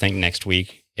particular. I think next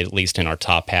week, at least in our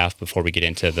top half, before we get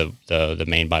into the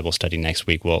main Bible study next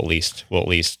week, we'll at least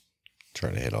try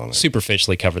to hit on it.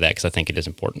 Superficially cover that because I think it is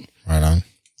important. Right on.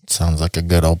 Sounds like a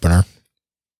good opener.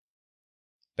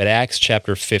 But Acts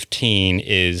chapter 15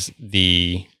 is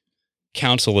the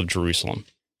Council of Jerusalem.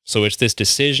 So it's this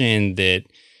decision that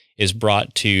is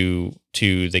brought to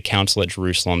the Council at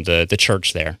Jerusalem, the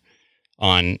church there,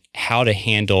 on how to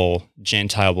handle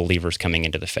Gentile believers coming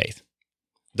into the faith.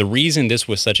 The reason this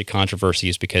was such a controversy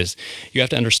is because you have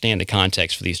to understand the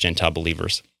context for these Gentile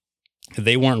believers.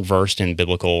 They weren't versed in the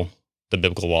biblical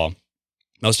law.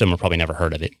 Most of them have probably never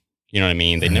heard of it. You know what I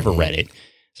mean? They never read it.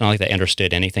 It's not like they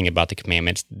understood anything about the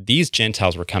commandments. These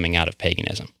Gentiles were coming out of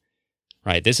paganism,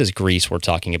 right? This is Greece we're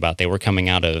talking about. They were coming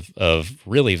out of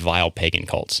really vile pagan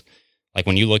cults. Like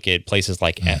when you look at places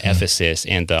like Ephesus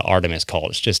and the Artemis cult,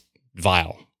 it's just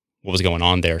vile what was going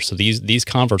on there. So these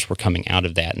converts were coming out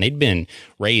of that, and they'd been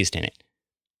raised in it.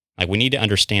 Like we need to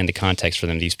understand the context for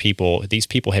them. These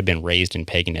people had been raised in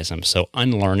paganism. So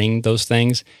unlearning those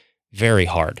things, very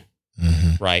hard,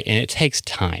 right? And it takes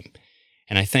time.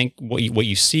 And I think what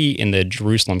you see in the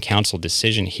Jerusalem Council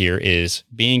decision here is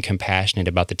being compassionate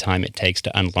about the time it takes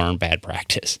to unlearn bad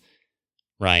practice,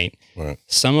 right?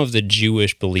 Some of the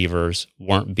Jewish believers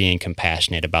weren't being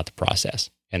compassionate about the process,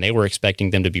 and they were expecting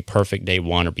them to be perfect day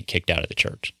one or be kicked out of the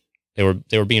church. They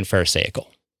were being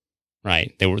pharisaical,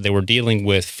 right? They were dealing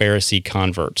with Pharisee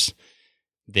converts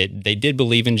that they did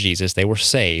believe in Jesus. They were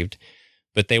saved,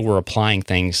 but they were applying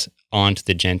things onto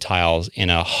the Gentiles in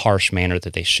a harsh manner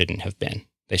that they shouldn't have been.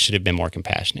 They should have been more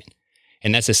compassionate.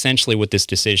 And that's essentially what this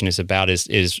decision is about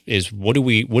is what do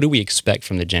we expect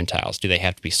from the Gentiles? Do they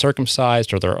have to be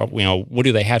circumcised, or what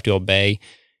do they have to obey?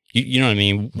 You know what I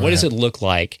mean? What does it look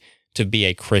like to be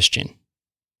a Christian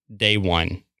day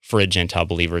one for a Gentile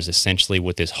believer is essentially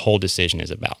what this whole decision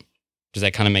is about. Does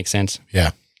that kind of make sense?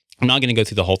 Yeah. I'm not going to go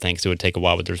through the whole thing because it would take a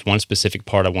while, but there's one specific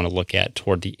part I want to look at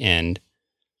toward the end.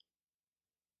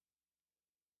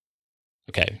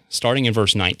 Okay, starting in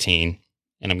verse 19,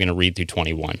 and I'm going to read through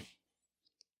 21.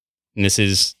 And this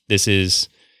is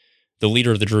the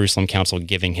leader of the Jerusalem Council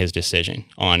giving his decision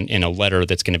in a letter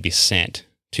that's going to be sent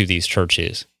to these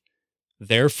churches.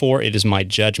 Therefore, it is my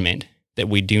judgment that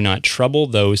we do not trouble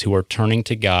those who are turning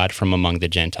to God from among the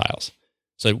Gentiles.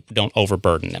 So don't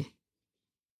overburden them.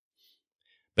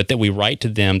 But that we write to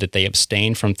them that they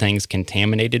abstain from things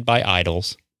contaminated by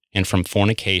idols, and from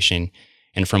fornication,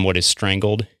 and from what is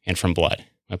strangled, and from blood.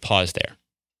 I pause there.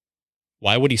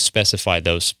 Why would he specify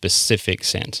those specific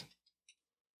sins?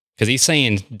 Because he's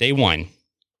saying day one,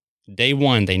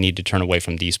 they need to turn away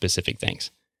from these specific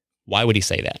things. Why would he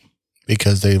say that?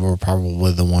 Because they were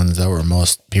probably the ones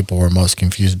that people were most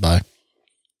confused by.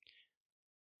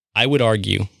 I would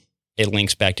argue it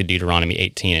links back to Deuteronomy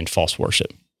 18 and false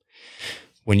worship.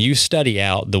 When you study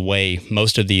out the way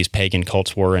most of these pagan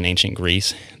cults were in ancient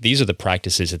Greece, these are the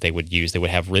practices that they would use. They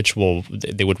would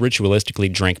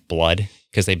ritualistically drink blood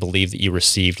because they believed that you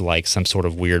received like some sort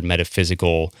of weird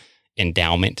metaphysical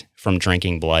endowment from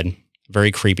drinking blood.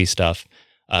 Very creepy stuff.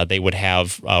 They would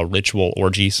have ritual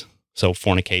orgies. So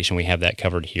fornication, we have that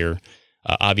covered here.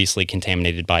 Obviously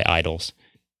contaminated by idols.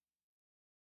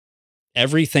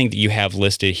 Everything that you have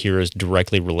listed here is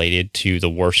directly related to the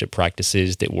worship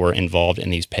practices that were involved in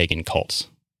these pagan cults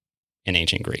in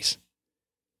ancient Greece.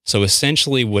 So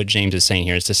essentially what James is saying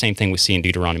here is the same thing we see in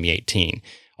Deuteronomy 18.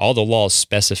 All the laws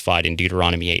specified in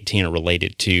Deuteronomy 18 are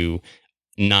related to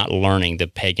not learning the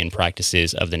pagan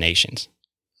practices of the nations,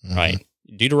 right?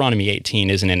 Deuteronomy 18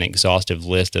 isn't an exhaustive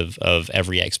list of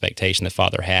every expectation the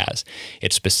Father has.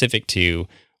 It's specific to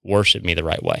worship me the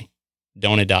right way.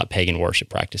 Don't adopt pagan worship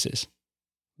practices.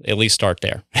 At least start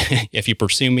there. If you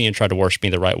pursue me and try to worship me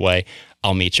the right way,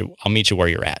 I'll meet you where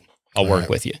you're at. I'll work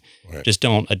with you. Right. Just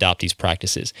don't adopt these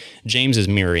practices. James is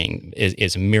mirroring.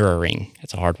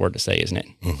 That's a hard word to say, isn't it?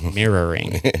 Mm-hmm.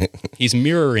 Mirroring. He's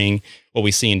mirroring what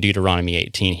we see in Deuteronomy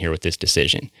 18 here with this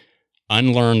decision.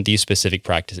 Unlearn these specific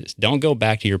practices. Don't go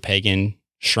back to your pagan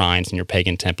shrines and your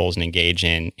pagan temples and engage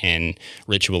in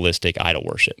ritualistic idol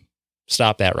worship.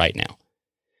 Stop that right now.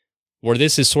 Where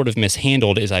this is sort of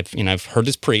mishandled is I've heard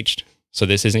this preached, so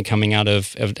this isn't coming out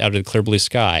of the clear blue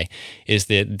sky, is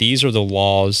that these are the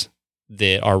laws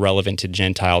that are relevant to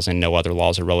Gentiles and no other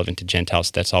laws are relevant to Gentiles.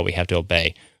 So that's all we have to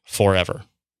obey forever.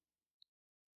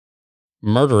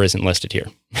 Murder isn't listed here.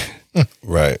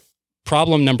 Right.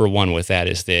 Problem number one with that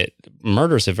is that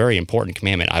murder is a very important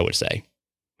commandment, I would say.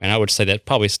 And I would say that's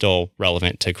probably still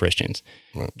relevant to Christians.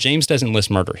 Right. James doesn't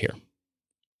list murder here.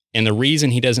 And the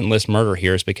reason he doesn't list murder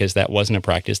here is because that wasn't a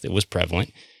practice that was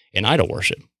prevalent in idol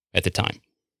worship at the time.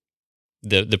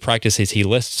 The practices he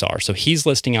lists are. So he's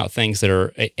listing out things that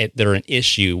are an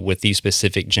issue with these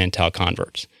specific Gentile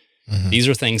converts. Mm-hmm. These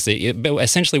are things that, but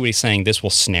essentially what he's saying, this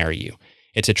will snare you.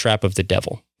 It's a trap of the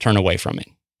devil. Turn away from it.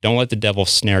 Don't let the devil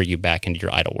snare you back into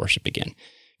your idol worship again,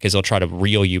 because he'll try to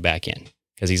reel you back in,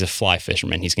 because he's a fly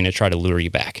fisherman. He's going to try to lure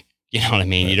you back. You know what I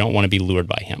mean? Right. You don't want to be lured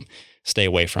by him. Stay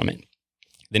away from it.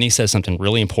 Then he says something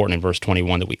really important in verse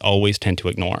 21 that we always tend to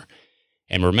ignore.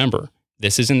 And remember,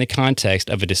 this is in the context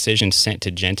of a decision sent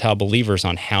to Gentile believers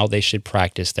on how they should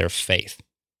practice their faith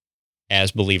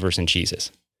as believers in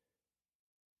Jesus.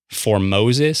 For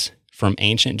Moses, from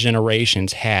ancient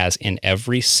generations, has in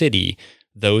every city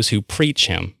those who preach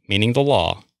him, meaning the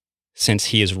law, since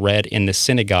he is read in the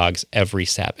synagogues every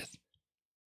Sabbath.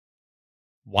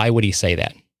 Why would he say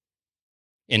that?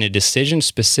 In a decision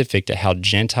specific to how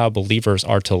Gentile believers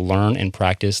are to learn and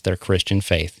practice their Christian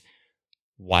faith,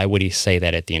 why would he say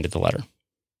that at the end of the letter?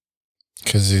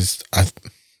 Because I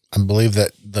believe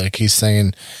that, like, he's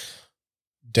saying,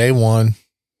 day one,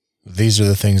 these are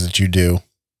the things that you do.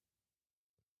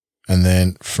 And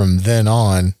then from then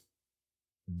on,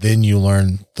 then you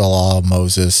learn the law of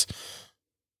Moses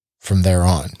from there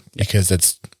on, because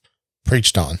it's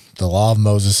preached on. The law of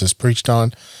Moses is preached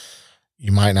on.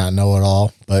 You might not know it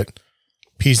all, but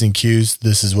P's and Q's,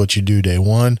 this is what you do day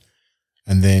one.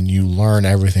 And then you learn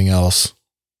everything else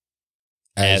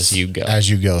as you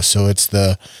go. So it's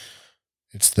the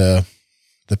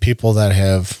people that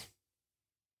have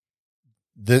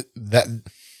that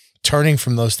turning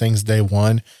from those things day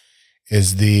one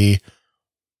is the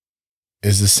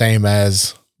same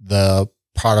as the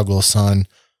prodigal son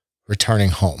returning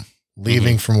home,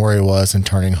 leaving from where he was and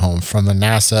turning home from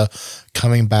Manasseh,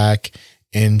 coming back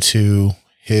into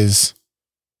his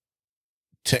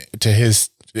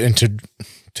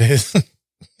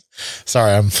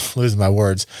sorry, I'm losing my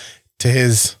words, to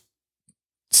his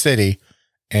city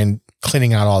and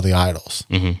cleaning out all the idols.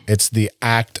 Mm-hmm. It's the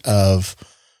act of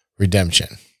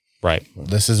redemption. Right.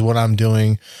 This is what I'm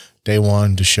doing day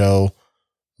one to show,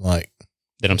 like,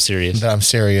 that I'm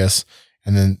serious.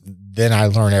 And then I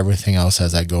learn everything else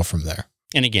as I go from there.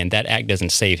 And again, that act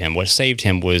doesn't save him. What saved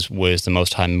him was the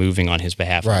Most High moving on his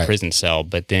behalf in the prison cell,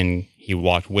 but then he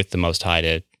walked with the Most High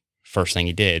to, first thing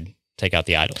he did, take out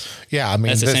the idols. Yeah, I mean,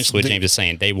 that's essentially what James is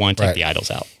saying. They want to take the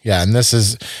idols out. Yeah, and this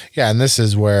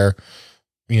is where,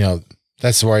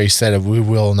 that's where he said, we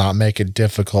will not make it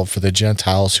difficult for the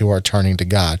Gentiles who are turning to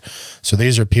God. So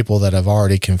these are people that have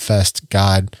already confessed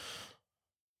God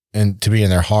and to be in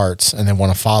their hearts, and they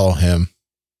want to follow him,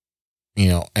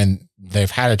 and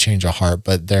they've had a change of heart,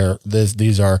 but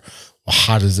these are,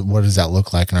 what does that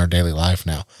look like in our daily life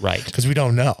now? Right. Because we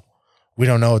don't know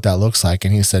what that looks like.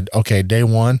 And he said, okay, day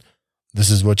one, this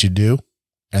is what you do.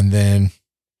 And then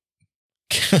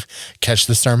catch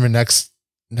the sermon next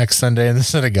Sunday in the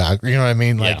synagogue. You know what I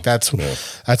mean? Like that's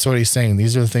what he's saying.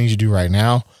 These are the things you do right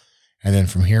now. And then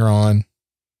from here on,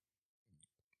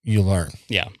 you learn.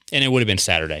 Yeah. And it would have been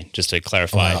Saturday, just to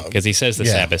clarify, because he says the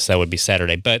Sabbath, so that would be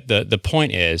Saturday. But the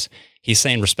point is, he's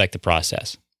saying respect the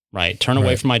process. right? Turn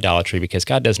away from idolatry, because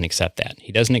God doesn't accept that.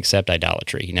 He doesn't accept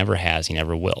idolatry. He never has. He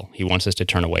never will. He wants us to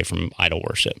turn away from idol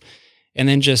worship, and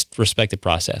then just respect the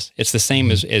process. It's the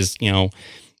same as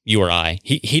you or I.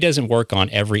 He doesn't work on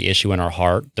every issue in our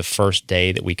heart the first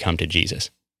day that we come to Jesus.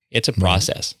 It's a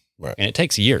process, and it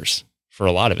takes years for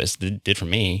a lot of us. It did for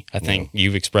me. I think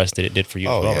you've expressed that it did for you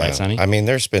as well, right, Sonny? I mean,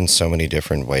 there's been so many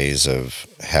different ways of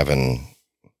having.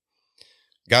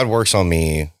 God works on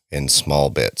me in small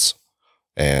bits.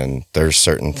 And there's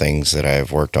certain things that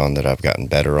I've worked on that I've gotten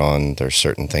better on. There's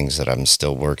certain things that I'm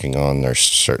still working on. There's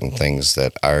certain things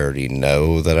that I already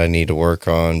know that I need to work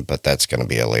on, but that's going to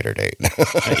be a later date.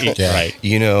 Right.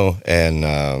 And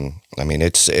I mean,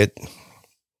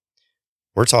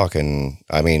 we're talking,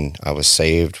 I mean, I was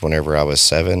saved whenever I was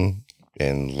 7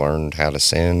 and learned how to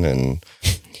sin and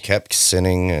kept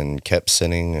sinning and kept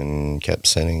sinning and kept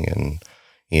sinning. And,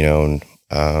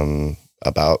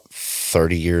 about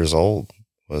 30 years old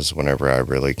was whenever I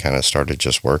really kind of started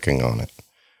just working on it.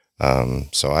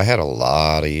 So I had a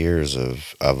lot of years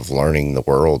of learning the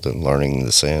world and learning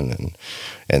the sin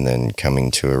and then coming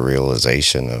to a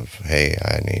realization of, hey,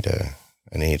 I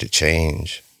need to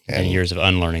change. And years of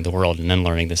unlearning the world and then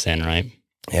learning the sin, right?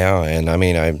 Yeah. And I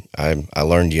mean, I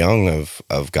learned young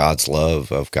of God's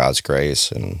love, of God's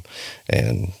grace and,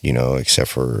 except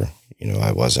for,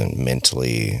 I wasn't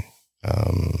mentally,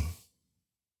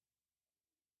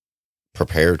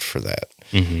 prepared for that.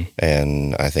 Mm-hmm.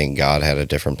 And I think God had a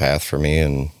different path for me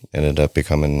and ended up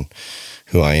becoming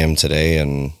who I am today.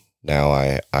 And now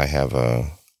I have I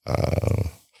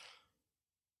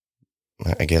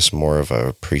guess more of a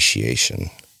appreciation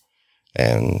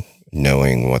and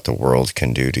knowing what the world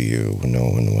can do to you,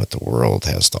 knowing what the world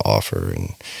has to offer.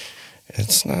 And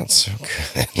it's not so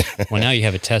good. Well, now you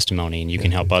have a testimony and you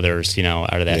can help others,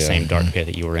 out of that same dark pit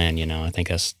that you were in, I think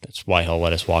that's why he'll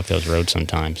let us walk those roads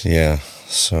sometimes. Yeah.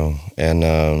 So, and,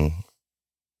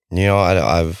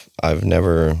 I've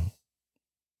never,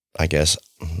 I guess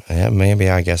I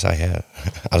have.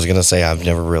 I was going to say I've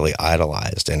never really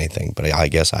idolized anything, but I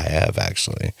guess I have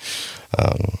actually.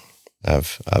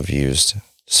 I've used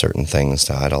certain things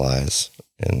to idolize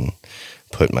and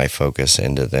put my focus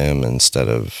into them instead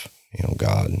of,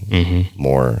 God,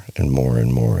 more and more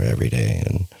and more every day.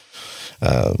 And,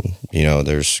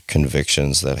 there's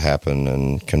convictions that happen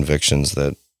and convictions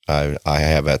that I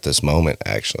have at this moment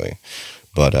actually,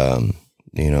 but,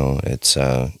 it's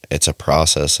a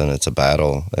process and it's a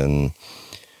battle and,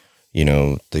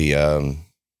 the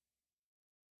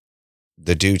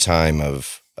due time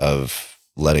of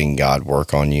letting God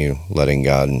work on you, letting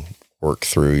God work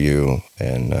through you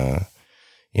and,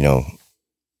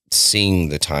 seeing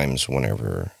the times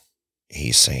whenever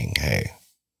he's saying, hey,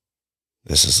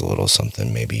 this is a little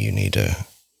something maybe you need to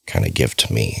kind of give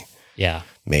to me. Yeah.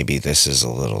 Maybe this is a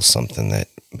little something that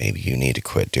maybe you need to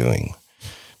quit doing.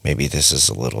 Maybe this is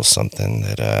a little something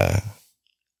that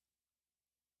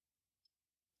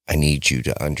I need you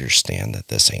to understand that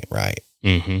this ain't right.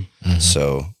 Mm-hmm. Mm-hmm.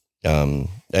 So, and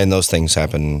those things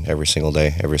happen every single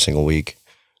day, every single week.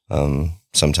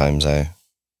 Sometimes I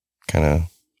kind of,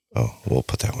 we'll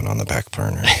put that one on the back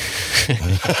burner.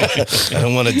 I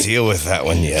don't want to deal with that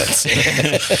one yet.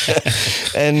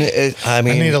 And I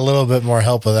need a little bit more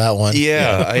help with that one.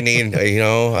 Yeah, I need,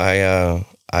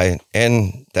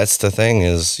 and that's the thing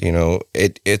is,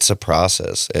 it's a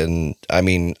process. And I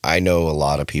mean, I know a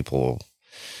lot of people,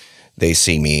 they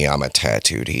see me, I'm a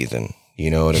tattooed heathen. You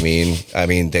know what I mean? I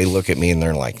mean, they look at me and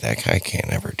they're like, that guy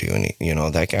can't ever do any,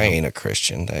 that guy ain't a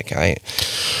Christian, that guy.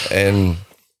 And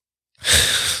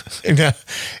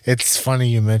it's funny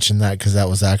you mentioned that because that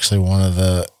was actually one of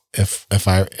the, if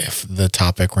the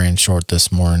topic ran short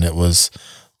this morning,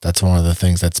 that's one of the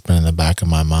things that's been in the back of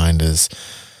my mind is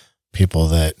people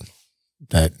that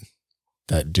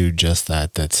do just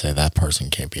that say that person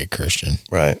can't be a Christian.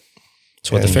 Right.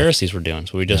 It's what the Pharisees were doing.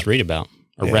 So we just read about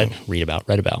or read about.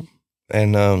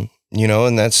 And, and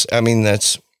that's,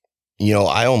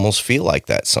 I almost feel like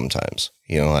that sometimes,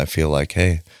 I feel like,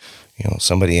 hey,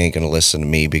 somebody ain't going to listen to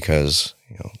me because,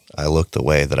 I look the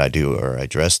way that I do, or I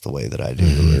dress the way that I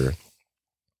do, or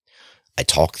I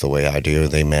talk the way I do.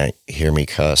 They might hear me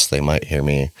cuss. They might hear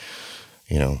me,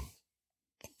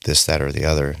 this, that, or the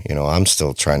other. I'm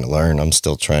still trying to learn. I'm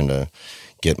still trying to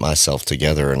get myself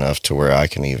together enough to where I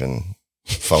can even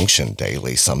function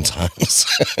daily sometimes.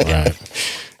 Right.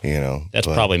 That's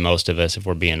probably most of us, if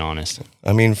we're being honest.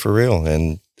 I mean, for real.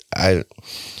 And I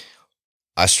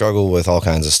struggle with all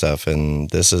kinds of stuff, and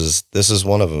this is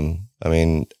one of them. I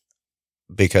mean,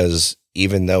 because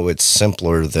even though it's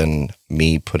simpler than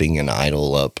me putting an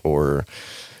idol up or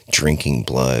drinking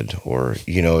blood, or,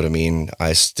 you know what I mean?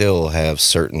 I still have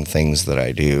certain things that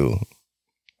I do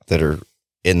that are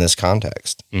in this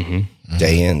context,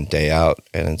 day in, day out.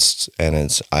 And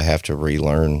it's, I have to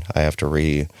relearn, I have to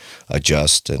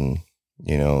readjust. And,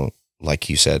 you know, like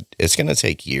you said, it's going to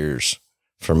take years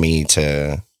for me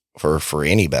for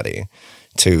anybody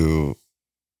to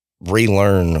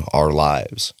relearn our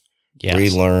lives,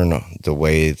 relearn the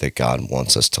way that God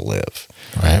wants us to live.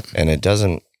 Right. And it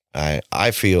doesn't,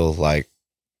 I feel like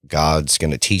God's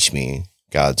going to teach me,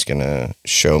 God's going to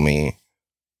show me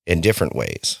in different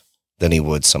ways than he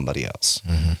would somebody else.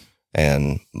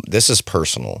 And this is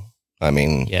personal. I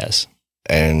mean, yes.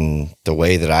 And the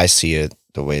way that I see it,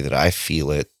 the way that I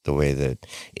feel it, the way that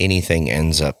anything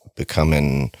ends up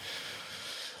becoming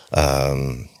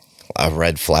a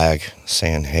red flag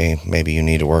saying, hey, maybe you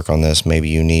need to work on this. Maybe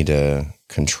you need to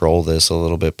control this a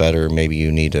little bit better. Maybe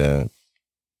you need to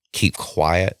keep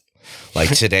quiet. Like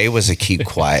today was a keep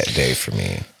quiet day for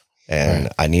me. And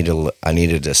I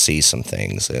needed to see some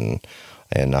things, and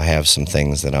I have some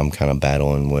things that I'm kind of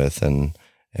battling with, and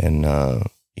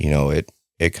you know,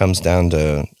 it comes down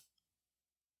to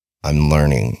I'm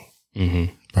learning.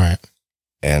 Right.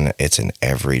 And it's an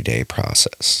everyday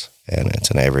process, and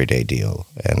it's an everyday deal.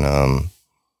 And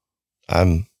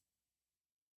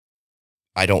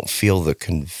I don't feel the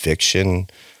conviction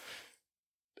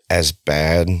as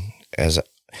bad as,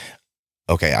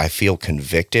 okay, I feel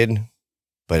convicted,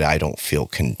 but I don't feel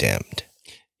condemned.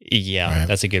 Yeah,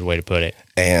 that's a good way to put it.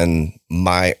 And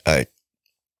my,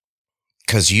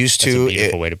 because used That's to, a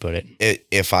beautiful way to put it. It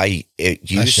That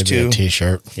used should to be a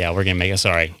t-shirt. Yeah, we're gonna make it.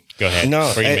 Sorry, go ahead.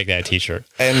 No, we're gonna make that a t-shirt.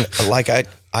 And like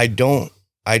I don't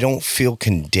feel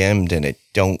condemned, and it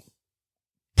don't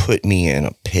put me in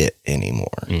a pit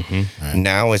anymore. Right.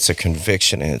 Now it's a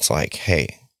conviction, and it's like,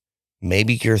 hey,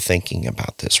 maybe you're thinking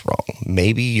about this wrong.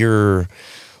 Maybe you're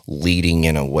leading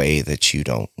in a way that you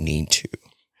don't need to.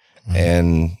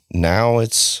 And now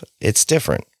it's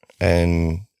different.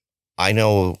 And I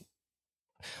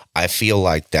feel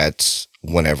like that's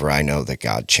whenever I know that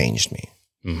God changed me.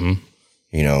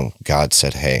 You know, God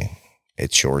said, hey,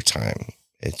 it's your time.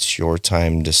 It's your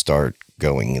time to start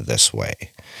going this way.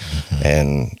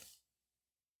 And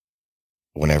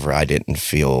whenever I didn't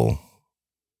feel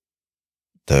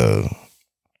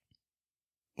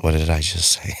what did I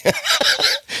just say?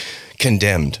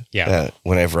 Condemned. Yeah.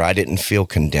 Whenever I didn't feel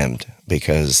condemned,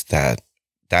 because that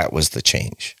was the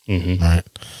change. Right.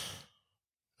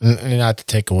 And not to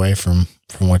take away from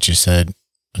what you said,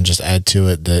 and just add to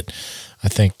it that I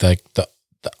think like the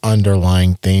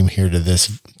underlying theme here to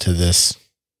this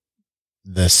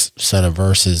set of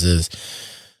verses is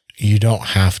you don't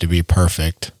have to be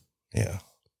perfect. Yeah.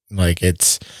 Like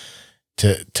it's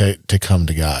to come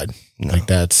to God. No. Like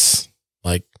that's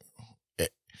like,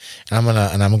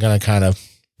 and I'm gonna kind of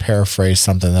paraphrase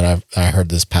something that I heard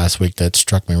this past week that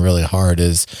struck me really hard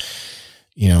is,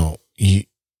 you know, you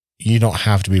don't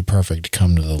have to be perfect to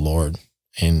come to the Lord,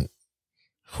 and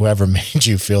whoever made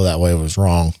you feel that way was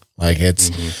wrong. Like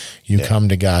it's, you come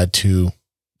to God to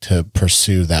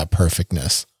pursue that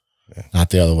perfectness, not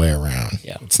the other way around.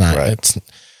 Yeah. It's not, Right. it's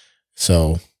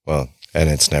so, Well, and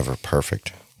it's never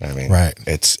perfect. I mean, right.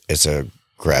 It's a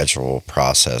gradual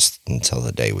process until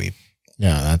the day we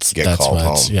that's called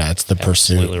what it's, home. it's the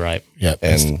pursuit. Absolutely right. Yep.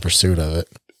 It's the And- pursuit of it.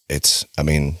 it's, I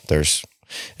mean,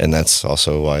 and that's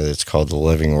also why it's called the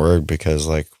living word, because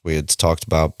like we had talked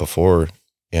about before,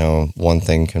 you know, one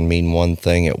thing can mean one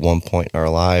thing at one point in our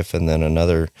life, and then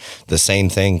the same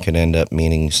thing can end up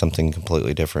meaning something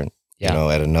completely different, you know,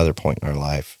 at another point in our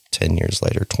life, 10 years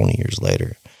later, 20 years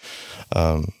later.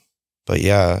 But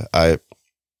yeah,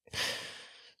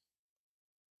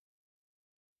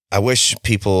 I wish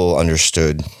people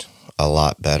understood a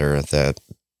lot better that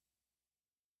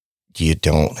you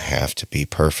don't have to be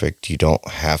perfect. You don't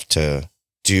have to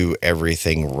do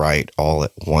everything right all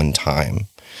at one time,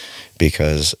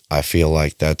 because I feel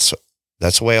like that's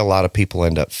the way a lot of people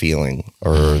end up feeling,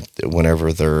 or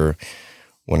whenever they're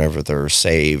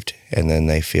saved, and then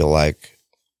they feel like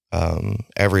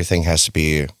everything has to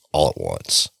be all at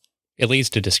once. It leads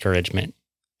to discouragement.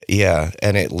 Yeah,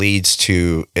 and it leads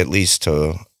to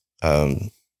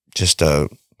just a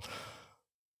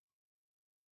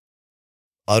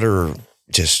utter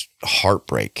just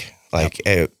heartbreak. Like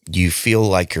you feel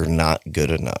like you're not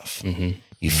good enough.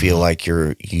 You feel like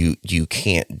you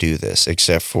can't do this,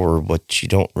 except for what you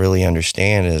don't really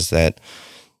understand is that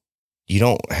you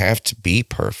don't have to be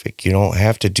perfect. You don't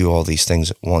have to do all these things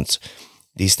at once.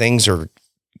 These things are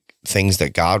things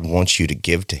that God wants you to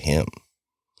give to him.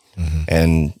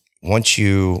 And once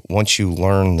you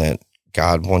learn that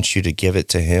God wants you to give it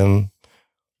to him,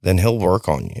 then he'll work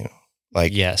on you.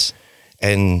 Like, yes.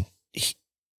 And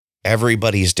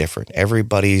everybody's different.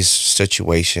 Everybody's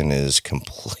situation is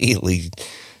completely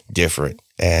different.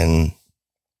 And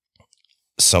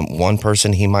one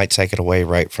person, he might take it away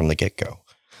right from the get-go.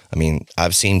 I mean,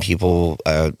 I've seen people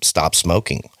stop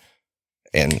smoking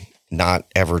and not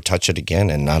ever touch it again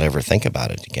and not ever think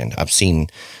about it again. I've seen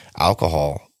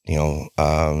alcohol,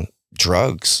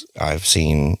 drugs. I've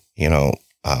seen,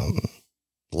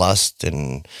 lust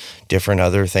and different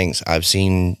other things. I've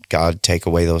seen God take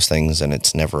away those things and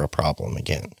it's never a problem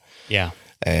again. Yeah.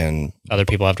 And other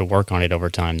people have to work on it over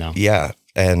time though. Yeah.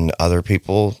 And other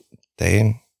people,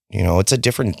 they, it's a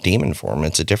different demon for them.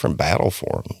 It's a different battle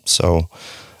for them. So,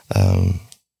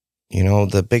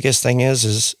 the biggest thing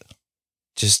is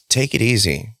just take it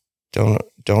easy. Don't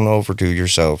overdo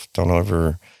yourself. Don't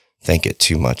overthink it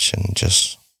too much and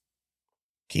just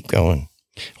keep going.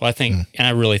 Well, I think, and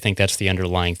I really think that's the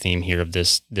underlying theme here of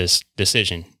this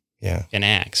decision. Yeah. In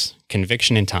Acts,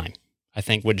 conviction and time. I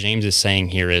think what James is saying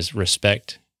here is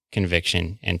respect,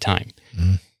 conviction, and time.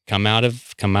 Mm-hmm. Come out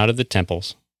of the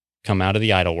temples, come out of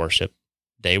the idol worship,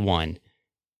 day one,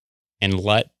 and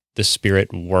let the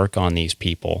Spirit work on these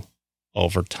people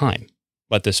over time.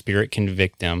 Let the Spirit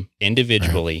convict them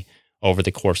individually over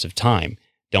the course of time.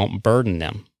 Don't burden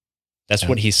them. That's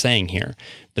what he's saying here.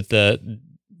 But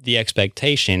the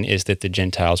expectation is that the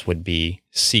Gentiles would be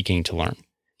seeking to learn.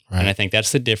 Right. And I think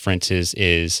that's the difference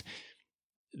is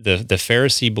the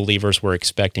Pharisee believers were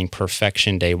expecting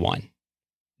perfection day one.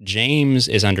 James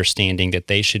is understanding that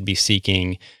they should be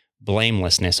seeking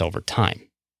blamelessness over time.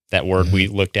 That word we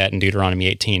looked at in Deuteronomy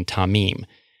 18, tamim.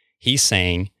 He's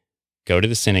saying, go to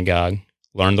the synagogue,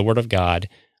 learn the word of God,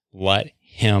 let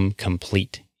him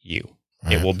complete you.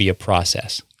 Right. It will be a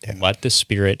process. Yeah. Let the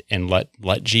Spirit and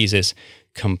let Jesus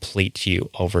complete you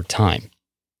over time.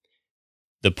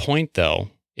 The point, though,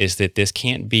 is that this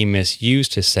can't be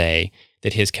misused to say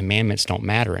that his commandments don't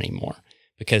matter anymore,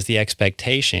 because the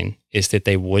expectation is that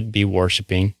they would be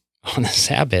worshiping on the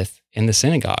Sabbath in the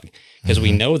synagogue, because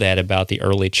we know that about the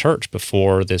early church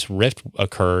before this rift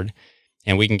occurred,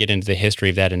 and we can get into the history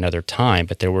of that another time,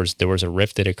 but there was a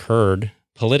rift that occurred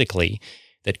politically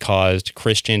that caused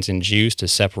Christians and Jews to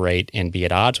separate and be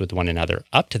at odds with one another.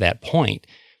 Up to that point,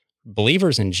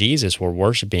 believers in Jesus were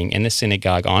worshiping in the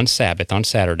synagogue on Sabbath, on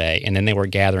Saturday, and then they were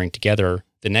gathering together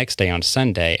the next day on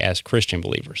Sunday as Christian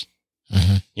believers.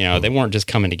 They weren't just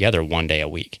coming together one day a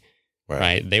week,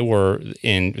 right? They were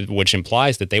which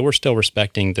implies that they were still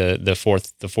respecting the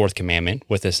fourth commandment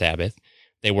with the Sabbath.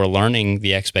 They were learning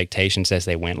the expectations as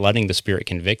they went, letting the Spirit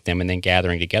convict them, and then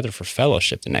gathering together for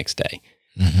fellowship the next day.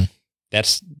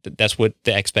 That's what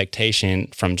the expectation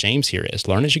from James here is.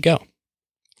 Learn as you go.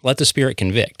 Let the Spirit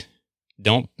convict.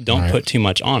 Don't put too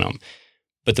much on them.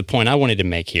 But the point I wanted to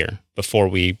make here before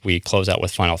we close out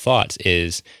with final thoughts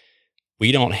is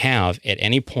we don't have at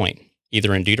any point,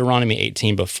 either in Deuteronomy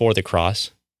 18 before the cross,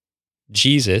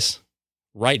 Jesus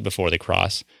right before the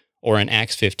cross, or in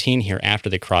Acts 15 here after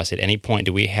the cross, at any point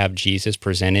do we have Jesus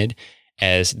presented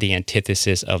as the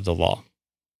antithesis of the law.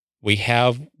 We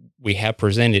have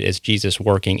presented as Jesus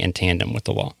working in tandem with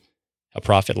the law, a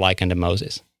prophet like unto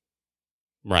Moses.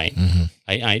 Right.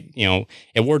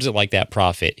 It words it like that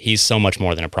prophet, he's so much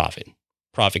more than a prophet.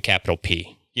 Prophet, capital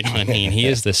P. You know what I mean? He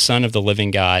is the Son of the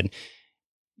living God.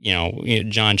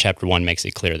 John chapter 1 makes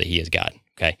it clear that he is God.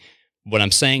 Okay. What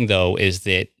I'm saying though is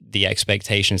that the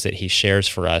expectations that he shares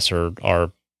for us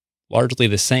are largely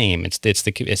the same. It's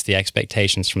the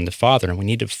expectations from the Father, and we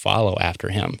need to follow after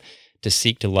him to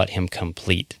seek to let him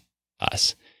complete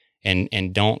us,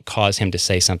 and don't cause him to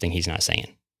say something he's not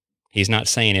saying. He's not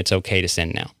saying it's okay to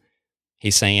sin now.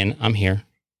 He's saying, I'm here.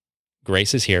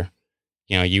 Grace is here.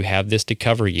 You have this to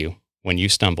cover you when you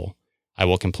stumble. I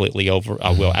will complete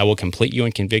you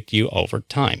and convict you over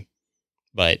time.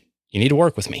 But you need to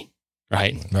work with me,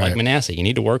 right? Like Manasseh, you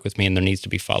need to work with me, and there needs to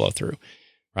be follow through,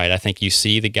 right? I think you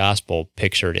see the gospel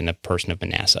pictured in the person of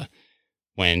Manasseh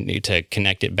to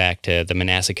connect it back to the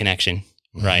Manasseh connection,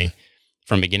 right?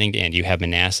 From beginning to end, you have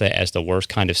Manasseh as the worst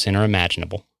kind of sinner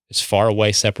imaginable, as far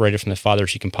away, separated from the Father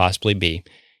as you can possibly be.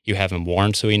 You have him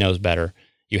warned so he knows better.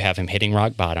 You have him hitting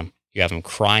rock bottom. You have him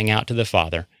crying out to the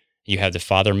Father. You have the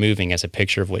Father moving as a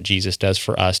picture of what Jesus does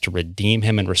for us to redeem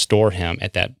him and restore him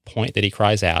at that point that he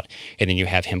cries out. And then you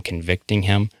have him convicting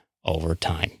him over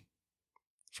time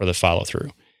for the follow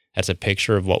through. That's a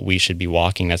picture of what we should be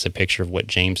walking. That's a picture of what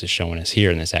James is showing us here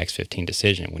in this Acts 15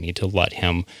 decision. We need to let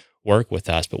him work with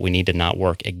us, but we need to not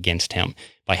work against him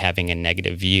by having a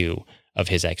negative view of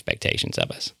his expectations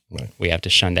of us. Right. We have to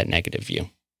shun that negative view.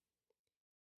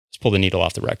 Let's pull the needle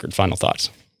off the record. Final thoughts.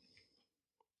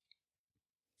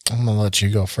 I'm going to let you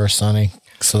go first, Sonny,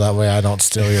 so that way I don't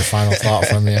steal your final thought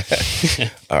from you.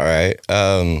 All right.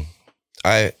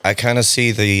 I kind of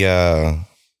see the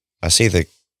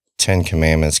 10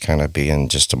 Commandments kind of being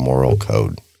just a moral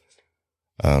code.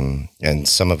 And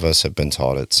some of us have been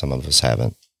taught it, some of us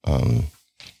haven't.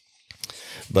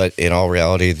 But in all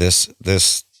reality, this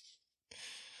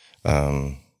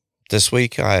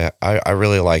week, I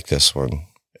really like this one,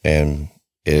 and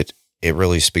it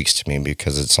really speaks to me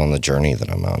because it's on the journey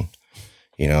that I'm on.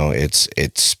 You know,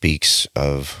 it speaks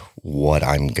of what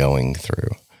I'm going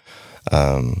through.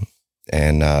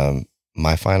 And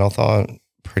my final thought,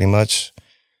 pretty much,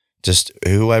 just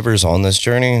whoever's on this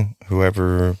journey,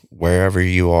 wherever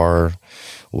you are,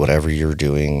 whatever you're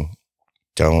doing,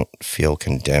 don't feel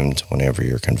condemned whenever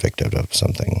you're convicted of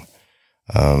something.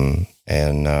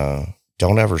 And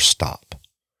don't ever stop,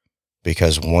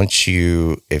 because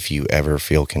if you ever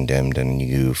feel condemned and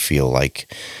you feel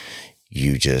like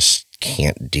you just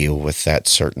can't deal with that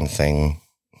certain thing,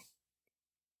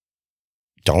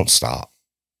 don't stop,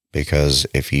 because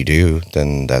if you do,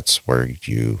 then that's where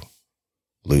you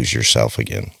lose yourself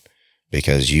again,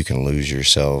 because you can lose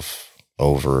yourself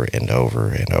over and over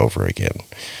and over again.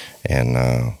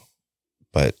 And,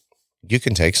 but you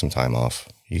can take some time off.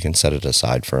 You can set it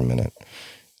aside for a minute.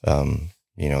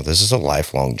 You know, this is a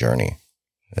lifelong journey.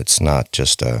 It's not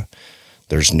just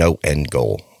there's no end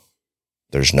goal.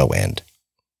 There's no end.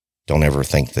 Don't ever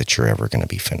think that you're ever going to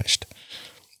be finished.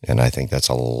 And I think that's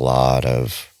a lot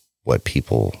of what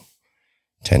people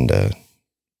tend to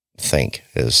think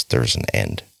is there's an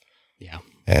end. Yeah.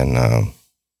 And,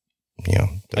 you know,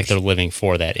 like they're living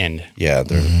for that end. Yeah.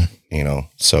 They're, you know,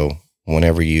 so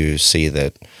whenever you see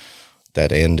that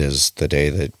end is the day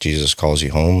that Jesus calls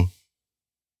you home,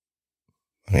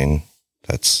 I mean,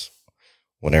 that's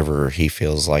whenever he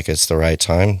feels like it's the right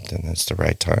time, then it's the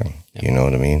right time. Yep. You know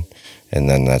what I mean? And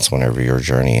then that's whenever your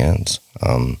journey ends.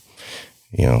 You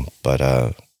know, but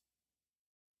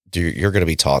you're going to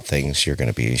be taught things, you're going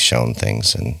to be shown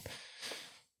things, and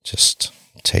just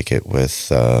take it with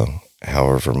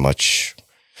however much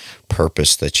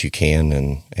purpose that you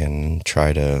can, and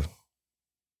try to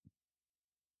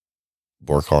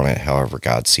work on it however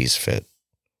God sees fit.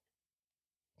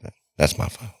 That's my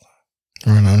final thought.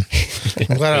 Right on.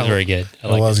 I'm glad That was very good. It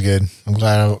was good. I'm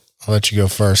glad I'll let you go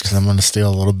first, because I'm going to steal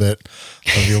a little bit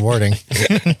of your wording.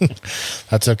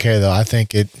 That's okay though. I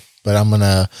think but I'm going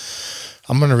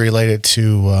to relate it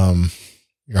to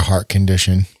your heart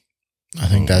condition. I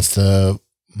think that's the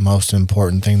most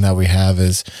important thing that we have,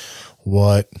 is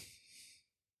where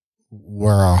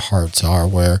our hearts are,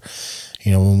 where,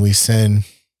 you know, when we sin,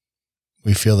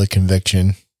 we feel the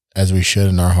conviction, as we should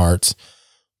in our hearts,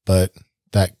 but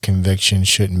that conviction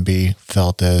shouldn't be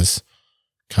felt as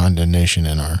condemnation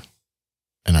in our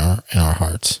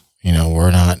hearts. You know,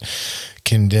 we're not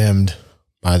condemned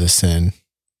by the sin,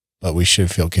 but we should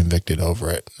feel convicted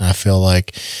over it. And I feel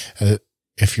like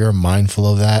if you're mindful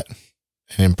of that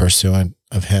and in pursuit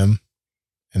of him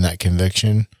and that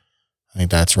conviction, I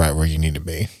think that's right where you need to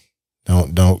be.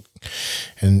 Don't,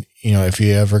 and you know, if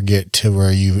you ever get to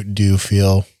where you do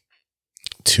feel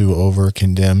too over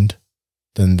condemned,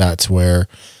 then that's where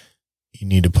you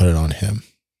need to put it on him.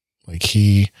 Like,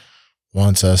 he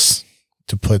wants us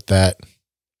to put that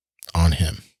on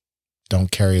him. Don't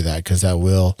carry that, because that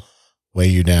will weigh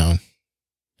you down.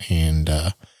 And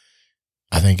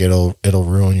I think it'll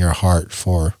ruin your heart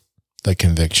for the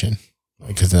conviction,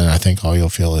 because then I think all you'll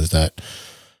feel is that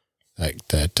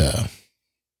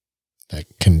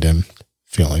condemned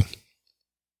feeling.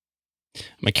 I'm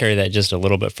going to carry that just a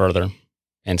little bit further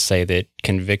and say that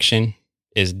conviction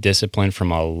is discipline from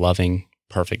a loving,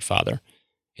 perfect Father.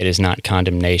 It is not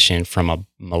condemnation from a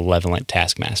malevolent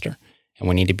taskmaster. And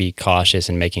we need to be cautious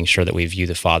in making sure that we view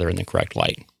the Father in the correct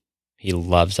light. He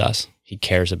loves us. He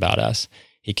cares about us.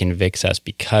 He convicts us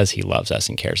because he loves us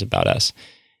and cares about us.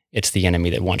 It's the enemy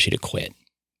that wants you to quit.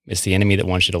 It's the enemy that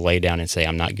wants you to lay down and say,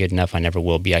 I'm not good enough. I never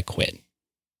will be. I quit.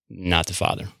 Not the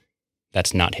Father.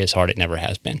 That's not his heart. It never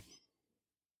has been.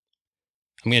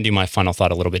 I'm going to do my final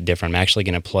thought a little bit different. I'm actually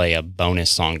going to play a bonus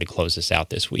song to close this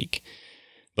out this week.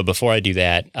 But before I do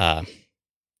that, I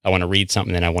want to read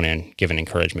something, then I want to give an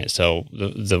encouragement. So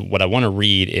what I want to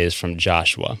read is from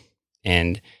Joshua.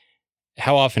 And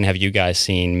how often have you guys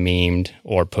seen memed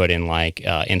or put in like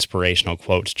inspirational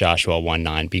quotes, Joshua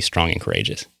 1:9, be strong and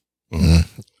courageous?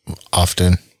 Mm-hmm.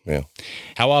 Often. Yeah.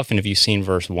 How often have you seen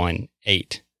verse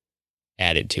 1:8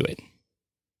 added to it?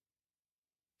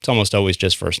 It's almost always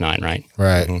just verse 9, right?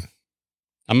 Right. Mm-hmm.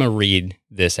 I'm going to read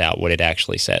this out, what it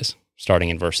actually says, starting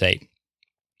in verse 8.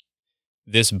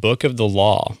 This book of the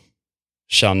law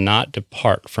shall not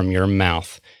depart from your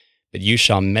mouth, but you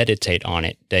shall meditate on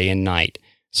it day and night,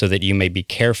 so that you may be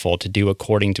careful to do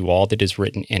according to all that is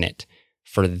written in it.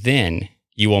 For then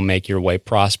you will make your way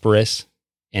prosperous,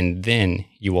 and then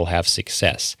you will have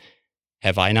success.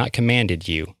 Have I not commanded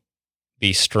you?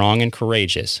 Be strong and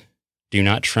courageous. Do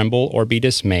not tremble or be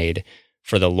dismayed,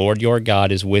 for the Lord your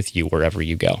God is with you wherever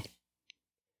you go.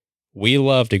 We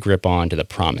love to grip on to the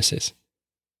promises.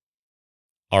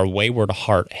 Our wayward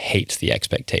heart hates the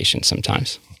expectation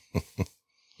sometimes.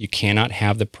 You cannot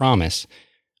have the promise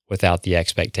without the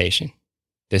expectation.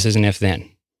 This is an if-then.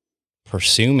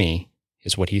 Pursue me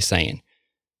is what he's saying.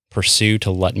 Pursue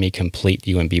to let me complete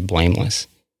you and be blameless.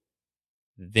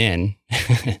 Then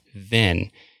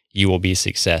you will be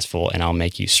successful, and I'll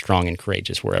make you strong and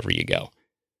courageous wherever you go.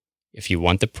 If you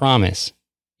want the promise,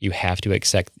 you have to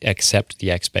accept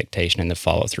the expectation and the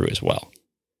follow-through as well.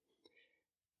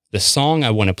 The song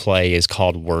I want to play is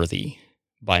called Worthy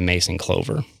by Mason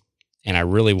Clover, and I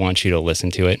really want you to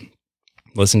listen to it.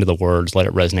 Listen to the words, let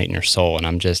it resonate in your soul, and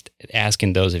I'm just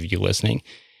asking those of you listening,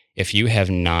 if you have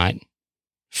not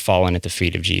fallen at the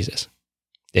feet of Jesus,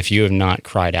 if you have not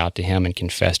cried out to him and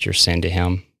confessed your sin to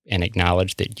him and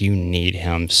acknowledged that you need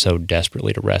him so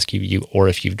desperately to rescue you, or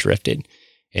if you've drifted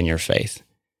in your faith,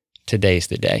 today's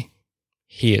the day.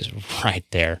 He is right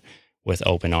there with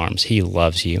open arms. He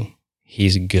loves you.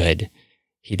 He's good.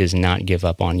 He does not give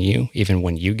up on you, even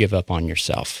when you give up on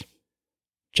yourself.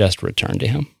 Just return to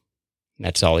him.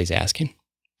 That's all he's asking.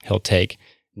 He'll take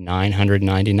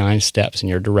 999 steps in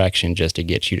your direction just to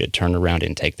get you to turn around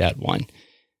and take that one.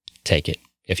 Take it.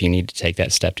 If you need to take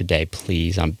that step today,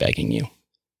 please, I'm begging you,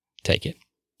 take it.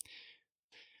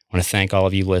 I want to thank all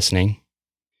of you listening.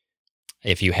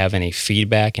 If you have any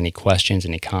feedback, any questions,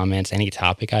 any comments, any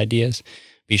topic ideas,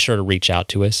 be sure to reach out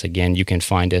to us. Again, you can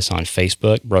find us on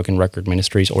Facebook, Broken Record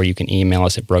Ministries, or you can email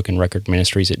us at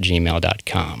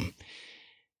brokenrecordministries@gmail.com.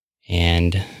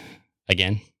 And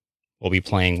again, we'll be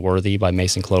playing Worthy by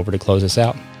Mason Clover to close us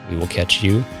out. We will catch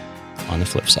you on the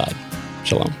flip side.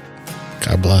 Shalom.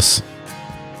 God bless.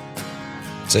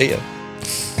 See ya.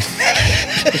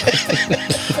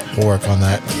 We'll work on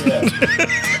that.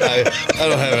 I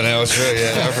don't have an outro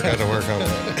yet. I forgot to work on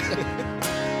that.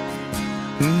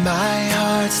 My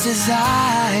heart's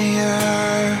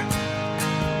desire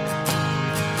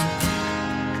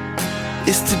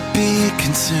is to be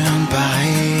consumed by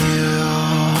you.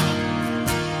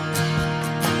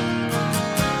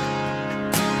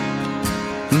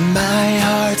 My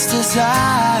heart's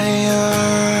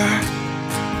desire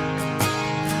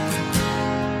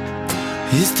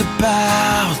is to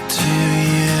bow to you.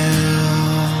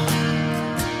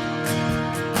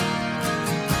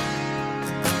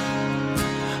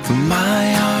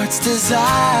 My heart's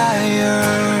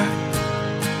desire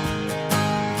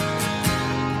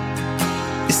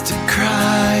is to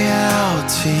cry out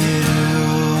to you.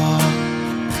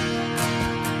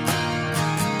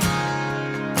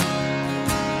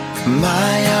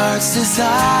 My heart's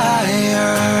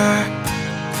desire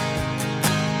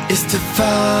is to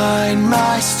find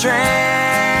my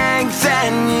strength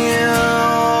in you.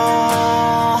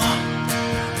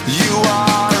 You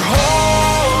are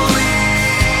holy,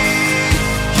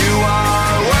 you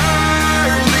are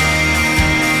worthy.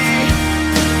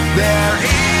 There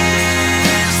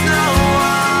is no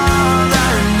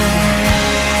other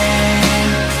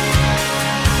name.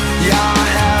 Yeah,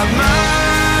 have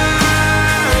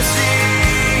mercy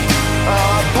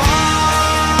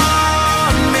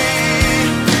upon me.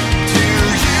 To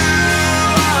you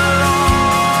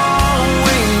alone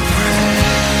we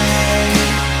pray.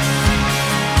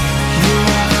 You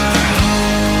are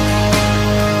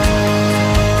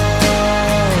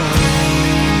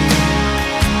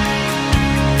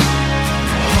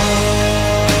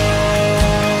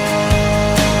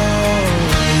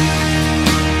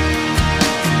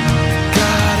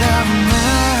God of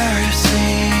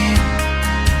mercy,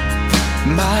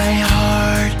 my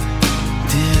heart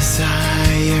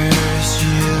desires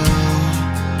you.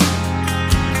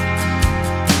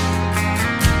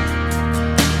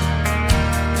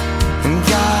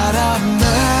 God of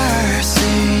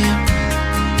mercy,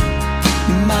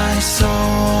 my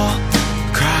soul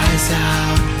cries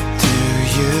out to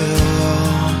you.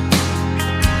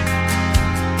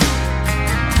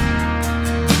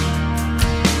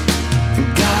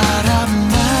 God of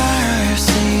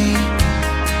mercy,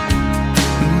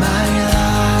 my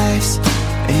life's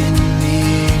in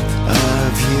need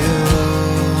of you.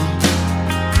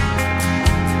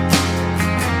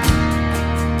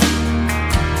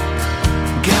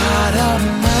 God of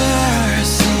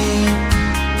mercy,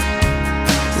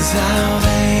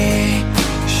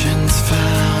 salvation's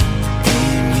found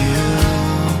in you.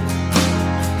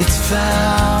 It's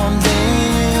found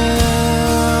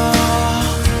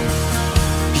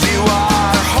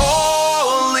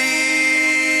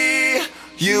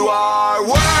You are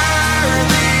worthy.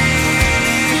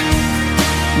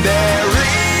 There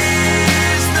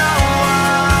is no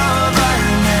other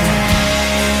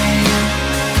name.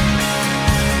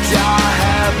 Jah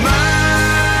have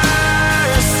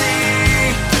mercy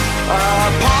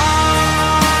upon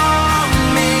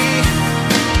me.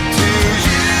 To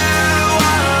you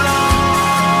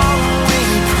alone we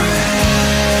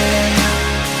pray.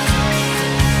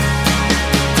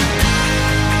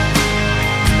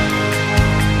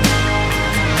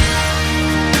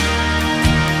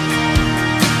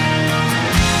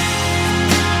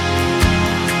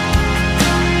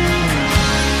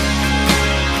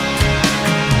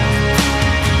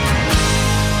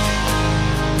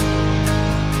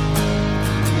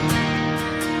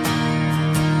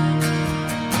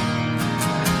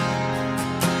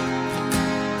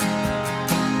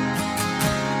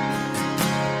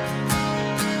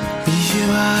 You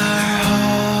are